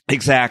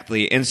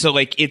 Exactly. And so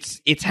like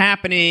it's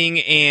happening,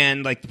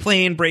 and like the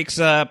plane breaks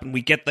up, and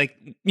we get like,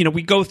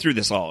 we go through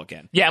this all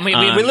again. Yeah, and we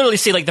literally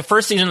see like the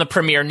first scene in the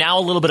premiere, now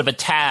a little bit of a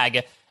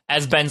tag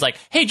as Ben's like,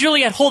 hey,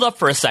 Juliet, hold up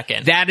for a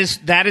second. That is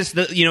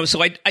the,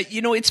 so I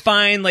it's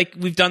fine. Like,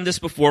 we've done this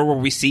before where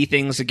we see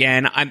things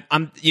again. I'm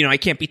I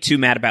can't be too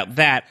mad about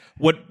that.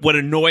 What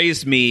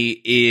annoys me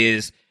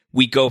is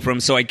we go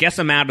from, so I guess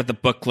I'm out of the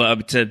book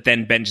club, to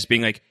then Ben just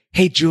being like,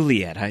 hey,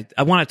 Juliet,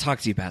 I want to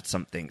talk to you about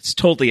something. It's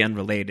totally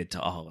unrelated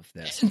to all of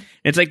this. And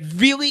it's like,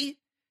 really?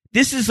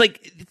 This is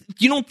like,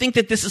 you don't think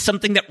that this is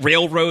something that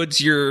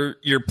railroads your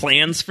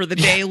plans for the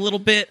day a little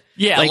bit?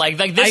 Yeah, like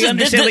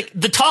this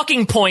the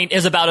talking point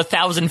is about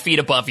 1,000 feet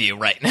above you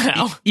right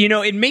now.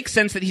 It makes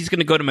sense that he's going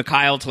to go to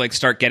Mikhail to like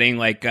start getting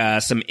like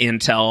some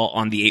intel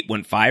on the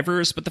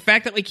 815ers, but the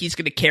fact that like he's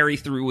going to carry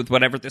through with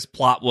whatever this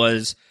plot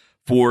was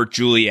for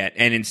Juliet,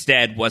 and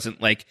instead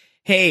wasn't like,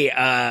 hey,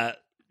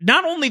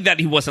 not only that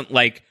he wasn't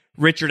like,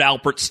 Richard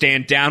Alpert,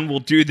 stand down, we'll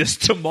do this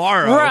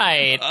tomorrow.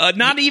 Right.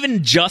 Not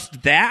even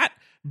just that,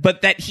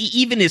 but that he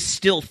even is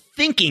still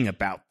thinking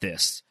about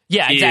this.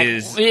 Yeah,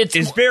 exactly.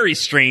 It's very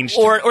strange.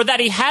 Or that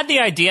he had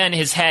the idea in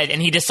his head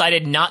and he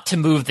decided not to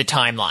move the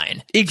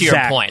timeline. Exactly. To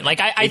your point.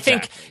 Like, I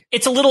think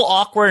it's a little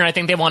awkward, and I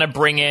think they want to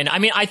bring in... I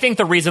mean, I think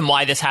the reason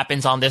why this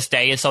happens on this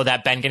day is so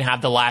that Ben can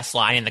have the last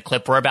line in the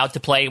clip we're about to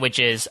play, which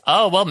is,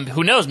 oh, well,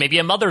 who knows? Maybe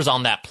a mother's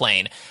on that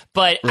plane.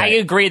 But right. I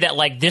agree that,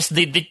 like, this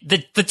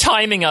the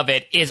timing of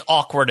it is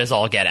awkward as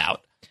all get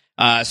out.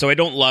 So I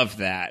don't love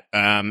that.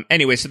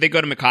 Anyway, so they go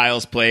to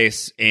Mikhail's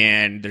place,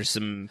 and there's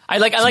some... I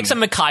like some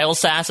Mikhail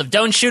sass of,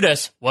 don't shoot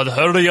us. Well,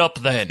 hurry up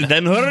then.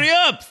 Then hurry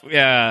up!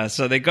 Yeah,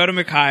 so they go to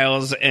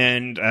Mikhail's,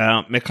 and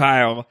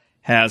Mikhail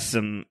has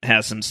some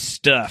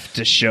stuff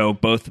to show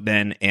both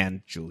Ben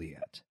and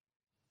Juliet.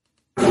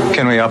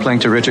 Can we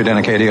uplink to Richard and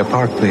Acadia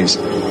Park, please?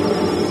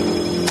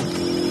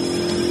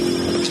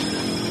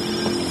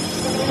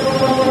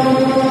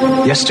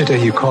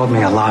 Yesterday you called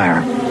me a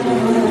liar.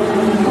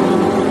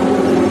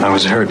 I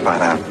was hurt by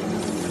that.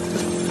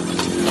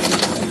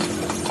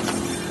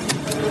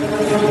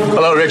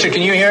 Hello, Richard,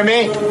 can you hear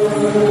me?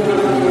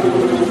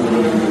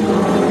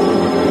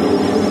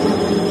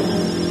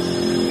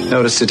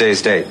 Notice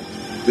today's date.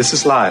 This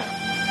is live.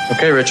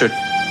 Okay, Richard.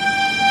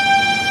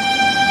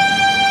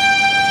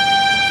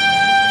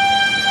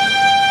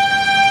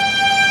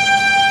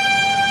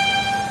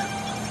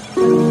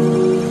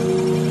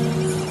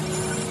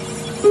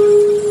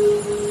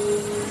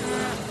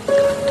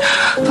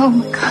 Oh,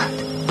 my God.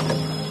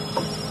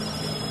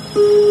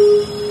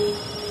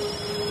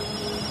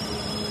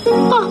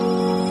 Oh,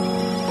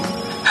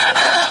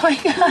 my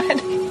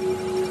God.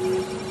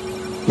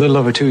 A little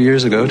over 2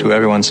 years ago, to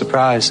everyone's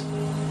surprise,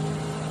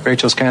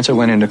 Rachel's cancer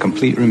went into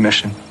complete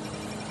remission.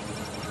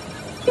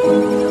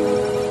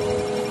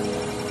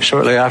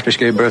 Shortly after, she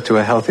gave birth to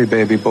a healthy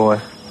baby boy.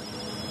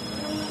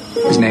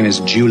 His name is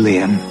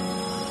Julian.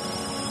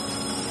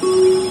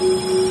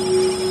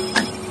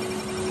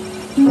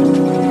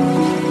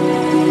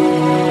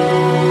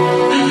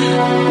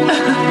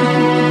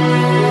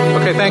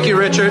 Okay, thank you,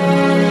 Richard.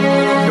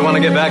 You want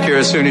to get back here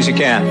as soon as you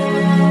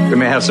can. We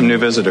may have some new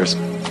visitors.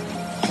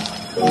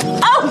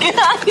 Oh,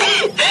 God.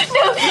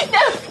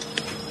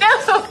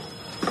 No.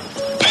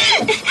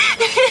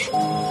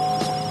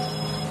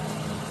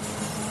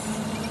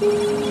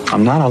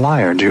 I'm not a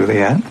liar,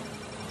 Juliet.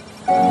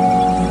 I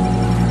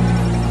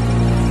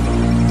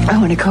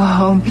want to go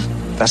home.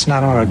 That's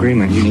not our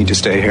agreement. You need to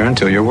stay here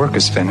until your work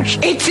is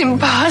finished. It's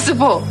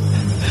impossible.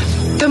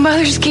 The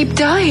mothers keep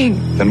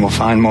dying. Then we'll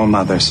find more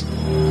mothers.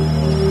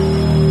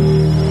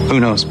 Who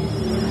knows?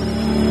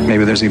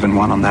 Maybe there's even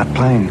one on that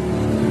plane.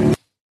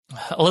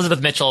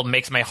 Elizabeth Mitchell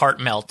makes my heart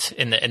melt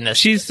in this.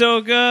 She's so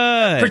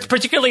good.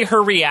 Particularly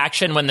her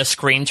reaction when the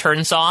screen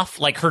turns off,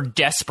 like her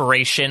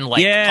desperation,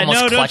 like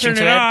almost clutching don't turn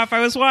to it it. off. I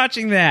was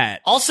watching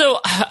that. Also,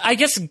 I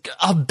guess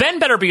Ben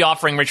better be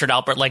offering Richard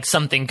Alpert like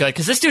something good,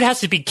 because this dude has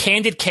to be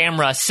candid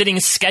camera sitting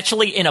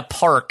sketchily in a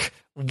park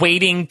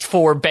waiting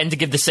for Ben to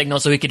give the signal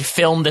so he could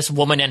film this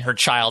woman and her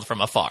child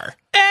from afar.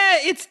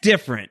 It's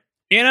different.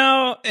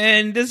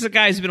 And this is a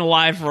guy who's been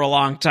alive for a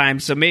long time,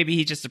 so maybe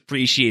he just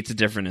appreciates a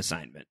different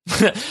assignment.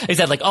 He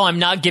said, like, oh, I'm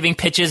not giving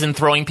pitches and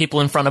throwing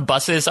people in front of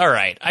buses. All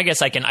right, I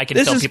guess I can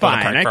this fill is people fine.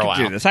 in the park for a while. I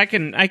could do this. I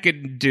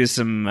could do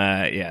some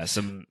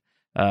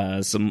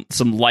some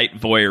light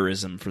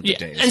voyeurism for the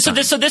day. And so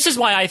this is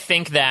why I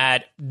think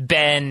that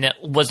Ben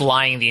was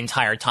lying the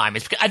entire time.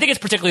 I think it's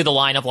particularly the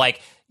line of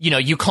like,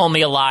 you call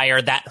me a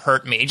liar, that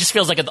hurt me. It just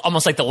feels like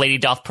almost like the lady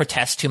doth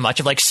protest too much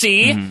of like,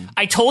 see,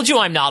 I told you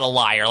I'm not a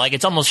liar. Like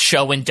it's almost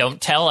show and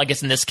don't tell. I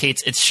guess in this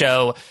case it's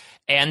show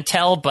and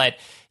tell. But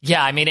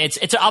yeah, I mean,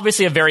 it's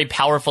obviously a very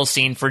powerful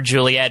scene for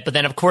Juliet. But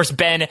then of course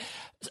Ben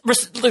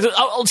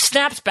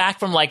snaps back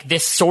from like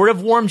this sort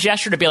of warm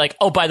gesture to be like,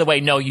 oh, by the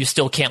way, no, you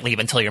still can't leave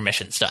until your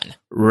mission's done.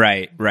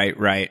 Right.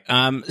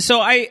 So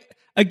I,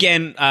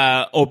 again,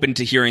 open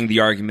to hearing the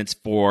arguments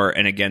for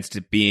and against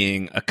it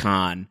being a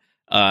con.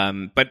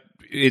 But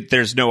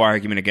there's no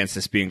argument against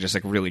this being just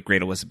like a really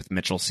great Elizabeth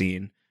Mitchell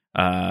scene.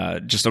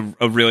 Just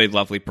a really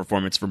lovely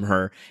performance from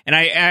her. And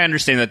I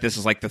understand that this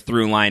is like the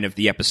through line of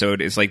the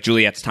episode is like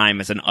Juliet's time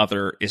as an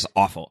other is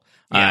awful.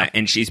 Yeah.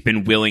 And she's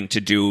been willing to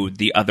do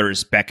the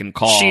other's beck and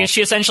call.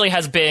 She essentially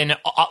has been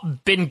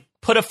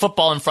put a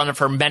football in front of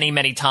her many,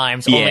 many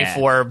times, only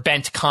for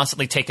Ben to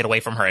constantly take it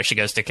away from her as she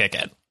goes to kick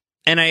it.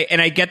 And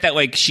I get that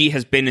like she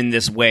has been in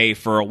this way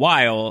for a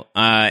while,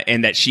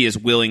 and that she is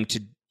willing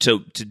to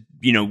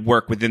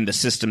work within the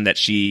system that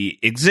she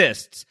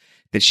exists.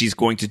 That she's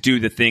going to do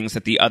the things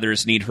that the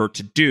others need her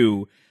to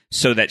do,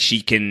 so that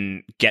she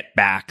can get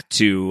back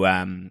to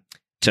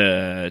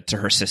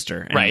her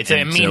sister. Right, so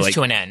it means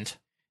to an end.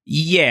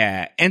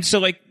 Yeah, and so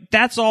like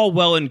that's all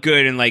well and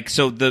good, and like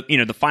so the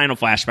the final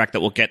flashback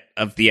that we'll get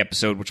of the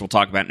episode, which we'll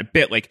talk about in a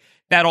bit, like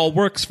that all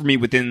works for me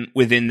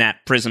within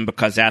that prism,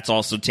 because that's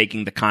also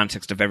taking the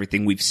context of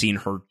everything we've seen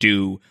her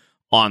do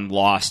on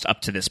Lost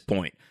up to this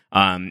point.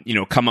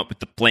 Come up with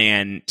the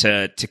plan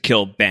to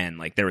kill Ben.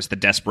 Like there was the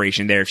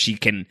desperation there. If she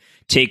can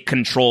take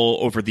control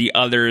over the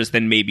others,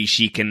 then maybe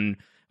she can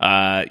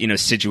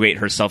situate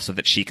herself so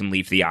that she can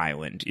leave the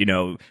island.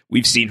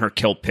 We've seen her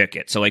kill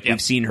Pickett. So like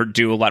we've seen her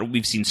do a lot.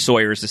 We've seen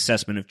Sawyer's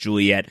assessment of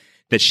Juliet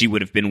that she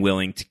would have been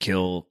willing to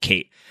kill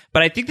Kate.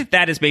 But I think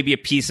that is maybe a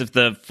piece of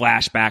the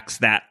flashbacks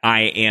that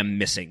I am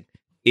missing,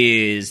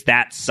 is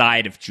that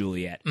side of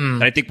Juliet.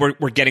 But I think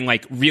we're getting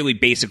like really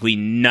basically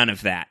none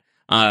of that.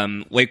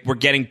 We're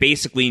getting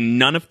basically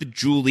none of the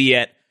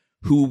Juliet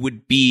who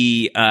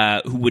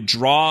would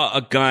draw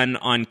a gun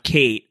on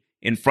Kate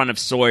in front of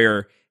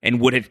Sawyer and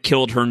would have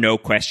killed her, no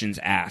questions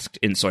asked,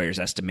 in Sawyer's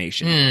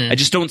estimation. I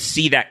just don't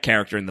see that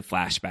character in the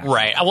flashback.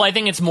 Right. Well, I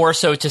think it's more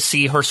so to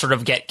see her sort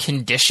of get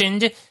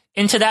conditioned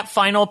into that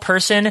final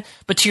person.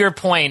 But to your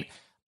point,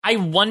 I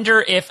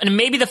wonder if, and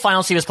maybe the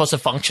final scene was supposed to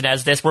function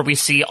as this, where we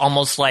see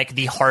almost like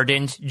the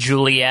hardened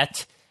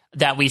Juliet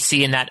that we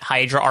see in that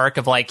Hydra arc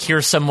of like,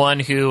 here's someone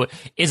who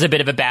is a bit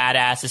of a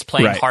badass, is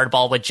playing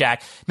hardball with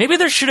Jack. Maybe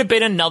there should have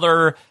been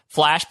another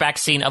flashback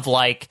scene of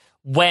like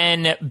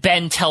when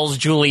Ben tells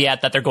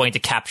Juliet that they're going to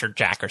capture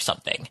Jack or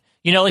something.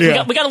 We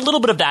got a little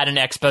bit of that in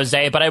Expose,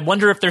 but I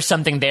wonder if there's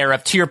something there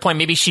of, to your point,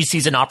 maybe she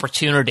sees an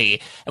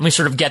opportunity and we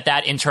sort of get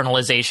that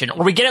internalization,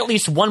 or we get at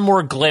least one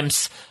more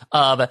glimpse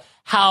of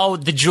how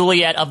the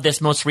Juliet of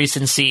this most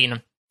recent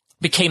scene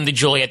became the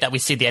Juliet that we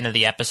see at the end of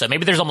the episode.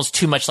 Maybe there's almost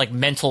too much like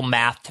mental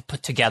math to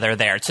put together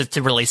there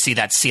to really see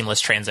that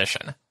seamless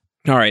transition.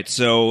 All right,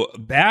 so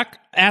back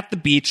at the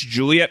beach,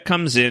 Juliet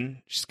comes in.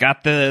 She's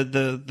got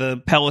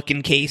the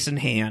Pelican case in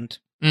hand,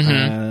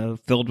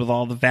 filled with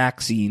all the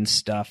vaccine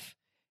stuff.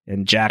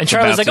 And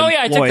Charlie's like, oh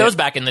yeah, I took those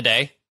back in the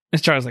day.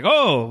 And Charlie's like,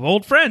 oh,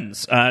 old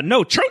friends.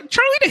 No, Charlie,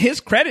 to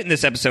his credit in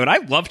this episode, I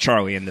love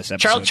Charlie in this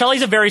episode.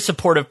 Charlie's a very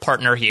supportive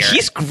partner here.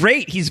 He's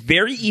great. He's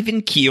very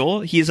even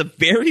keel. He is a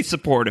very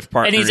supportive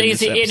partner and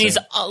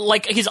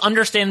he's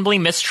understandably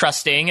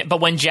mistrusting, but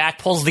when Jack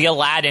pulls the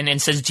Aladdin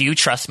and says, do you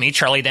trust me?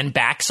 Charlie then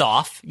backs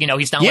off.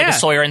 He's not like a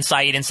Sawyer and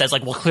Saeed and says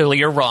like, well, clearly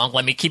you're wrong.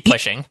 Let me keep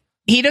pushing.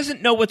 He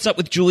doesn't know what's up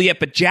with Juliet,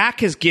 but Jack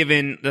has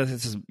given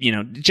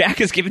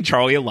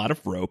Charlie a lot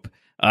of rope.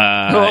 He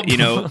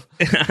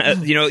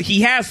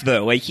has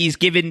though. Like he's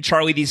given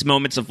Charlie these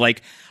moments of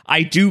like,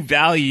 I do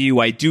value you,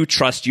 I do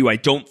trust you, I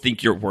don't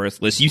think you're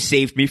worthless. You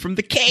saved me from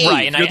the cave.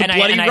 Right, and I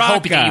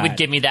hope that you would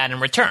give me that in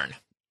return.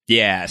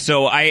 Yeah,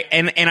 so I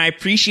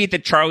appreciate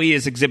that Charlie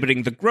is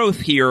exhibiting the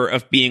growth here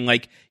of being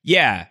like,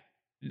 yeah,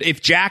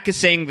 if Jack is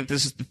saying that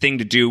this is the thing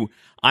to do,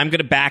 I'm going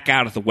to back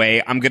out of the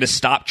way. I'm going to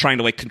stop trying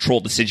to like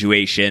control the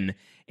situation,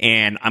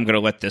 and I'm going to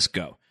let this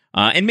go.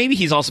 And maybe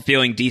he's also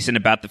feeling decent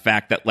about the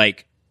fact that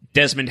like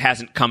Desmond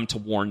hasn't come to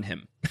warn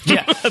him.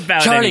 Yeah,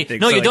 about Charlie.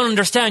 anything. No, so, you don't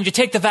understand. You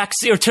take the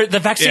vaccine, the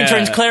vaccine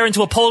turns Claire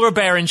into a polar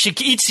bear, and she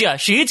eats you.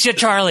 She eats you,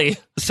 Charlie.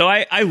 So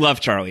I love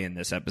Charlie in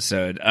this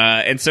episode,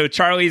 and so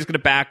Charlie's going to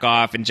back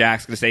off, and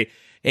Jack's going to say,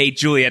 "Hey,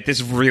 Juliet,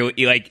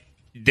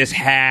 this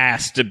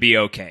has to be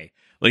okay.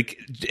 Like,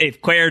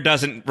 if Claire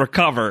doesn't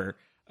recover,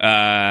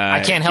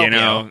 I can't help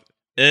you."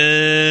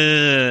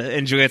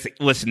 And Juliet's like,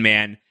 "Listen,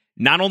 man.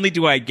 Not only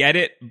do I get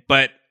it,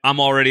 but I'm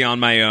already on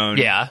my own.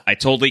 Yeah. I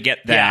totally get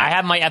that. Yeah, I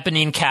have my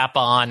Eponine cap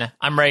on.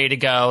 I'm ready to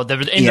go.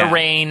 In the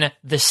rain,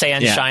 the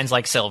sand shines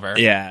like silver.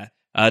 Yeah.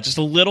 Just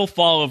a little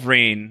fall of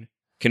rain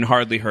can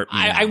hardly hurt me.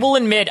 I will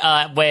admit,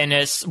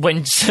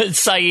 when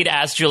Saeed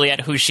asked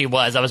Juliet who she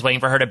was, I was waiting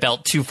for her to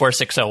belt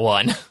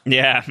 24601.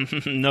 Yeah,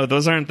 no,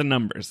 those aren't the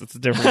numbers. That's a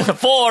different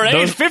 4,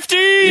 8,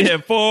 15. Yeah,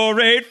 4,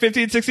 8,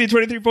 15, 16,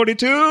 23,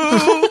 42.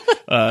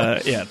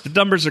 Yeah, the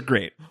numbers are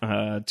great.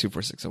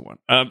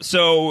 24601.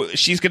 So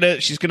she's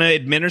gonna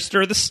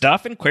administer the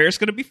stuff, and Claire's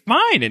gonna be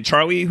fine. And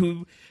Charlie,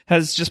 who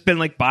has just been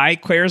like by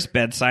Claire's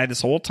bedside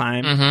this whole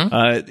time.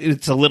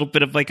 It's a little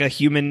bit of like a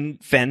human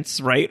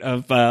fence, right?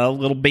 Of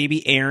little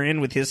baby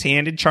Aaron with his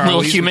hand in Charlie's,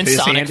 little human with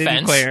his sonic hand fence.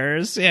 in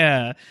Claire's.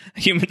 Yeah,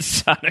 human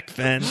sonic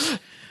fence.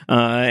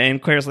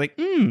 And Claire's like,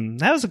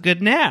 that was a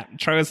good nap. And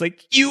Charlie's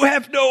like, you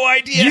have no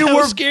idea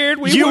how scared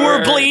we were. You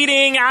were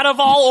bleeding out of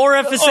all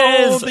orifices.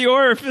 All of the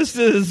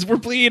orifices were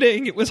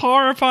bleeding. It was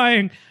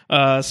horrifying.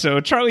 So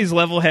Charlie's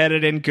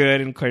level-headed and good,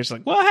 and Claire's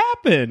like, what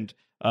happened?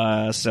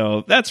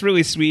 So that's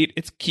really sweet.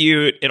 It's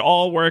cute. It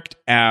all worked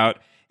out.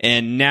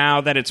 And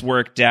now that it's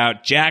worked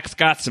out, Jack's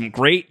got some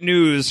great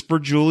news for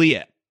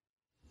Juliet.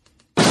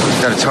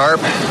 Got a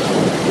tarp,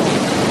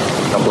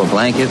 a couple of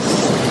blankets,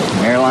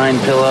 some airline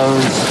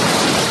pillows.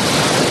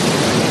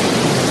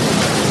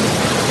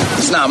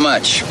 It's not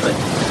much, but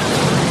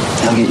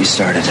I'll get you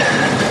started.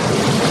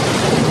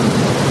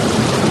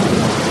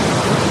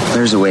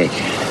 There's awake.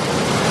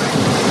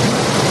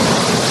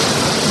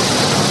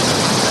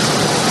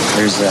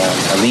 There's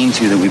a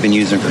lean-to that we've been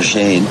using for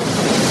shade,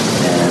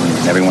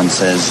 and everyone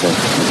says that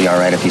it'd be all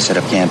right if you set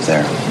up camp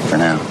there for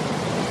now.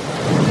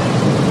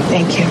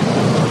 Thank you.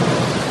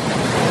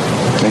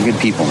 They're good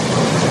people.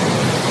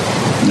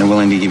 And they're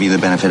willing to give you the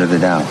benefit of the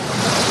doubt.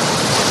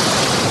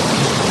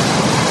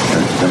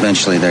 But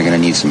eventually, they're going to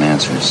need some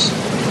answers.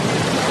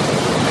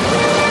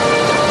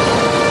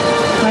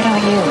 Why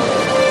don't you?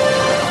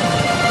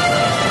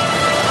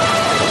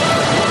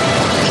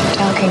 Keep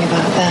talking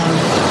about them.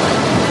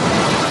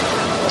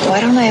 Why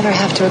don't I ever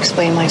have to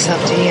explain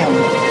myself to you?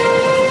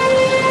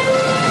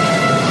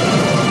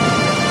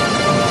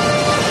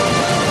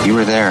 You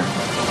were there.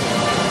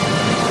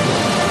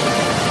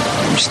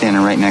 You were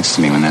standing right next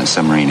to me when that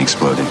submarine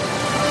exploded.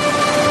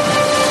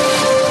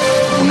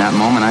 In that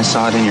moment, I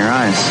saw it in your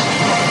eyes.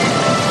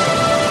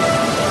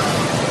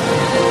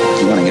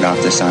 You want to get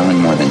off this island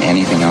more than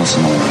anything else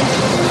in the world.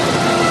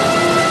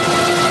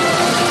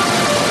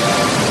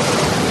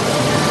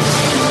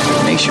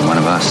 It makes you one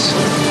of us.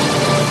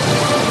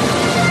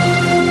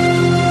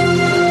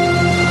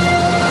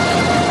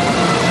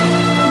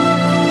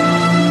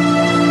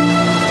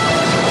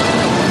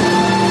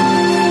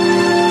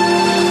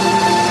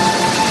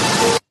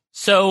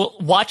 So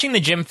watching the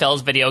Jim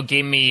Fells video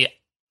gave me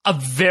a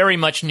very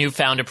much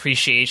newfound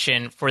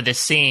appreciation for this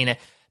scene,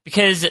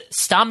 because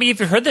stop me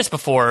if you've heard this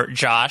before,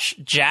 Josh.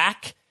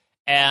 Jack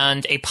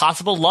and a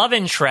possible love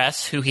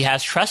interest who he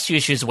has trust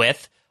issues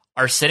with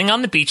are sitting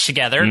on the beach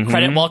together.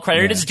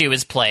 Credit is due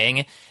is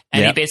playing,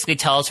 and he basically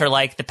tells her,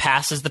 like, the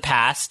past is the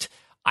past.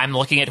 I'm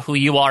looking at who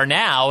you are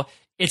now.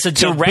 It's a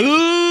direct...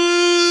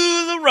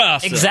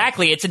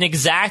 Exactly. It's an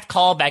exact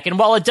callback. And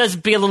while it does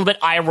be a little bit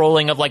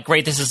eye-rolling of like,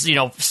 great, this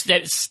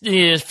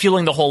is,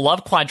 fueling the whole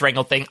love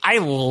quadrangle thing, I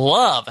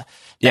love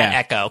that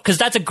echo, because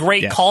that's a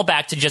great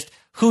callback to just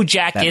who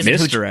Jack is.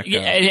 Mr.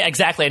 Echo.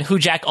 Exactly. And who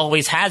Jack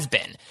always has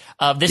been.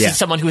 This is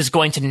someone who is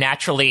going to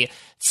naturally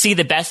see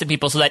the best in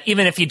people, so that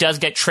even if he does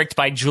get tricked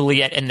by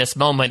Juliet in this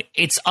moment,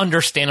 it's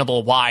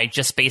understandable why,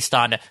 just based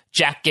on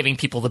Jack giving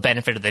people the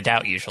benefit of the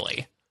doubt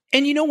usually.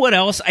 And you know what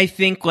else? I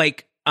think,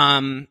 like,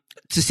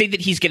 to say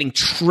that he's getting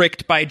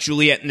tricked by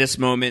Juliet in this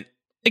moment,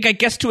 like, I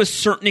guess to a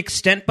certain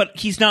extent, but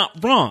he's not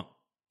wrong.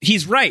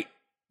 He's right.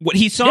 What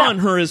he saw in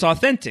her is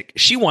authentic.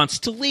 She wants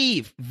to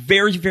leave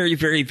very, very,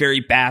 very, very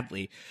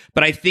badly.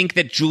 But I think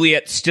that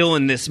Juliet still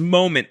in this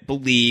moment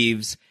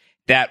believes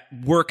that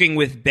working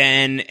with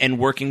Ben and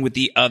working with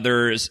the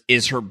others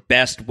is her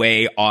best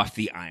way off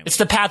the island. It's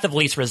the path of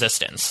least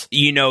resistance.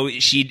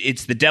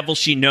 It's the devil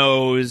she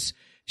knows.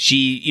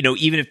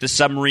 Even if the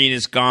submarine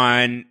is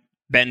gone,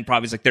 Ben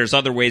probably is like, there's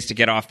other ways to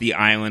get off the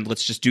island.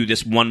 Let's just do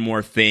this one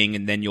more thing,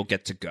 and then you'll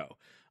get to go.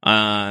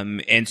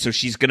 And so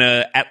she's going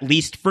to, at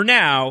least for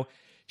now,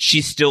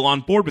 she's still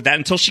on board with that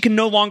until she can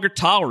no longer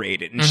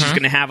tolerate it. And she's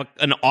going to have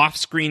an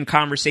off-screen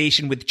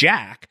conversation with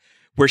Jack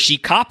where she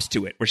cops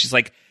to it, where she's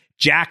like,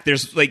 Jack,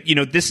 there's like,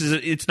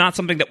 it's not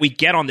something that we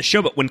get on the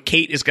show, but when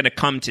Kate is going to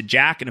come to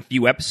Jack in a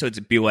few episodes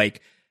and be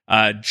like,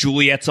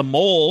 Juliet's a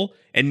mole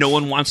and no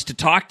one wants to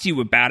talk to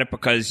you about it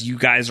because you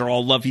guys are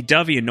all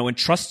lovey-dovey and no one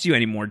trusts you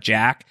anymore,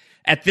 Jack.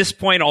 At this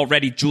point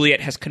already,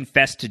 Juliet has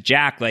confessed to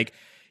Jack, like,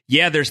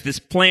 yeah, there's this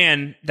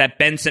plan that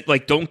Ben said,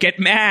 like, don't get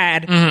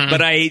mad, but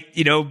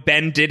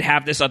Ben did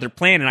have this other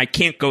plan and I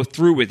can't go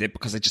through with it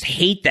because I just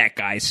hate that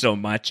guy so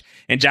much.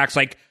 And Jack's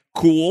like,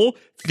 cool,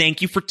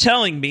 thank you for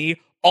telling me.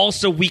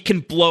 Also, we can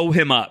blow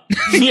him up.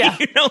 Yeah.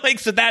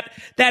 So that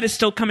is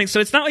still coming.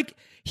 So it's not like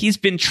he's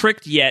been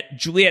tricked yet.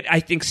 Juliet, I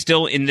think,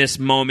 still in this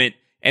moment,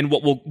 and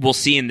what we'll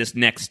see in this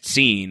next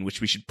scene,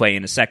 which we should play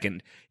in a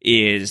second,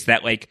 is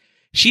that, like,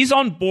 she's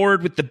on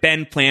board with the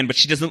Ben plan, but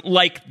she doesn't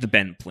like the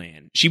Ben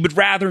plan. She would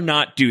rather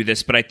not do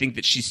this, but I think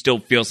that she still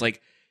feels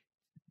like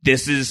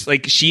this is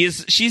like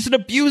she's an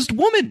abused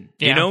woman.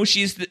 You know,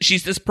 she's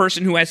this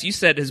person who, as you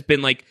said, has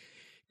been like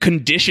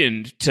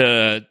conditioned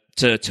to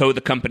toe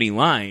the company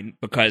line,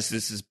 because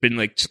this has been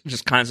like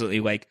just constantly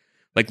like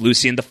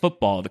Lucy and the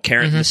football, the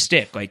carrot and the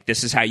stick. Like,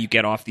 this is how you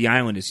get off the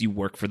island, is you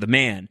work for the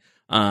man.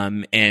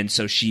 And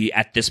so she,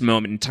 at this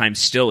moment in time,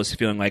 still is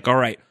feeling like, all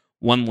right,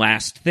 one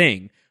last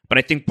thing. But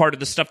I think part of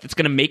the stuff that's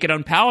going to make it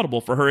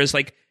unpalatable for her is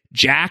like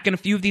Jack and a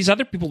few of these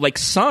other people, like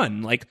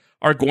Sun, like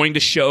are going to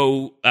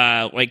show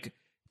like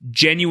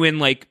genuine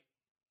like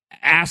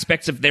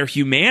aspects of their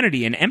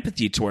humanity and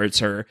empathy towards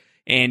her.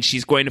 And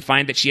she's going to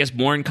find that she has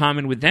more in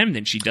common with them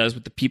than she does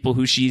with the people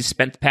who she's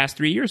spent the past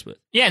 3 years with.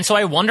 Yeah, and so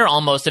I wonder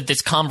almost if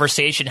this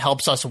conversation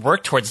helps us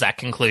work towards that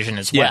conclusion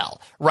as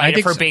well, right?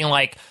 If her being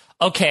like,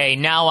 okay,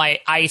 now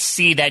I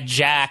see that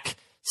Jack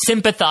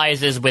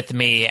sympathizes with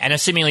me, and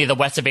assumingly the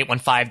West of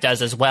 815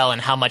 does as well, and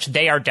how much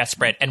they are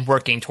desperate and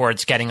working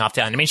towards getting off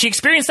the island. I mean, she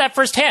experienced that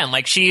firsthand.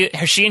 Like, she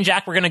and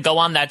Jack were going to go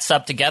on that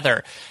sub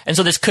together. And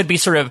so this could be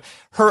sort of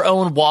her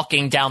own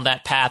walking down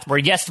that path where,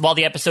 yes, while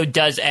the episode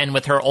does end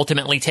with her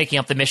ultimately taking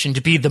up the mission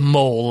to be the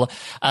mole,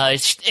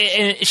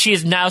 she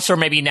is now sort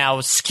of maybe now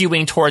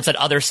skewing towards that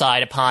other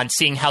side upon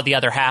seeing how the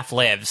other half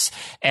lives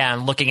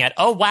and looking at,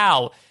 oh,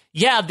 wow,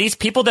 yeah, these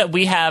people that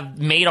we have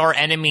made our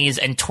enemies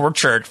and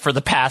tortured for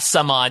the past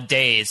some odd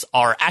days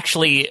are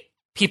actually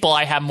people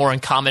I have more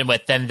in common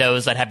with than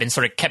those that have been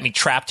sort of kept me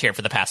trapped here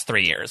for the past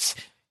 3 years.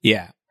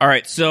 Yeah. All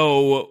right.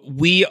 So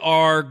we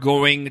are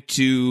going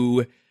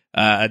to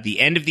the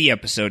end of the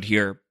episode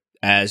here,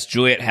 as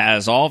Juliet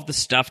has all of the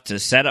stuff to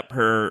set up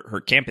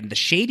her camp in the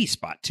shady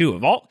spot too.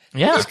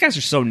 These guys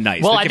are so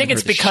nice. Well, I think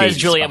it's because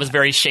Juliet was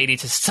very shady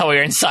to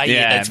Sawyer and Sayid.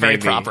 Yeah, that's very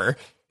proper.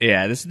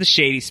 Yeah, this is the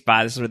shady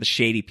spot. This is where the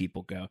shady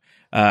people go.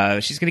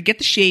 She's going to get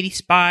the shady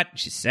spot.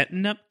 She's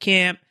setting up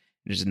camp.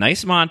 There's a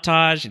nice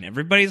montage, and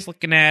everybody's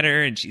looking at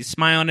her, and she's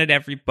smiling at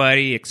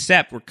everybody,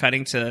 except we're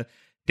cutting to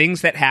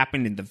things that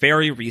happened in the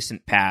very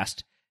recent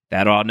past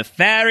that are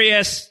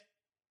nefarious.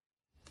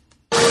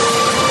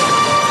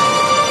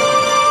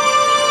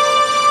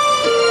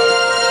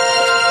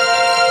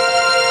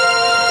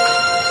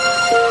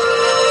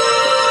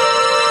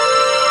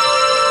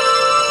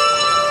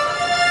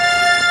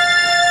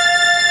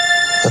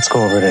 Let's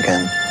go over it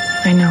again.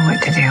 I know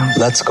what to do.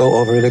 Let's go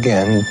over it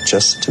again,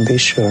 just to be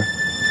sure.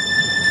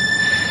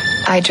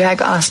 I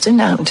drag Austin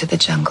out into the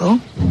jungle,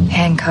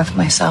 handcuff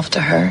myself to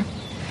her,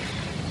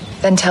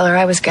 then tell her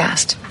I was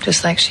gassed,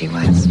 just like she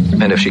was.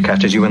 And if she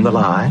catches you in the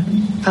lie?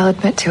 I'll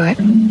admit to it.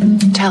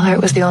 Tell her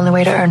it was the only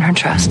way to earn her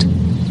trust.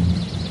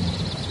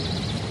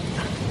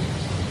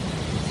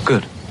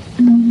 Good.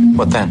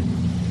 What then?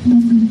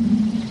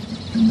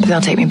 They'll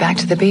take me back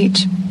to the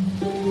beach.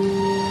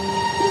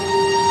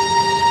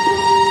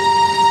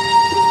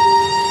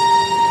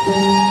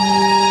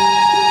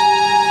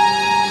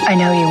 I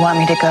know you want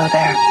me to go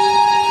there,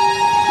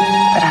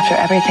 but after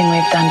everything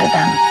we've done to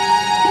them,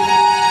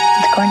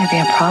 it's going to be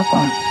a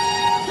problem.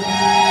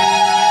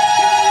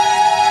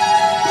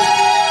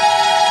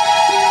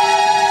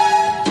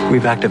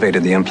 We've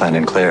activated the implant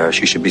in Claire.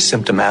 She should be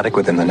symptomatic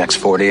within the next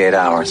 48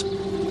 hours.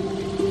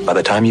 By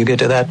the time you get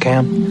to that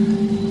camp,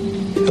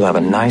 you'll have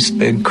a nice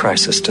big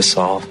crisis to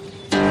solve.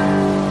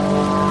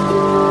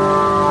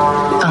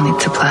 I'll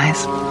need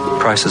supplies.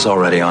 Price is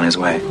already on his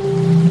way.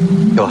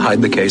 He'll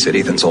hide the case at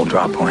Ethan's old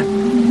drop point.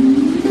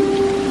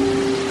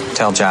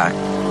 Tell Jack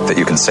that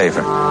you can save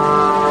her.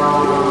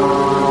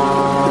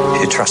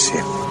 He trusts you.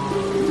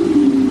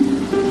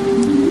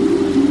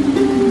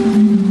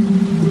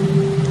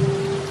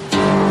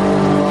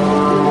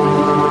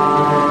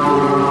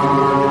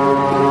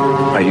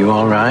 Are you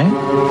all right?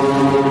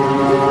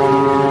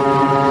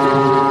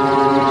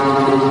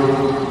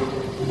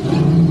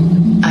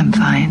 I'm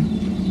fine.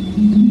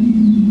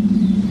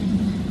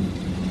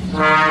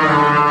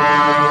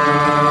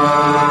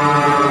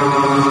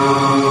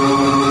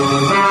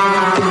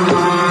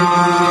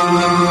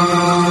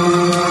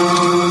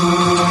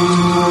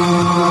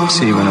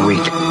 See you in a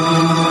week.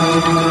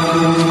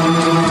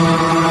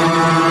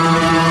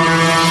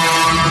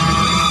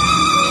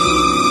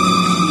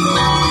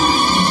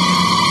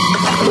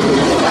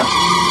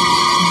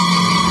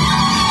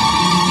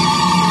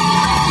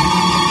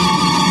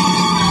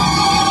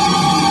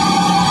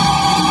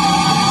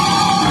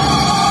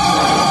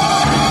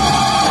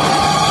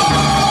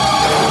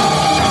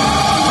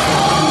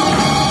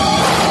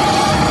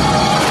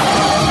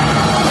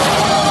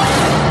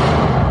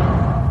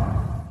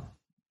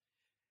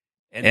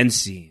 End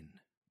scene.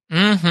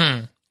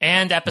 Mm-hmm.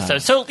 And episode.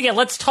 So, yeah,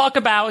 let's talk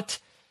about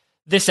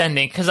this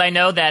ending, because I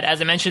know that,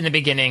 as I mentioned in the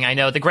beginning, I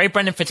know the great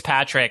Brendan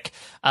Fitzpatrick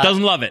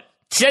doesn't love it.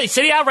 Said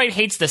he outright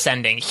hates this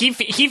ending. He,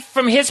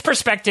 from his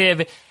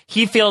perspective,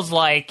 he feels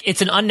like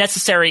it's an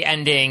unnecessary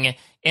ending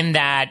in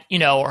that, you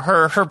know,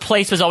 her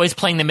place was always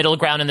playing the middle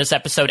ground in this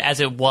episode as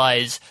it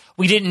was.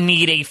 We didn't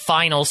need a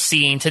final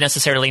scene to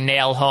necessarily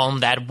nail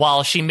home that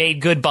while she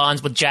made good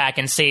bonds with Jack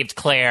and saved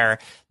Claire,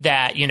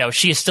 that, you know,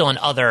 she is still an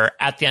other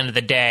at the end of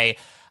the day.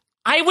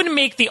 I would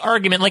make the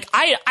argument, like,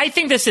 I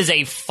think this is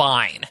a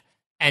fine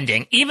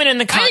ending. Even in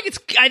the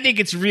I think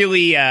it's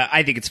really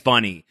I think it's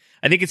funny.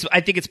 I think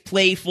it's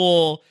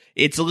playful.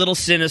 It's a little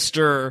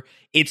sinister.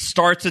 It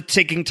starts a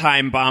ticking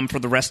time bomb for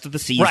the rest of the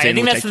season, right,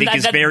 which I think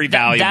is very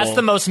valuable. That's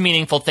the most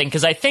meaningful thing,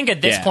 because I think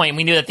at this point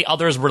we knew that the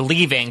others were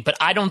leaving, but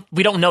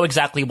we don't know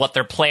exactly what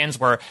their plans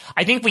were.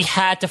 I think we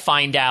had to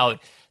find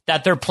out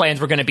that their plans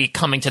were going to be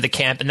coming to the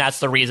camp, and that's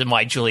the reason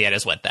why Juliet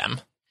is with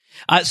them.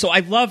 So I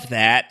love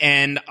that,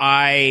 and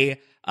I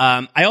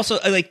also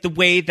like the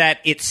way that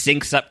it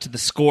syncs up to the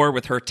score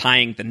with her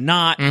tying the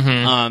knot.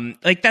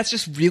 Like that's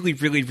just really,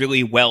 really,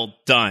 really well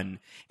done.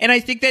 And I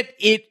think that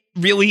it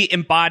really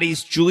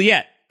embodies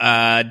Juliet.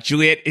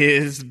 Juliet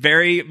is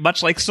very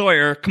much like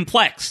Sawyer,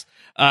 complex.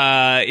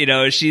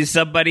 She's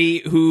somebody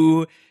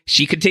who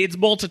she contains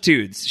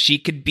multitudes. She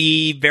could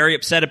be very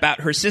upset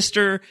about her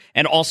sister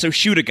and also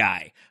shoot a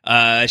guy.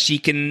 She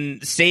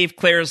can save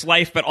Claire's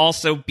life, but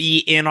also be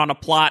in on a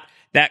plot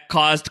that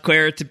caused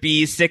Claire to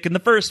be sick in the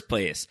first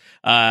place.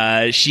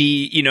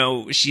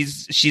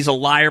 She's a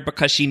liar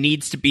because she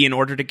needs to be in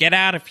order to get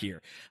out of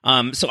here.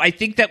 So I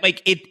think that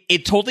like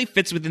it totally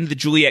fits within the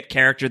Juliet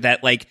character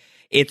that like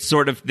it's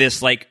sort of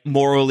this like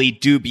morally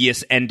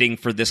dubious ending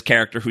for this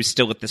character who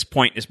still at this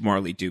point is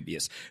morally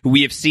dubious.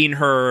 We have seen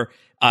her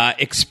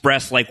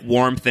express like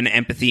warmth and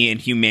empathy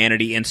and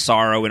humanity and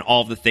sorrow and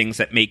all of the things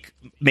that make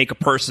a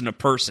person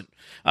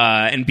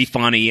and be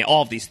funny,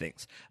 all of these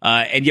things.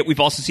 And yet we've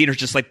also seen her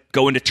just like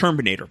go into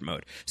Terminator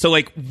mode. So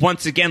like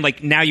once again,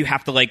 like now you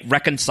have to like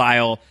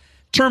reconcile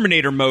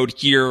Terminator mode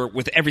here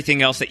with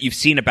everything else that you've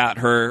seen about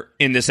her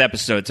in this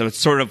episode. So it's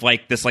sort of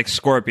like this like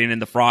Scorpion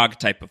and the Frog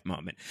type of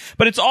moment.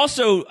 But it's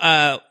also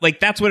like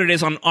that's what it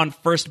is on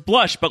first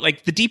blush. But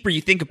like the deeper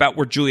you think about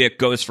where Juliet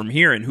goes from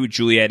here and who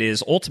Juliet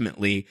is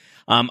ultimately,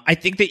 I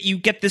think that you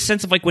get this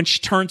sense of like when she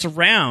turns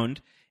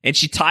around and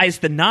she ties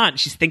the knot and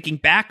she's thinking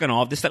back on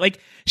all of this, that like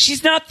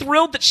she's not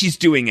thrilled that she's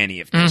doing any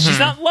of this. She's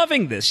not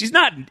loving this. She's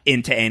not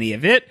into any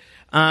of it.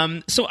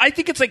 So I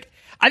think it's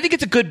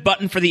a good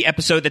button for the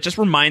episode that just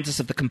reminds us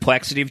of the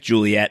complexity of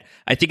Juliet.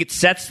 I think it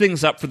sets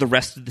things up for the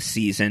rest of the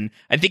season.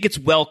 I think it's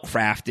well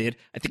crafted.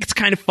 I think it's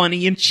kind of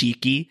funny and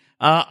cheeky.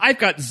 I've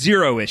got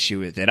zero issue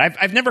with it.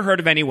 I've never heard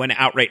of anyone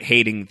outright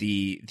hating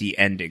the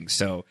ending.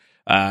 So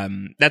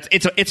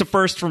it's a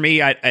first for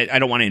me. I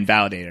don't want to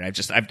invalidate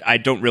it. I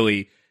don't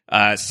really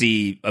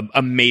see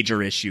a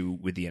major issue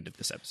with the end of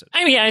this episode.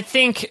 I mean, I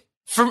think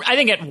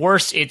at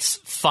worst it's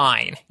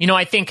fine.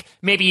 I think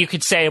maybe you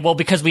could say, well,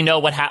 because we know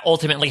what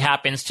ultimately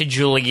happens to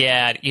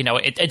Juliet,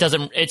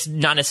 it's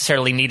not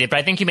necessarily needed. But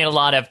I think you made a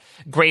lot of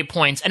great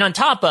points. And on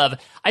top of,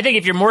 I think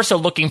if you're more so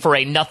looking for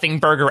a nothing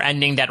burger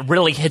ending that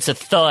really hits a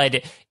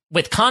thud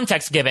with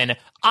context given,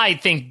 I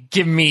think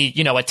give me,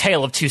 A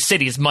Tale of Two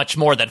Cities much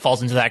more that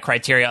falls into that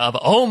criteria of,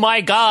 oh my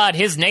God,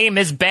 his name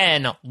is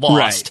Ben,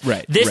 lost.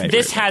 Right.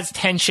 This has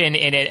tension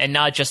in it and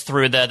not just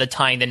through the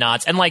tying the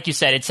knots. And like you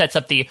said, it sets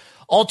up the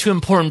all too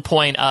important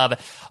point of,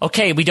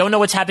 okay, we don't know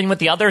what's happening with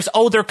the others.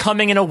 Oh, they're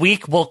coming in a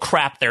week. Well,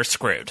 crap, they're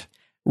screwed.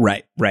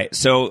 Right.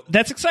 So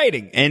that's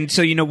exciting. And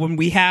so, when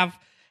we have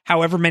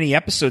however many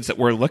episodes that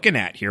we're looking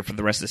at here for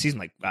the rest of the season,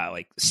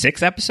 like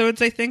 6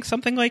 episodes, I think,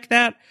 something like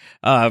that,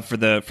 for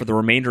the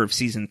remainder of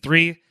season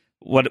 3.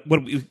 What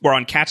we're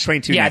on Catch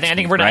 22. Yeah, next I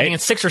think week, right? I think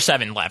it's 6 or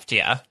 7 left.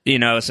 Yeah.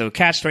 So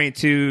Catch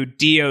 22,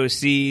 DOC,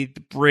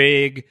 The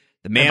Brig,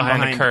 The Man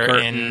Behind the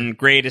Curtain,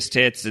 Greatest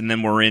Hits, and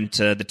then we're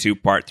into the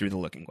 2-part Through the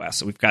Looking Glass.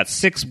 So we've got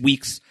 6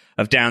 weeks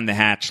of Down the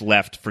Hatch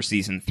left for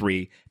season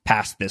 3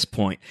 past this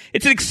point.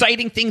 It's an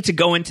exciting thing to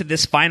go into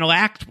this final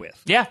act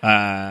with. Yeah.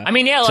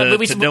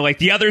 To know like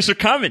the others are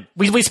coming.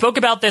 We spoke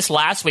about this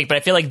last week, but I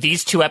feel like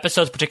these 2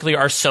 episodes particularly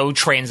are so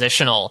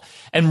transitional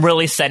and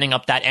really setting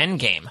up that end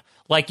game.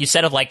 Like you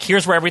said, of like,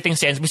 here's where everything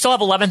stands. We still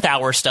have 11th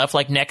hour stuff.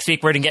 Like next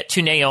week, we're going to get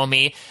to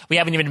Naomi. We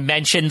haven't even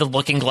mentioned the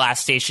Looking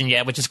Glass station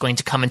yet, which is going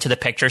to come into the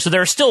picture. So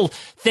there are still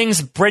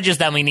bridges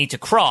that we need to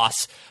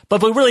cross.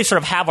 But we really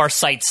sort of have our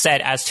sights set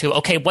as to,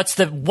 okay, what's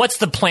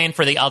the plan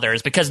for the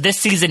others? Because this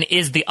season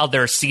is the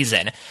other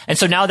season. And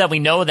so now that we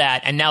know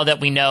that, and now that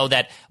we know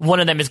that one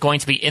of them is going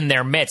to be in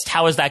their midst,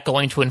 how is that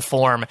going to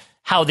inform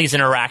how these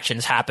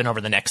interactions happen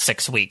over the next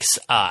 6 weeks,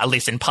 at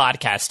least in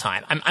podcast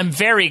time? I'm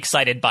very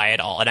excited by it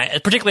all.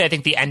 And particularly, I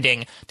think the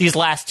ending, these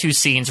last 2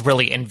 scenes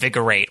really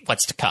invigorate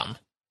what's to come.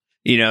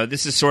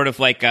 This is sort of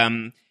like,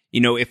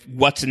 if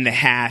What's in the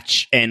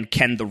Hatch and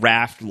Can the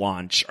Raft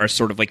launch are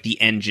sort of like the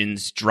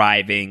engines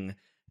driving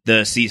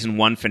the season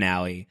 1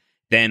 finale,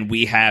 then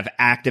we have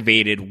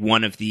activated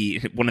one of the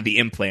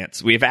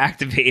implants. We have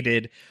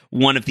activated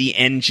one of the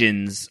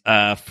engines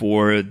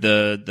for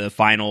the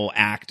final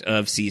act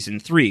of season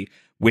 3,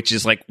 which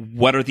is like,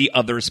 what are the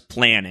others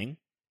planning?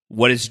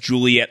 What is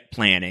Juliet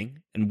planning?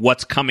 And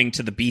what's coming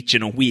to the beach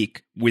in a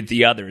week with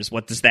the others?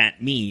 What does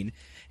that mean?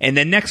 And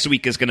then next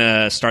week is going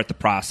to start the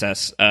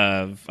process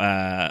of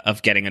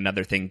getting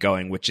another thing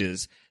going, which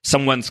is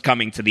someone's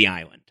coming to the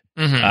island.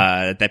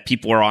 that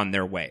people are on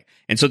their way.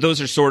 And so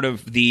those are sort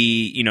of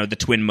the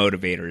twin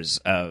motivators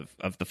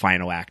of the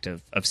final act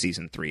of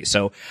season 3.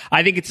 So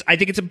I think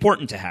it's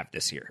important to have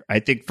this here. I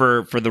think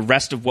for the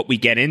rest of what we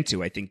get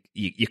into, I think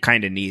you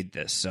kind of need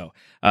this. So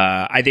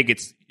I think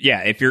it's,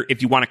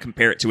 if you want to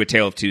compare it to A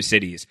Tale of Two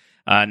Cities,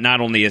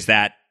 not only is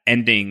that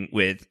ending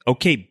with,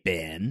 okay,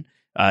 Ben,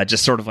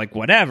 just sort of like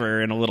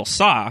whatever and a little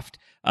soft,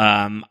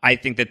 I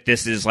think that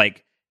this is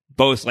like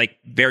both like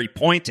very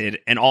pointed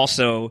and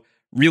also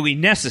really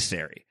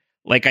necessary.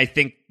 Like, I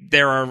think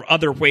there are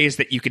other ways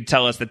that you could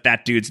tell us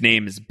that dude's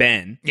name is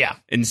Ben. Yeah.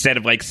 Instead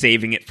of like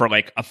saving it for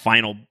like a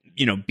final,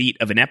 beat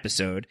of an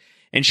episode.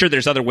 And sure,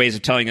 there's other ways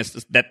of telling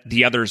us that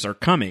the others are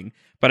coming,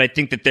 but I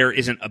think that there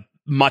isn't a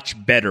much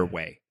better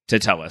way to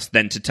tell us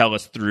than to tell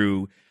us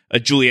through a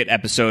Juliet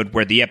episode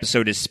where the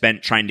episode is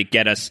spent trying to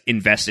get us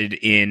invested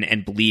in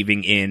and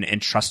believing in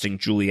and trusting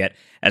Juliet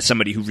as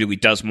somebody who really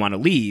does want to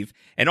leave.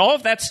 And all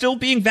of that still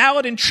being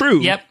valid and true.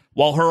 Yep.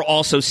 While her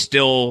also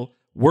still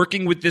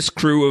working with this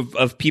crew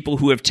of people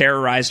who have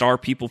terrorized our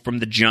people from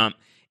the jump.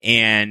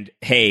 And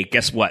hey,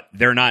 guess what?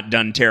 They're not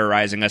done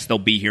terrorizing us. They'll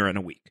be here in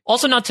a week.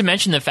 Also, not to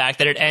mention the fact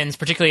that it ends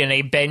particularly in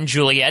a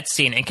Ben-Juliet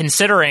scene. And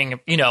considering,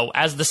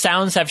 as the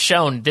sounds have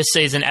shown, this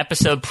is an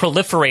episode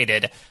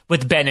proliferated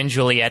with Ben and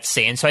Juliet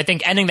scene. So I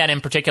think ending that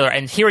in particular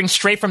and hearing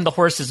straight from the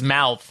horse's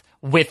mouth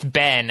with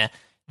Ben,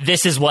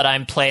 this is what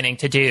I'm planning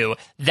to do.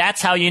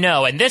 That's how you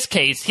know. In this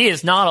case, he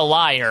is not a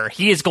liar.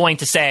 He is going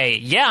to say,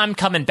 yeah, I'm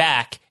coming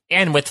back.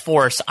 And with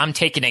force, I'm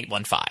taking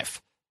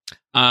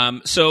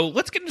 815. So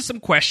let's get into some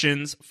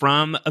questions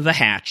from the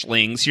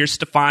hatchlings. Here's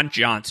Stefan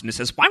Johnson, who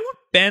says, why won't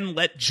Ben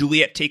let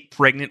Juliet take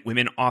pregnant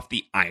women off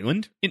the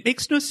island? It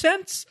makes no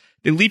sense.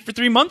 They leave for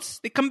 3 months.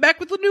 They come back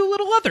with a new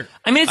little other.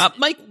 I mean,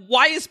 Mike,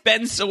 why is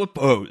Ben so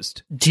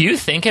opposed? Do you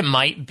think it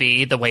might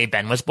be the way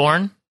Ben was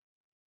born?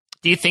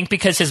 Do you think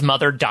because his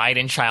mother died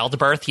in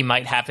childbirth, he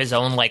might have his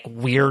own like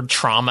weird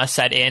trauma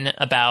set in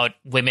about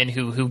women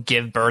who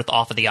give birth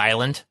off of the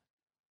island?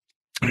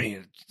 I mean,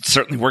 it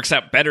certainly works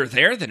out better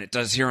there than it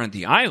does here on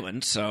the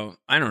island, so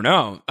I don't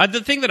know.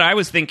 The thing that I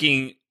was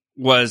thinking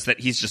was that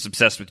he's just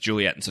obsessed with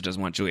Juliet and so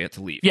doesn't want Juliet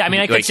to leave. Yeah, I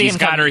mean, I could see he's him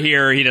got her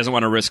here. He doesn't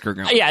want to risk her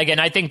going. Yeah, again,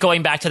 I think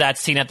going back to that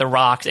scene at the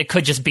Rocks, it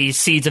could just be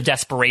seeds of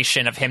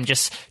desperation of him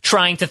just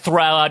trying to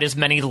throw out as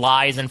many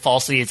lies and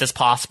falsities as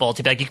possible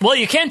to be like, well,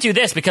 you can't do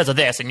this because of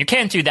this, and you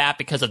can't do that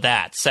because of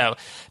that. So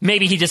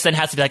maybe he just then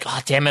has to be like, oh,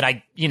 damn it,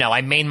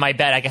 I made my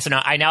bet. I guess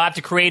I now have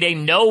to create a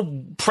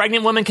no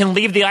pregnant woman can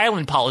leave the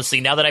island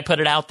policy now that I put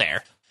it out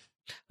there.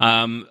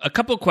 A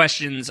couple of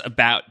questions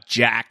about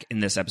Jack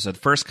in this episode. The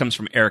first comes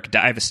from Eric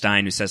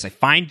Divestein, who says, I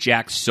find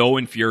Jack so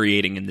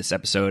infuriating in this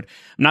episode.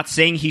 I'm not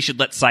saying he should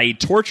let Sayid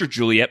torture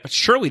Juliet, but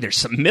surely there's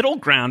some middle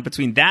ground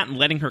between that and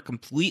letting her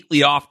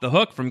completely off the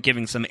hook from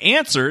giving some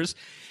answers.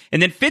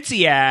 And then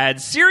Fitzy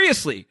adds,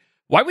 seriously,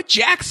 why would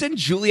Jack send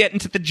Juliet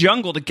into the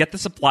jungle to get the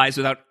supplies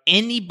without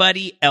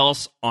anybody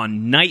else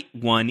on night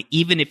one,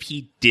 even if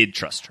he did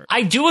trust her?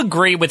 I do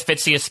agree with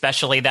Fitzy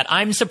especially that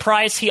I'm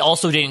surprised he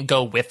also didn't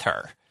go with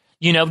her.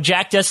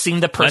 Jack does seem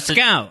the person.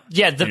 Let's go.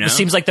 Yeah,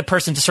 seems like the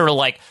person to sort of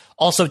like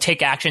also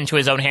take action to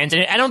his own hands.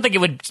 And I don't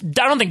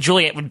think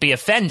Juliet would be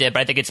offended, but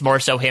I think it's more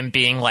so him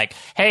being like,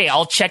 hey,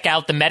 I'll check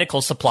out the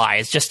medical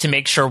supplies just to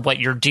make sure what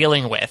you're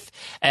dealing with.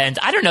 And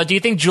I don't know, do you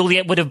think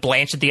Juliet would have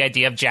blanched at the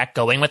idea of Jack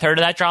going with her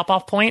to that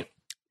drop-off point?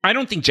 I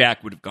don't think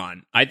Jack would have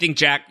gone. I think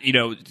Jack,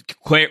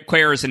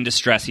 Claire is in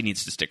distress. He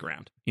needs to stick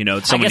around. I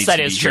guess that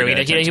is true.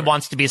 He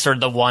wants to be sort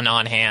of the one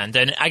on hand.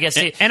 And I guess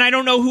and I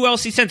don't know who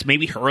else he sends.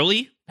 Maybe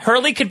Hurley?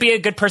 Hurley could be a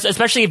good person,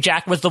 especially if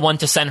Jack was the one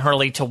to send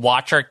Hurley to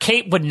watch her.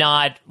 Kate would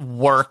not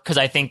work because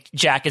I think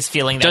Jack is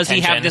feeling that tension.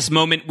 Does he have this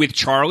moment with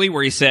Charlie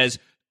where he says,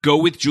 go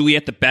with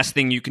Juliet. The best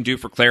thing you can do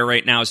for Claire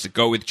right now is to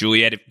go with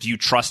Juliet. If you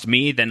trust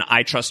me, then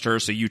I trust her,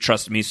 so you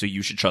trust me, so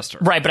you should trust her.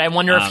 Right, but I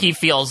wonder if he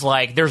feels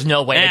like there's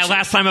no way.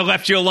 Last time I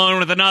left you alone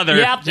with another.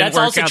 Yeah, that's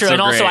also true.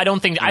 And also,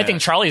 great. I think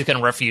Charlie's going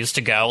to refuse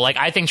to go. Like,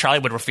 I think Charlie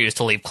would refuse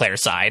to leave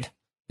Claire's side.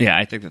 Yeah,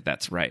 I think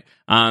that's right.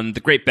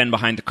 The great Ben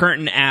Behind the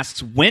Curtain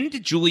asks, when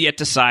did Juliet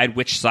decide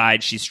which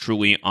side she's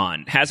truly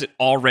on? Has it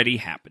already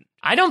happened?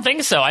 I don't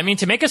think so. I mean,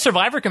 to make a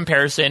Survivor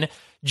comparison,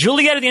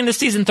 Juliet at the end of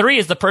season 3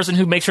 is the person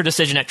who makes her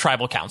decision at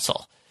Tribal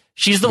Council.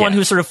 She's the one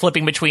who's sort of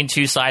flipping between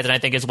two sides and I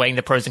think is weighing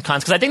the pros and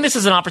cons. Because I think this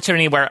is an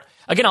opportunity where,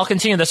 again, I'll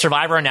continue the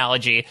Survivor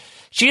analogy.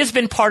 She has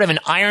been part of an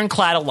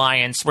ironclad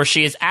alliance where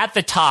she is at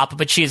the top,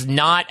 but she is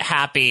not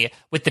happy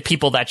with the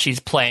people that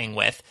she's playing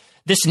with.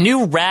 This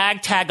new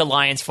ragtag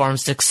alliance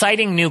forms an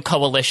exciting new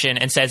coalition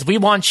and says, we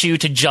want you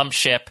to jump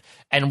ship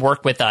and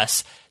work with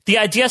us. The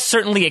idea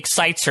certainly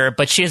excites her,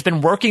 but she has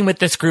been working with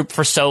this group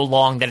for so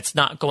long that it's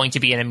not going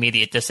to be an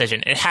immediate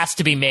decision. It has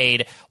to be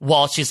made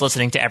while she's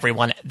listening to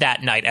everyone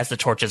that night as the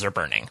torches are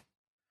burning.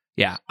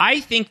 Yeah, I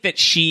think that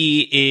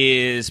she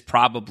is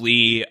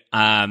probably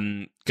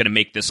going to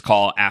make this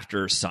call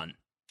after Sun.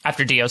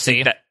 After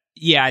DOC?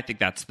 I think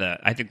that's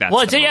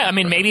well, yeah, I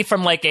mean, maybe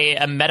from like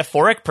a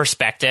metaphoric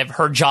perspective,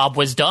 her job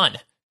was done.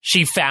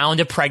 she found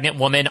a pregnant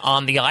woman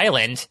on the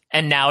island,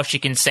 and now she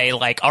can say,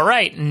 like, all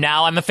right,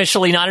 now I'm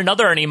officially not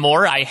another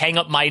anymore. I hang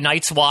up my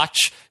Night's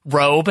Watch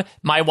robe.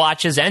 My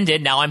watch has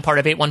ended. Now I'm part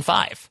of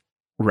 815.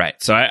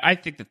 Right. So I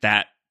think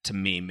that to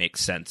me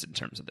makes sense in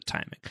terms of the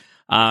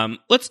timing.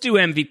 Let's do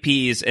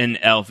MVPs and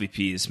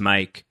LVPs,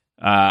 Mike.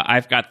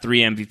 I've got 3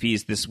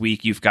 MVPs this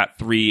week. You've got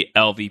 3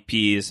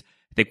 LVPs.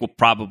 I think we'll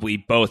probably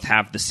both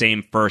have the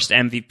same first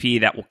MVP.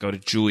 That will go to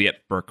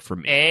Juliet Burke for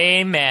me.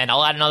 Amen.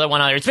 I'll add another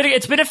one on there.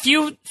 It's been a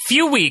few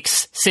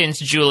weeks since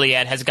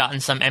Juliet has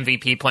gotten some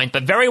MVP points,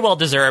 but very well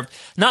deserved.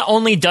 Not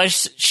only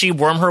does she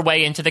worm her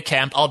way into the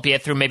camp,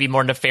 albeit through maybe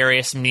more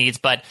nefarious means,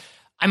 but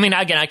I mean,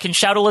 again, I can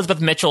shout Elizabeth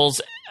Mitchell's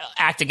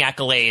acting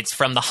accolades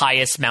from the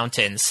highest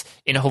mountains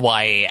in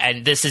Hawaii,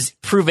 and this is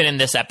proven in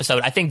this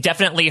episode. I think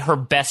definitely her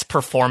best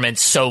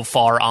performance so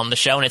far on the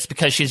show, and it's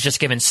because she's just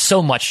given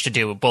so much to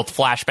do, both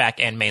flashback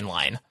and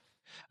mainline.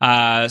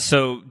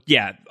 So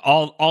yeah,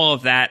 all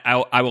of that,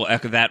 I will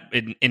echo that.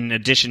 In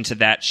addition to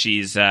that,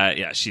 she's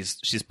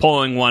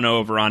pulling one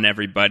over on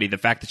everybody. The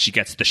fact that she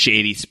gets the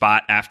shady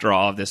spot after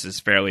all of this is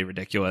fairly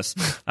ridiculous.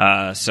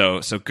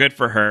 So good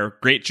for her.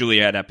 Great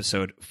Juliet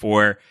episode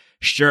for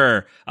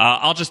sure.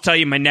 I'll just tell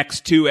you my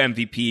next 2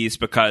 MVPs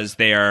because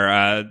they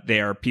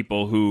are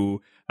people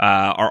who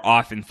are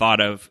often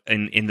thought of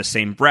in the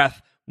same breath.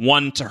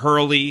 One to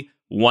Hurley,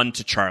 one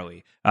to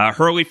Charlie.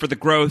 Hurley for the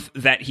growth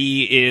that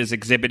he is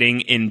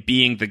exhibiting in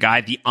being the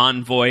guy, the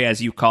envoy,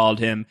 as you called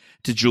him,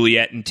 to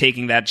Juliet, and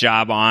taking that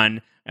job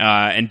on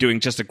and doing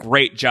just a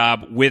great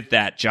job with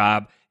that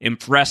job.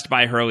 Impressed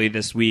by Hurley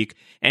this week.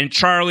 And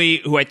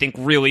Charlie, who I think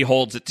really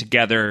holds it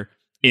together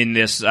in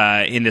this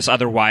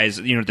otherwise,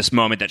 this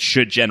moment that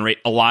should generate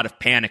a lot of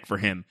panic for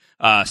him.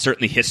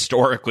 Certainly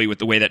historically, with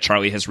the way that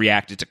Charlie has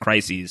reacted to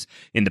crises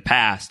in the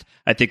past,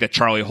 I think that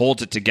Charlie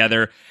holds it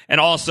together. And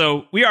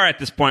also, we are at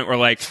this point where,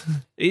 like,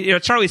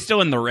 Charlie's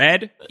still in the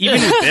red.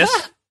 Even with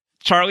this,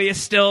 Charlie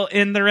is still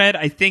in the red.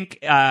 I think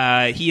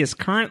he is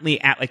currently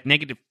at like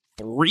 -3.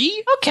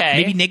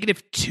 Okay, maybe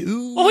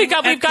 -2. Well, we've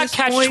got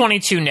Catch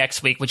 22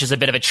 next week, which is a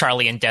bit of a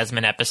Charlie and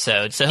Desmond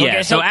episode. So he'll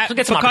get some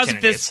opportunities.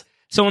 Of this.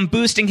 So I'm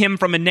boosting him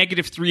from a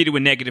 -3 to a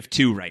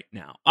 -2 right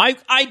now.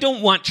 I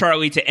don't want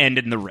Charlie to end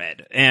in the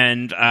red,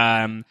 and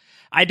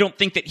I don't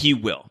think that he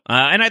will.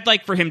 And I'd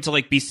like for him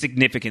to be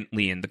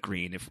significantly in the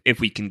green if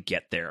we can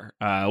get there.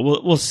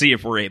 We'll see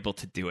if we're able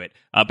to do it.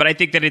 But I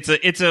think that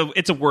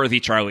it's a worthy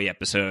Charlie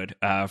episode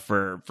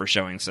for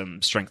showing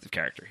some strength of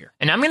character here.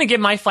 And I'm going to give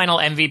my final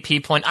MVP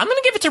point. I'm going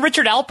to give it to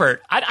Richard Alpert.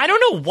 I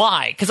don't know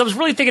why, because I was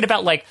really thinking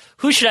about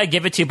who should I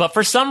give it to, but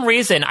for some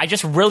reason I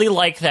just really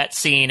like that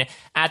scene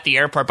at the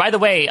airport. By the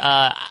way,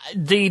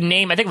 the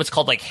name, I think it was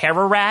called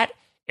Hararat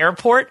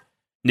Airport.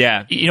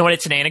 Yeah. You know what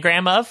it's an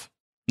anagram of?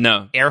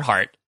 No.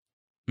 Earhart.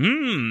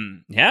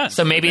 Yeah.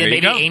 So maybe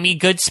Amy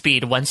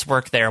Goodspeed once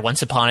worked there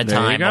once upon a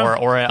time,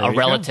 or a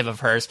relative of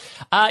hers.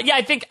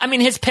 I think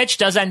his pitch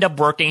does end up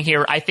working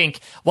here. I think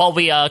while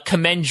we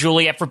commend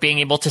Juliet for being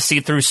able to see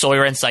through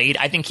Sawyer and Sayid,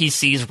 I think he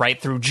sees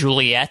right through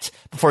Juliet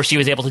before she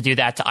was able to do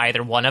that to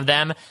either one of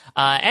them.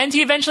 And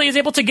he eventually is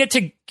able to get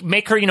to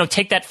make her,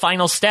 take that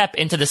final step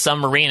into the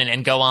submarine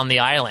and go on the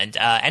island.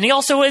 And he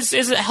also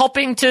is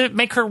helping to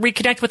make her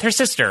reconnect with her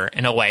sister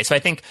in a way. So I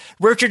think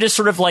Richard is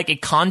sort of like a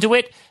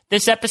conduit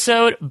this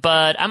episode,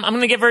 but I'm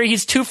going to give her,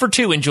 he's 2 for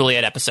 2 in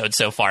Juliet episodes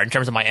so far in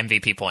terms of my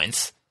MVP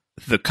points.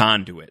 The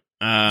conduit.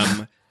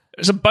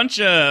 There's a bunch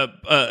of,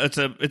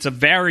 it's a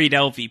varied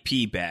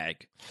LVP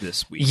bag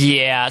this week.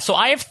 Yeah, so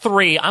I have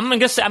 3. I'm gonna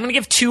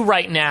give 2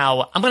 right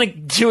now. I'm gonna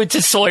do it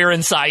to Sawyer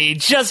and Sayid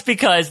just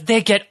because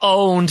they get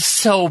owned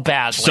so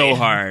badly, so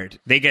hard.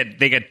 They get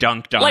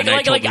dunked on. I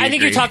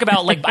think you talk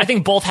about I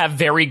think both have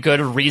very good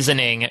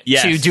reasoning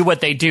to do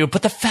what they do,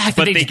 but the fact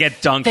that they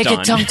get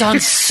dunked on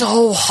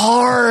so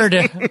hard.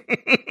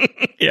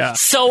 Yeah,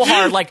 so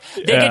hard.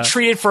 They get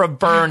treated for a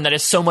burn that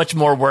is so much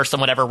more worse than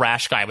whatever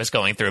Rash guy was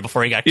going through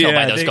before he got killed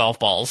by those golf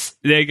balls.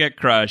 They get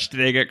crushed.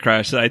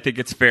 I think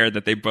it's fair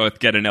that they both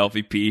get an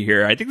LVP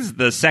here. I think this is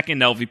the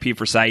second LVP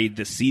for Sayid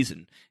this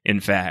season, in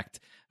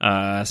fact.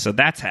 So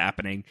that's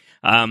happening.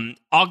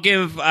 I'll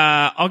give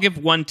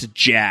one to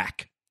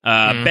Jack.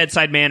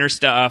 Bedside manner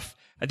stuff.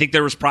 I think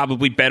there was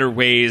probably better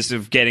ways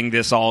of getting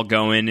this all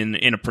going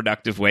in a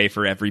productive way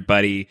for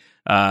everybody.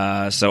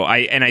 So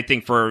I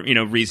think for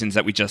reasons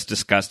that we just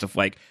discussed of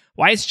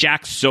why is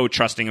Jack so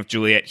trusting of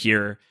Juliet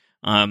here?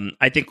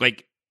 I think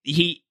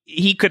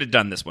he could have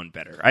done this one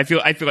better. I feel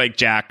like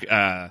Jack's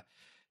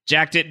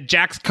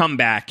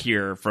comeback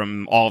here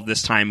from all of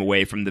this time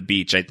away from the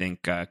beach, I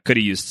think, could have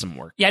used some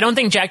work. Yeah, I don't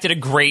think Jack did a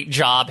great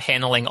job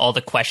handling all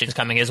the questions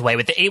coming his way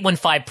with the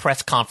 815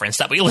 press conference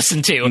that we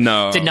listened to.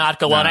 Did not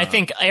go on. I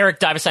think Eric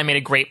Davison made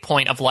a great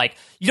point of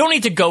you don't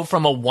need to go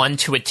from a 1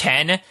 to a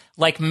 10.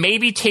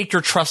 Maybe take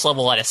your trust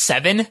level at a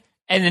 7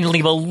 and then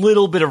leave a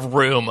little bit of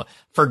room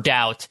for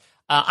doubt.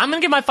 I'm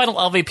going to give my final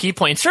LVP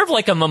point, sort of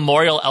like a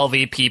memorial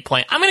LVP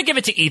point. I'm going to give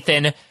it to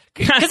Ethan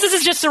Because this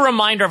is just a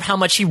reminder of how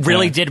much he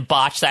really did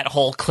botch that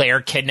whole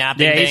Claire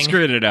kidnapping thing. He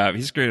screwed it up.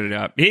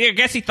 I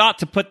guess he thought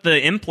to put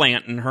the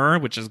implant in her,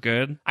 which is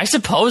good. I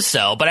suppose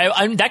so, but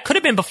I that could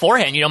have been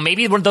beforehand.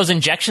 Maybe one of those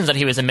injections that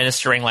he was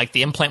administering, like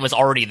the implant was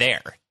already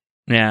there.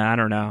 Yeah, I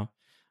don't know.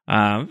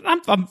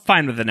 I'm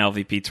fine with an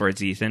LVP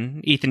towards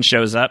Ethan. Ethan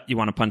shows up. You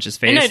want to punch his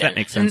face? That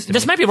makes sense to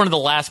This me. might be one of the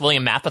last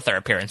William Mapother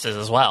appearances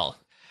as well.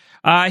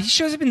 He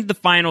shows up in the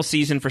final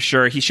season for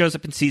sure. He shows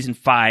up in season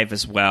 5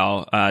 as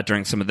well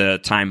during some of the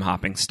time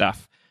hopping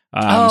stuff.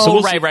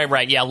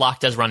 Right. Yeah, Locke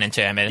does run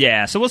into him.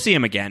 Yeah, so we'll see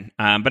him again.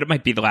 But it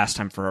might be the last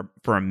time for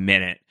a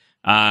minute.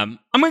 I'm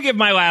gonna give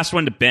my last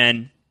one to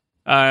Ben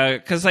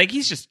because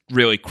he's just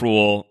really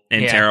cruel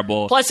and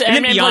terrible. Plus, and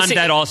then beyond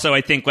that, also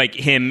I think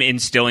him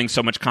instilling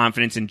so much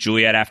confidence in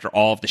Juliet after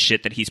all of the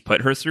shit that he's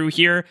put her through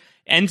here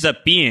ends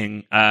up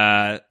being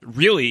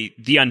really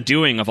the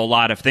undoing of a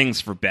lot of things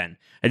for Ben.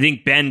 I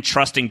think Ben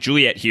trusting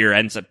Juliet here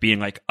ends up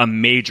being a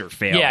major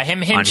fail. Yeah,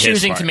 him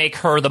choosing to make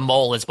her the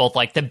mole is both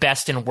the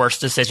best and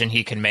worst decision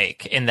he can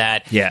make. In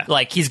that,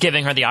 he's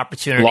giving her the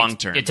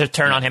opportunity to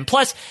turn on him.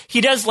 Plus,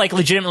 he does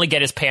legitimately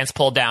get his pants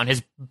pulled down.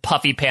 His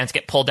puffy pants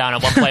get pulled down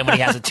at one point when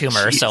he has a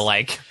tumor. So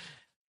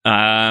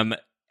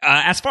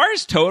as far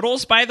as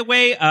totals, by the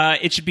way,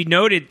 it should be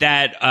noted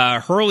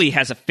that Hurley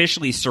has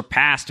officially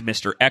surpassed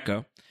Mr.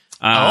 Echo.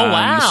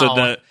 Wow!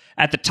 So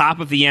at the top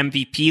of the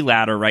MVP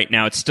ladder right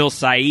now, it's still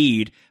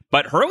Saeed,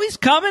 but Hurley's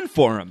coming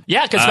for him.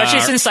 Yeah, because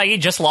especially since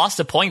Saeed just lost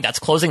a point, that's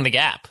closing the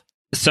gap.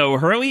 So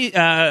Hurley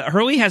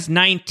has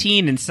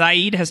 19 and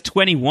Saeed has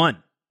 21.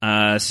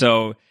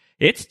 So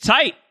it's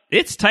tight.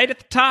 It's tight at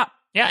the top.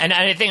 Yeah, and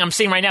I think I'm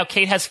seeing right now,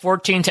 Kate has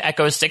 14 to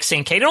Echo's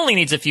 16. Kate only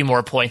needs a few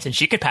more points, and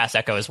she could pass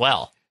Echo as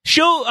well.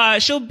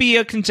 She'll be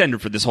a contender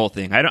for this whole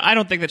thing. I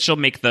don't think that she'll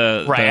make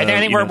the right. I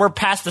think we're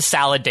past the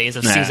salad days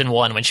of season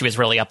 1 when she was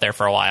really up there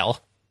for a while.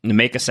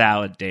 Make a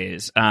salad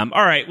days. All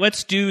right,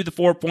 let's do the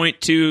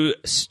 4.2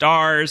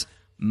 stars.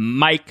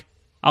 Mike,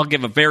 I'll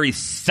give a very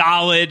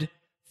solid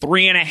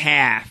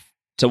 3.5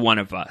 to One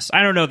of Us.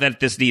 I don't know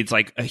that this needs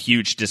a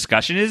huge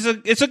discussion.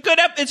 It's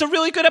a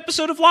really good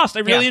episode of Lost.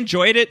 I really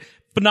enjoyed it.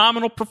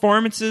 Phenomenal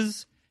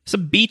performances,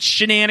 some beach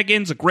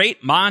shenanigans, a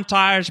great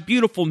montage,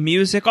 beautiful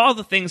music, all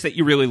the things that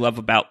you really love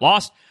about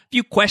Lost.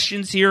 Few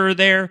questions here or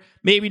there,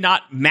 maybe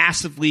not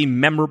massively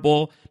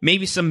memorable,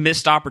 maybe some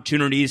missed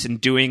opportunities in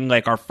doing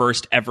our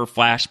first ever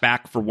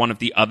flashback for one of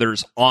the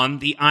others on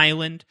the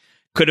island.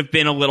 Could have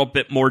been a little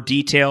bit more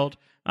detailed.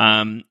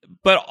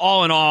 But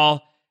all in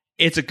all,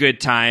 it's a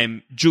good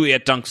time.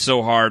 Juliet dunks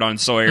so hard on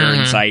Sawyer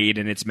and Saeed,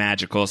 and it's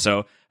magical.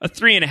 So a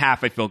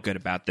 3.5, I feel good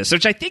about this,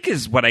 which I think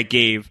is what I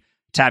gave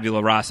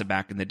Tabula Rasa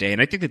back in the day, and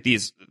I think that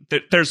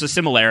there's a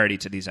similarity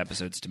to these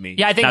episodes to me.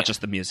 Yeah, I think not just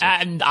the music.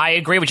 And I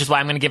agree, which is why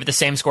I'm going to give it the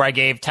same score I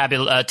gave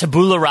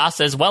Tabula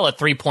Rasa as well, at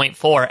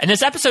 3.4. And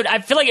this episode, I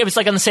feel like it was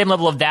on the same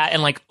level of that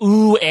and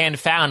Ooh and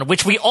Found,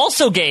 which we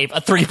also gave a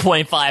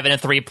 3.5 and a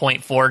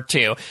 3.4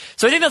 to.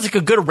 So I think that's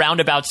a good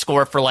roundabout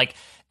score for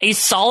a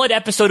solid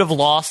episode of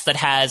Lost that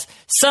has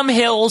some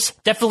hills,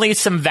 definitely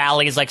some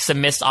valleys,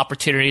 some missed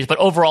opportunities, but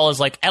overall is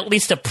at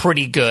least a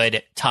pretty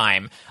good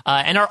time.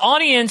 And our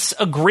audience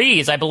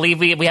agrees. I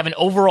believe we have an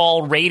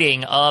overall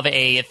rating of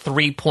a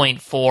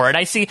 3.4. And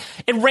I see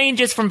it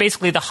ranges from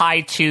basically the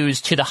high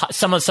 2s to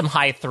some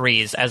high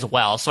 3s as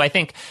well. So I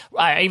think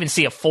I even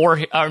see a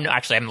 4. Or no,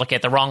 actually, I'm looking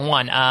at the wrong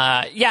one.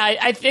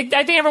 I think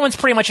everyone's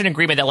pretty much in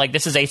agreement that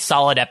this is a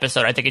solid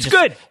episode. I think it's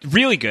good,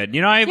 really good.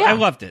 I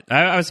loved it.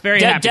 I was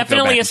very happy.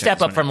 Definitely a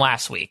step up from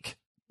last week.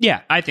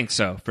 Yeah, I think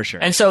so, for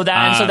sure. And so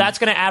that's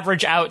going to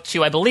average out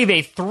to, I believe,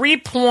 a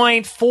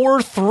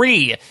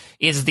 3.43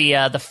 is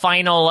the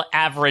final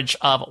average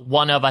of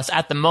One of Us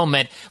at the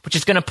moment, which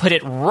is going to put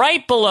it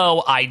right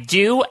below I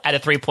Do at a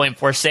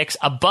 3.46,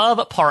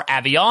 above Par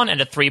Avion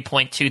at a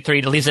 3.23.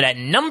 It leaves it at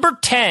number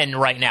 10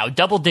 right now,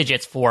 double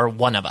digits for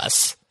One of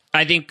Us.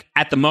 I think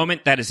at the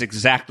moment that is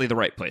exactly the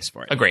right place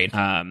for it. Agreed.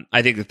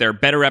 I think that there are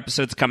better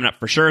episodes coming up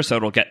for sure, so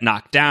it'll get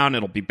knocked down.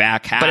 It'll be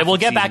back half, but it will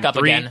get back up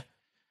 3. again.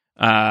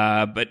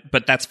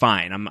 But that's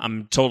fine.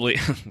 I'm totally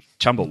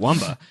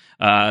Chumbawamba.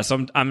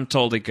 So I'm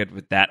totally good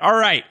with that. All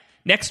right,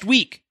 next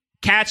week,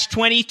 Catch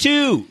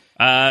 22.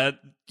 I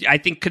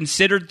think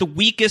considered the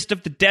weakest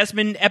of the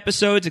Desmond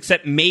episodes,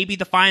 except maybe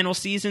the final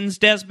season's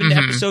Desmond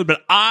episode.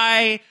 But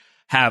I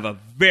have a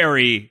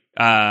very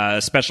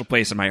special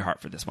place in my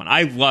heart for this one.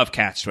 I love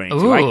Catch 22.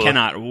 Ooh. I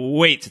cannot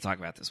wait to talk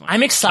about this one.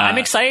 I'm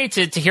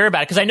excited to hear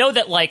about it, because I know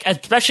that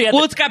especially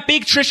it's got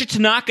big Trisha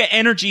Tanaka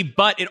energy,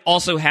 but it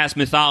also has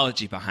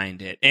mythology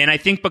behind it. And I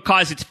think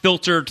because it's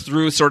filtered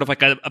through sort of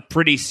a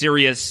pretty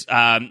serious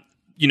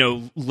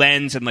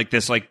lens and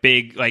this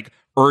big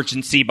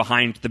urgency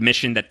behind the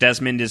mission that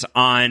Desmond is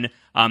on,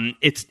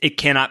 it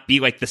cannot be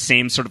the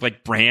same sort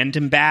of brand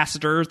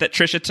ambassador that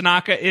Trisha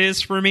Tanaka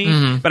is for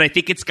me. But I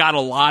think it's got a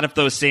lot of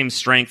those same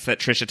strengths that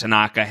Trisha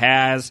Tanaka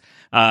has,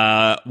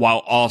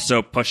 while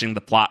also pushing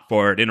the plot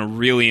forward in a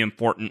really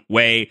important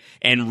way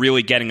and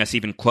really getting us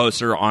even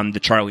closer on the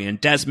Charlie and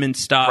Desmond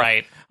stuff.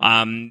 Right.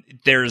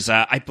 There's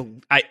I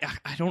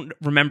don't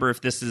remember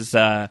if this is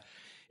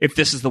if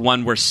this is the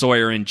one where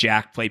Sawyer and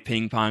Jack play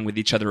ping pong with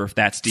each other, or if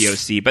that's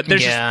DOC. But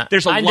there's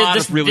a lot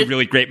of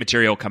really great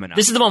material coming up.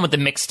 This is the one with the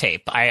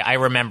mixtape. I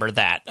remember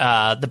that,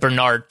 the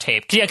Bernard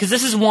tape. Yeah, because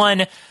this is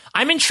one.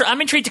 I'm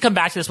intrigued to come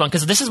back to this one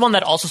because this is one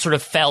that also sort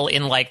of fell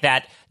in like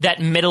that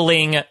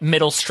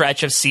middle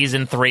stretch of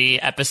season 3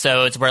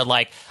 episodes where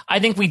like I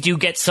think we do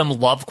get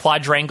some love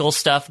quadrangle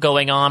stuff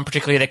going on,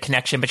 particularly the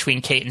connection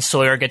between Kate and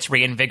Sawyer gets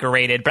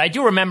reinvigorated. But I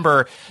do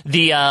remember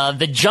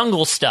the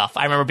jungle stuff.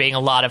 I remember being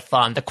a lot of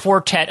fun. The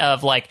quartet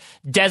of like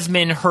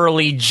Desmond,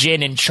 Hurley,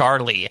 Jin, and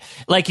Charlie.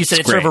 Like you said,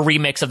 it's sort of a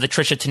remix of the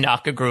Trisha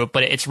Tanaka group,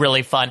 but it's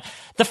really fun.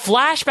 The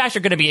flashbacks are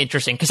going to be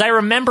interesting because I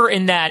remember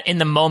in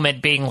the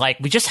moment being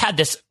like, we just had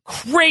this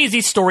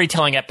crazy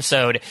storytelling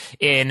episode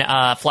in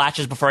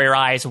Flashes Before Your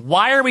Eyes.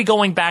 Why are we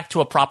going back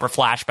to a proper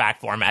flashback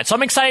format? So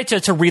I'm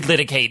excited to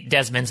relitigate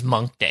Desmond's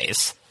monk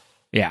days.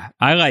 Yeah,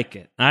 I like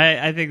it.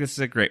 I think this is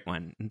a great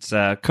one. It's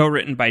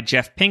co-written by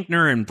Jeff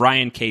Pinkner and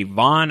Brian K.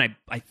 Vaughan.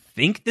 I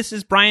think this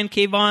is Brian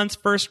K. Vaughan's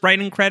first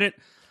writing credit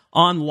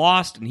on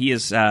Lost, and he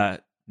is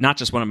not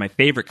just one of my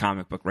favorite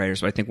comic book writers,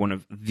 but I think one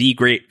of the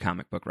great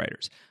comic book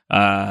writers.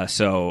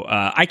 So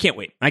I can't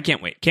wait.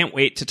 Can't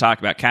wait to talk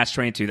about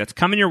Catch-22. That's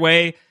coming your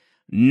way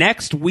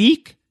next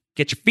week.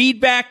 Get your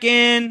feedback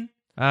in.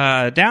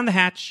 Down the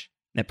hatch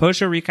at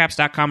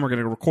postshowrecaps.com. We're going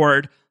to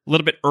record a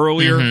little bit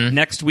earlier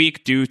next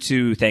week due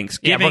to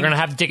Thanksgiving. Yeah, we're going to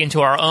have to dig into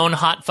our own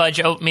hot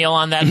fudge oatmeal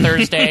on that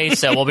Thursday,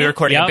 so we'll be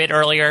recording a bit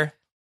earlier.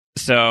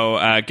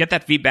 So get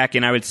that feedback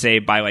in, I would say,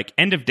 by like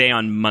end of day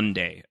on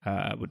Monday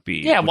would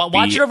be. Yeah,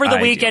 watch it over the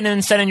weekend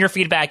and send in your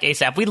feedback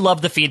ASAP. We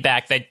love the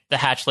feedback that the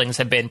hatchlings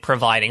have been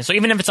providing. So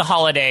even if it's a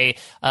holiday,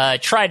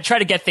 try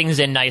to get things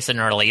in nice and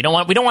early. We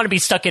don't want to be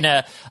stuck in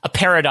a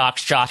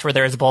paradox, Josh, where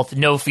there is both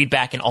no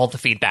feedback and all the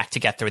feedback to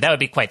get through. That would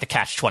be quite the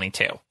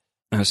Catch-22.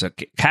 So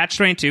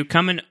Catch-22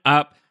 coming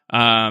up.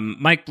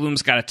 Mike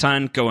Bloom's got a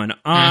ton going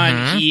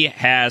on. He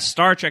has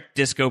Star Trek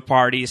disco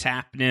parties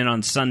happening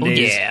on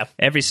Sundays.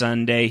 Every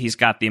Sunday. He's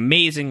got the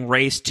Amazing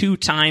Race 2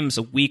 times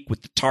a week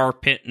with the Tar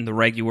Pit and the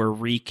regular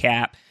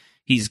recap.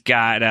 He's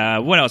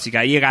got what else you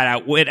got? You got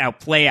Outwit,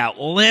 Outplay,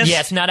 Outlist.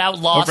 Yes, not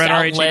Outlost,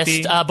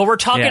 Outlist. But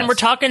we're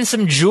talking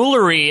some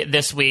jewelry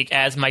this week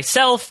as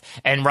myself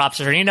and Rob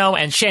Cesternino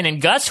and Shannon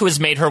Gus, who has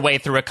made her way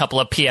through a couple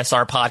of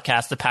PSR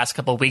podcasts the past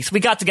couple of weeks.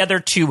 We got together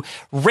to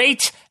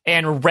rate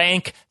and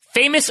rank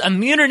famous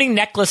immunity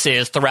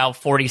necklaces throughout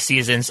 40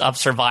 seasons of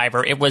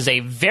Survivor. It was a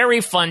very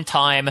fun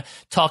time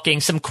talking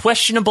some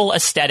questionable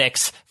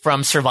aesthetics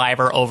from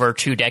Survivor over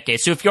 2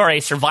 decades. So if you're a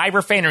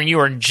Survivor fan or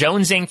you are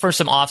jonesing for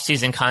some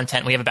off-season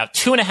content, we have about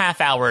 2.5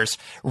 hours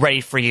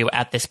ready for you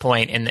at this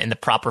point in the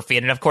proper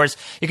feed. And of course,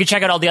 you can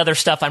check out all the other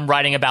stuff I'm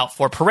writing about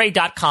for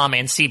Parade.com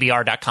and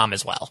CBR.com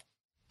as well.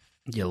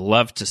 You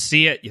love to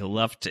see it. You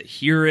love to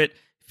hear it.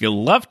 If you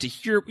love to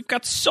hear it, we've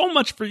got so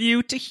much for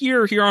you to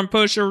hear here on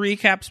Post Show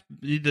Recaps.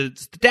 The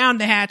Down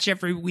the Hatch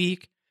every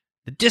week,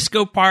 the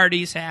disco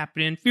parties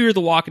happening, Fear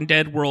the Walking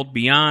Dead World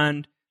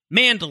Beyond,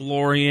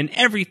 Mandalorian,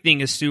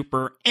 everything is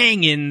super.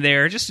 Hang in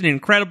there. Just an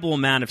incredible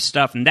amount of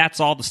stuff, and that's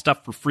all the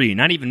stuff for free.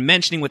 Not even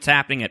mentioning what's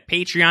happening at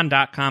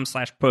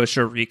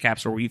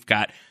patreon.com/postshowrecaps, where we've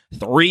got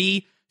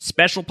 3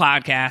 special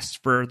podcasts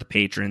for the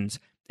patrons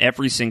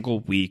every single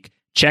week.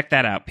 Check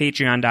that out,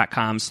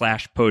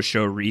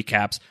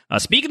 patreon.com/postshowrecaps.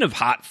 Speaking of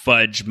hot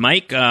fudge,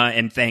 Mike,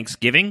 and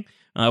Thanksgiving,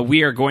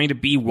 we are going to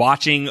be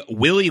watching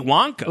Willy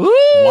Wonka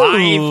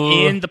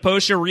live in the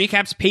Post Show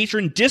Recaps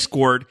patron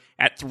Discord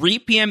at 3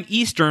 p.m.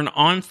 Eastern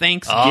on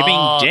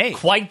Thanksgiving Day.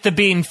 Quite the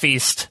bean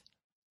feast.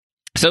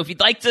 So if you'd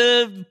like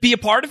to be a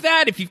part of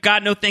that, if you've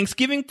got no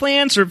Thanksgiving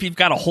plans, or if you've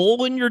got a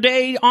hole in your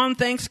day on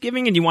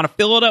Thanksgiving and you want to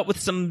fill it up with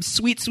some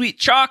sweet, sweet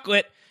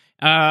chocolate,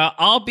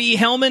 I'll be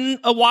helming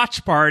a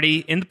watch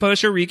party in the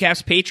Post Show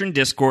Recaps patron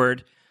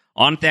Discord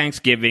on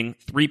Thanksgiving,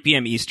 3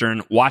 p.m.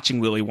 Eastern,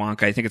 watching Willy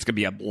Wonka. I think it's going to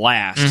be a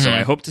blast. So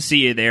I hope to see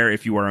you there.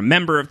 If you are a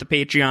member of the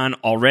Patreon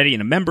already and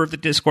a member of the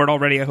Discord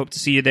already, I hope to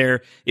see you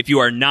there. If you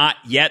are not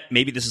yet,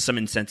 maybe this is some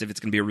incentive. It's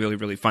going to be a really,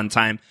 really fun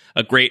time.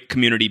 A great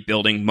community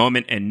building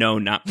moment. And no,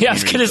 not I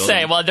was going to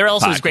say, well, there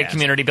also is great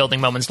community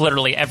building moments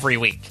literally every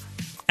week.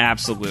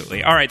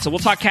 Absolutely. All right, so we'll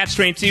talk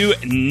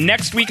Catch-22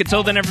 next week.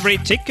 Until then, everybody,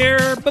 take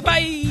care.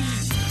 Bye-bye.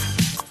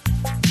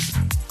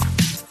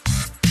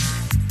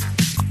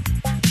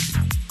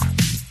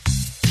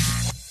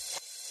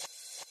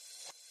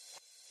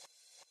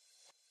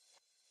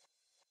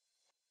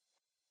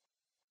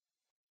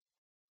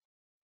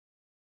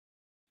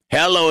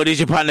 Hello, it is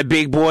your partner,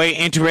 Big Boy,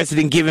 interested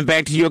in giving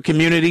back to your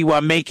community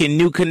while making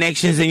new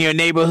connections in your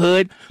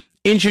neighborhood?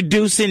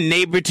 Introducing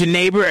Neighbor to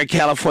Neighbor, a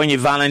California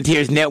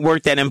volunteers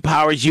network that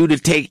empowers you to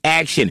take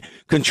action,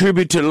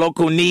 contribute to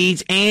local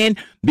needs, and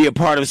be a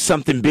part of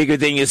something bigger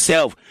than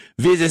yourself.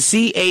 Visit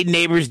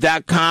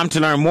CAneighbors.com to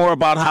learn more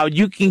about how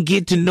you can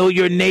get to know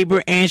your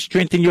neighbor and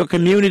strengthen your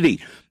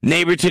community.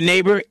 Neighbor to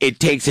Neighbor,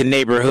 it takes a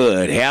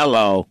neighborhood.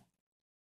 Hello.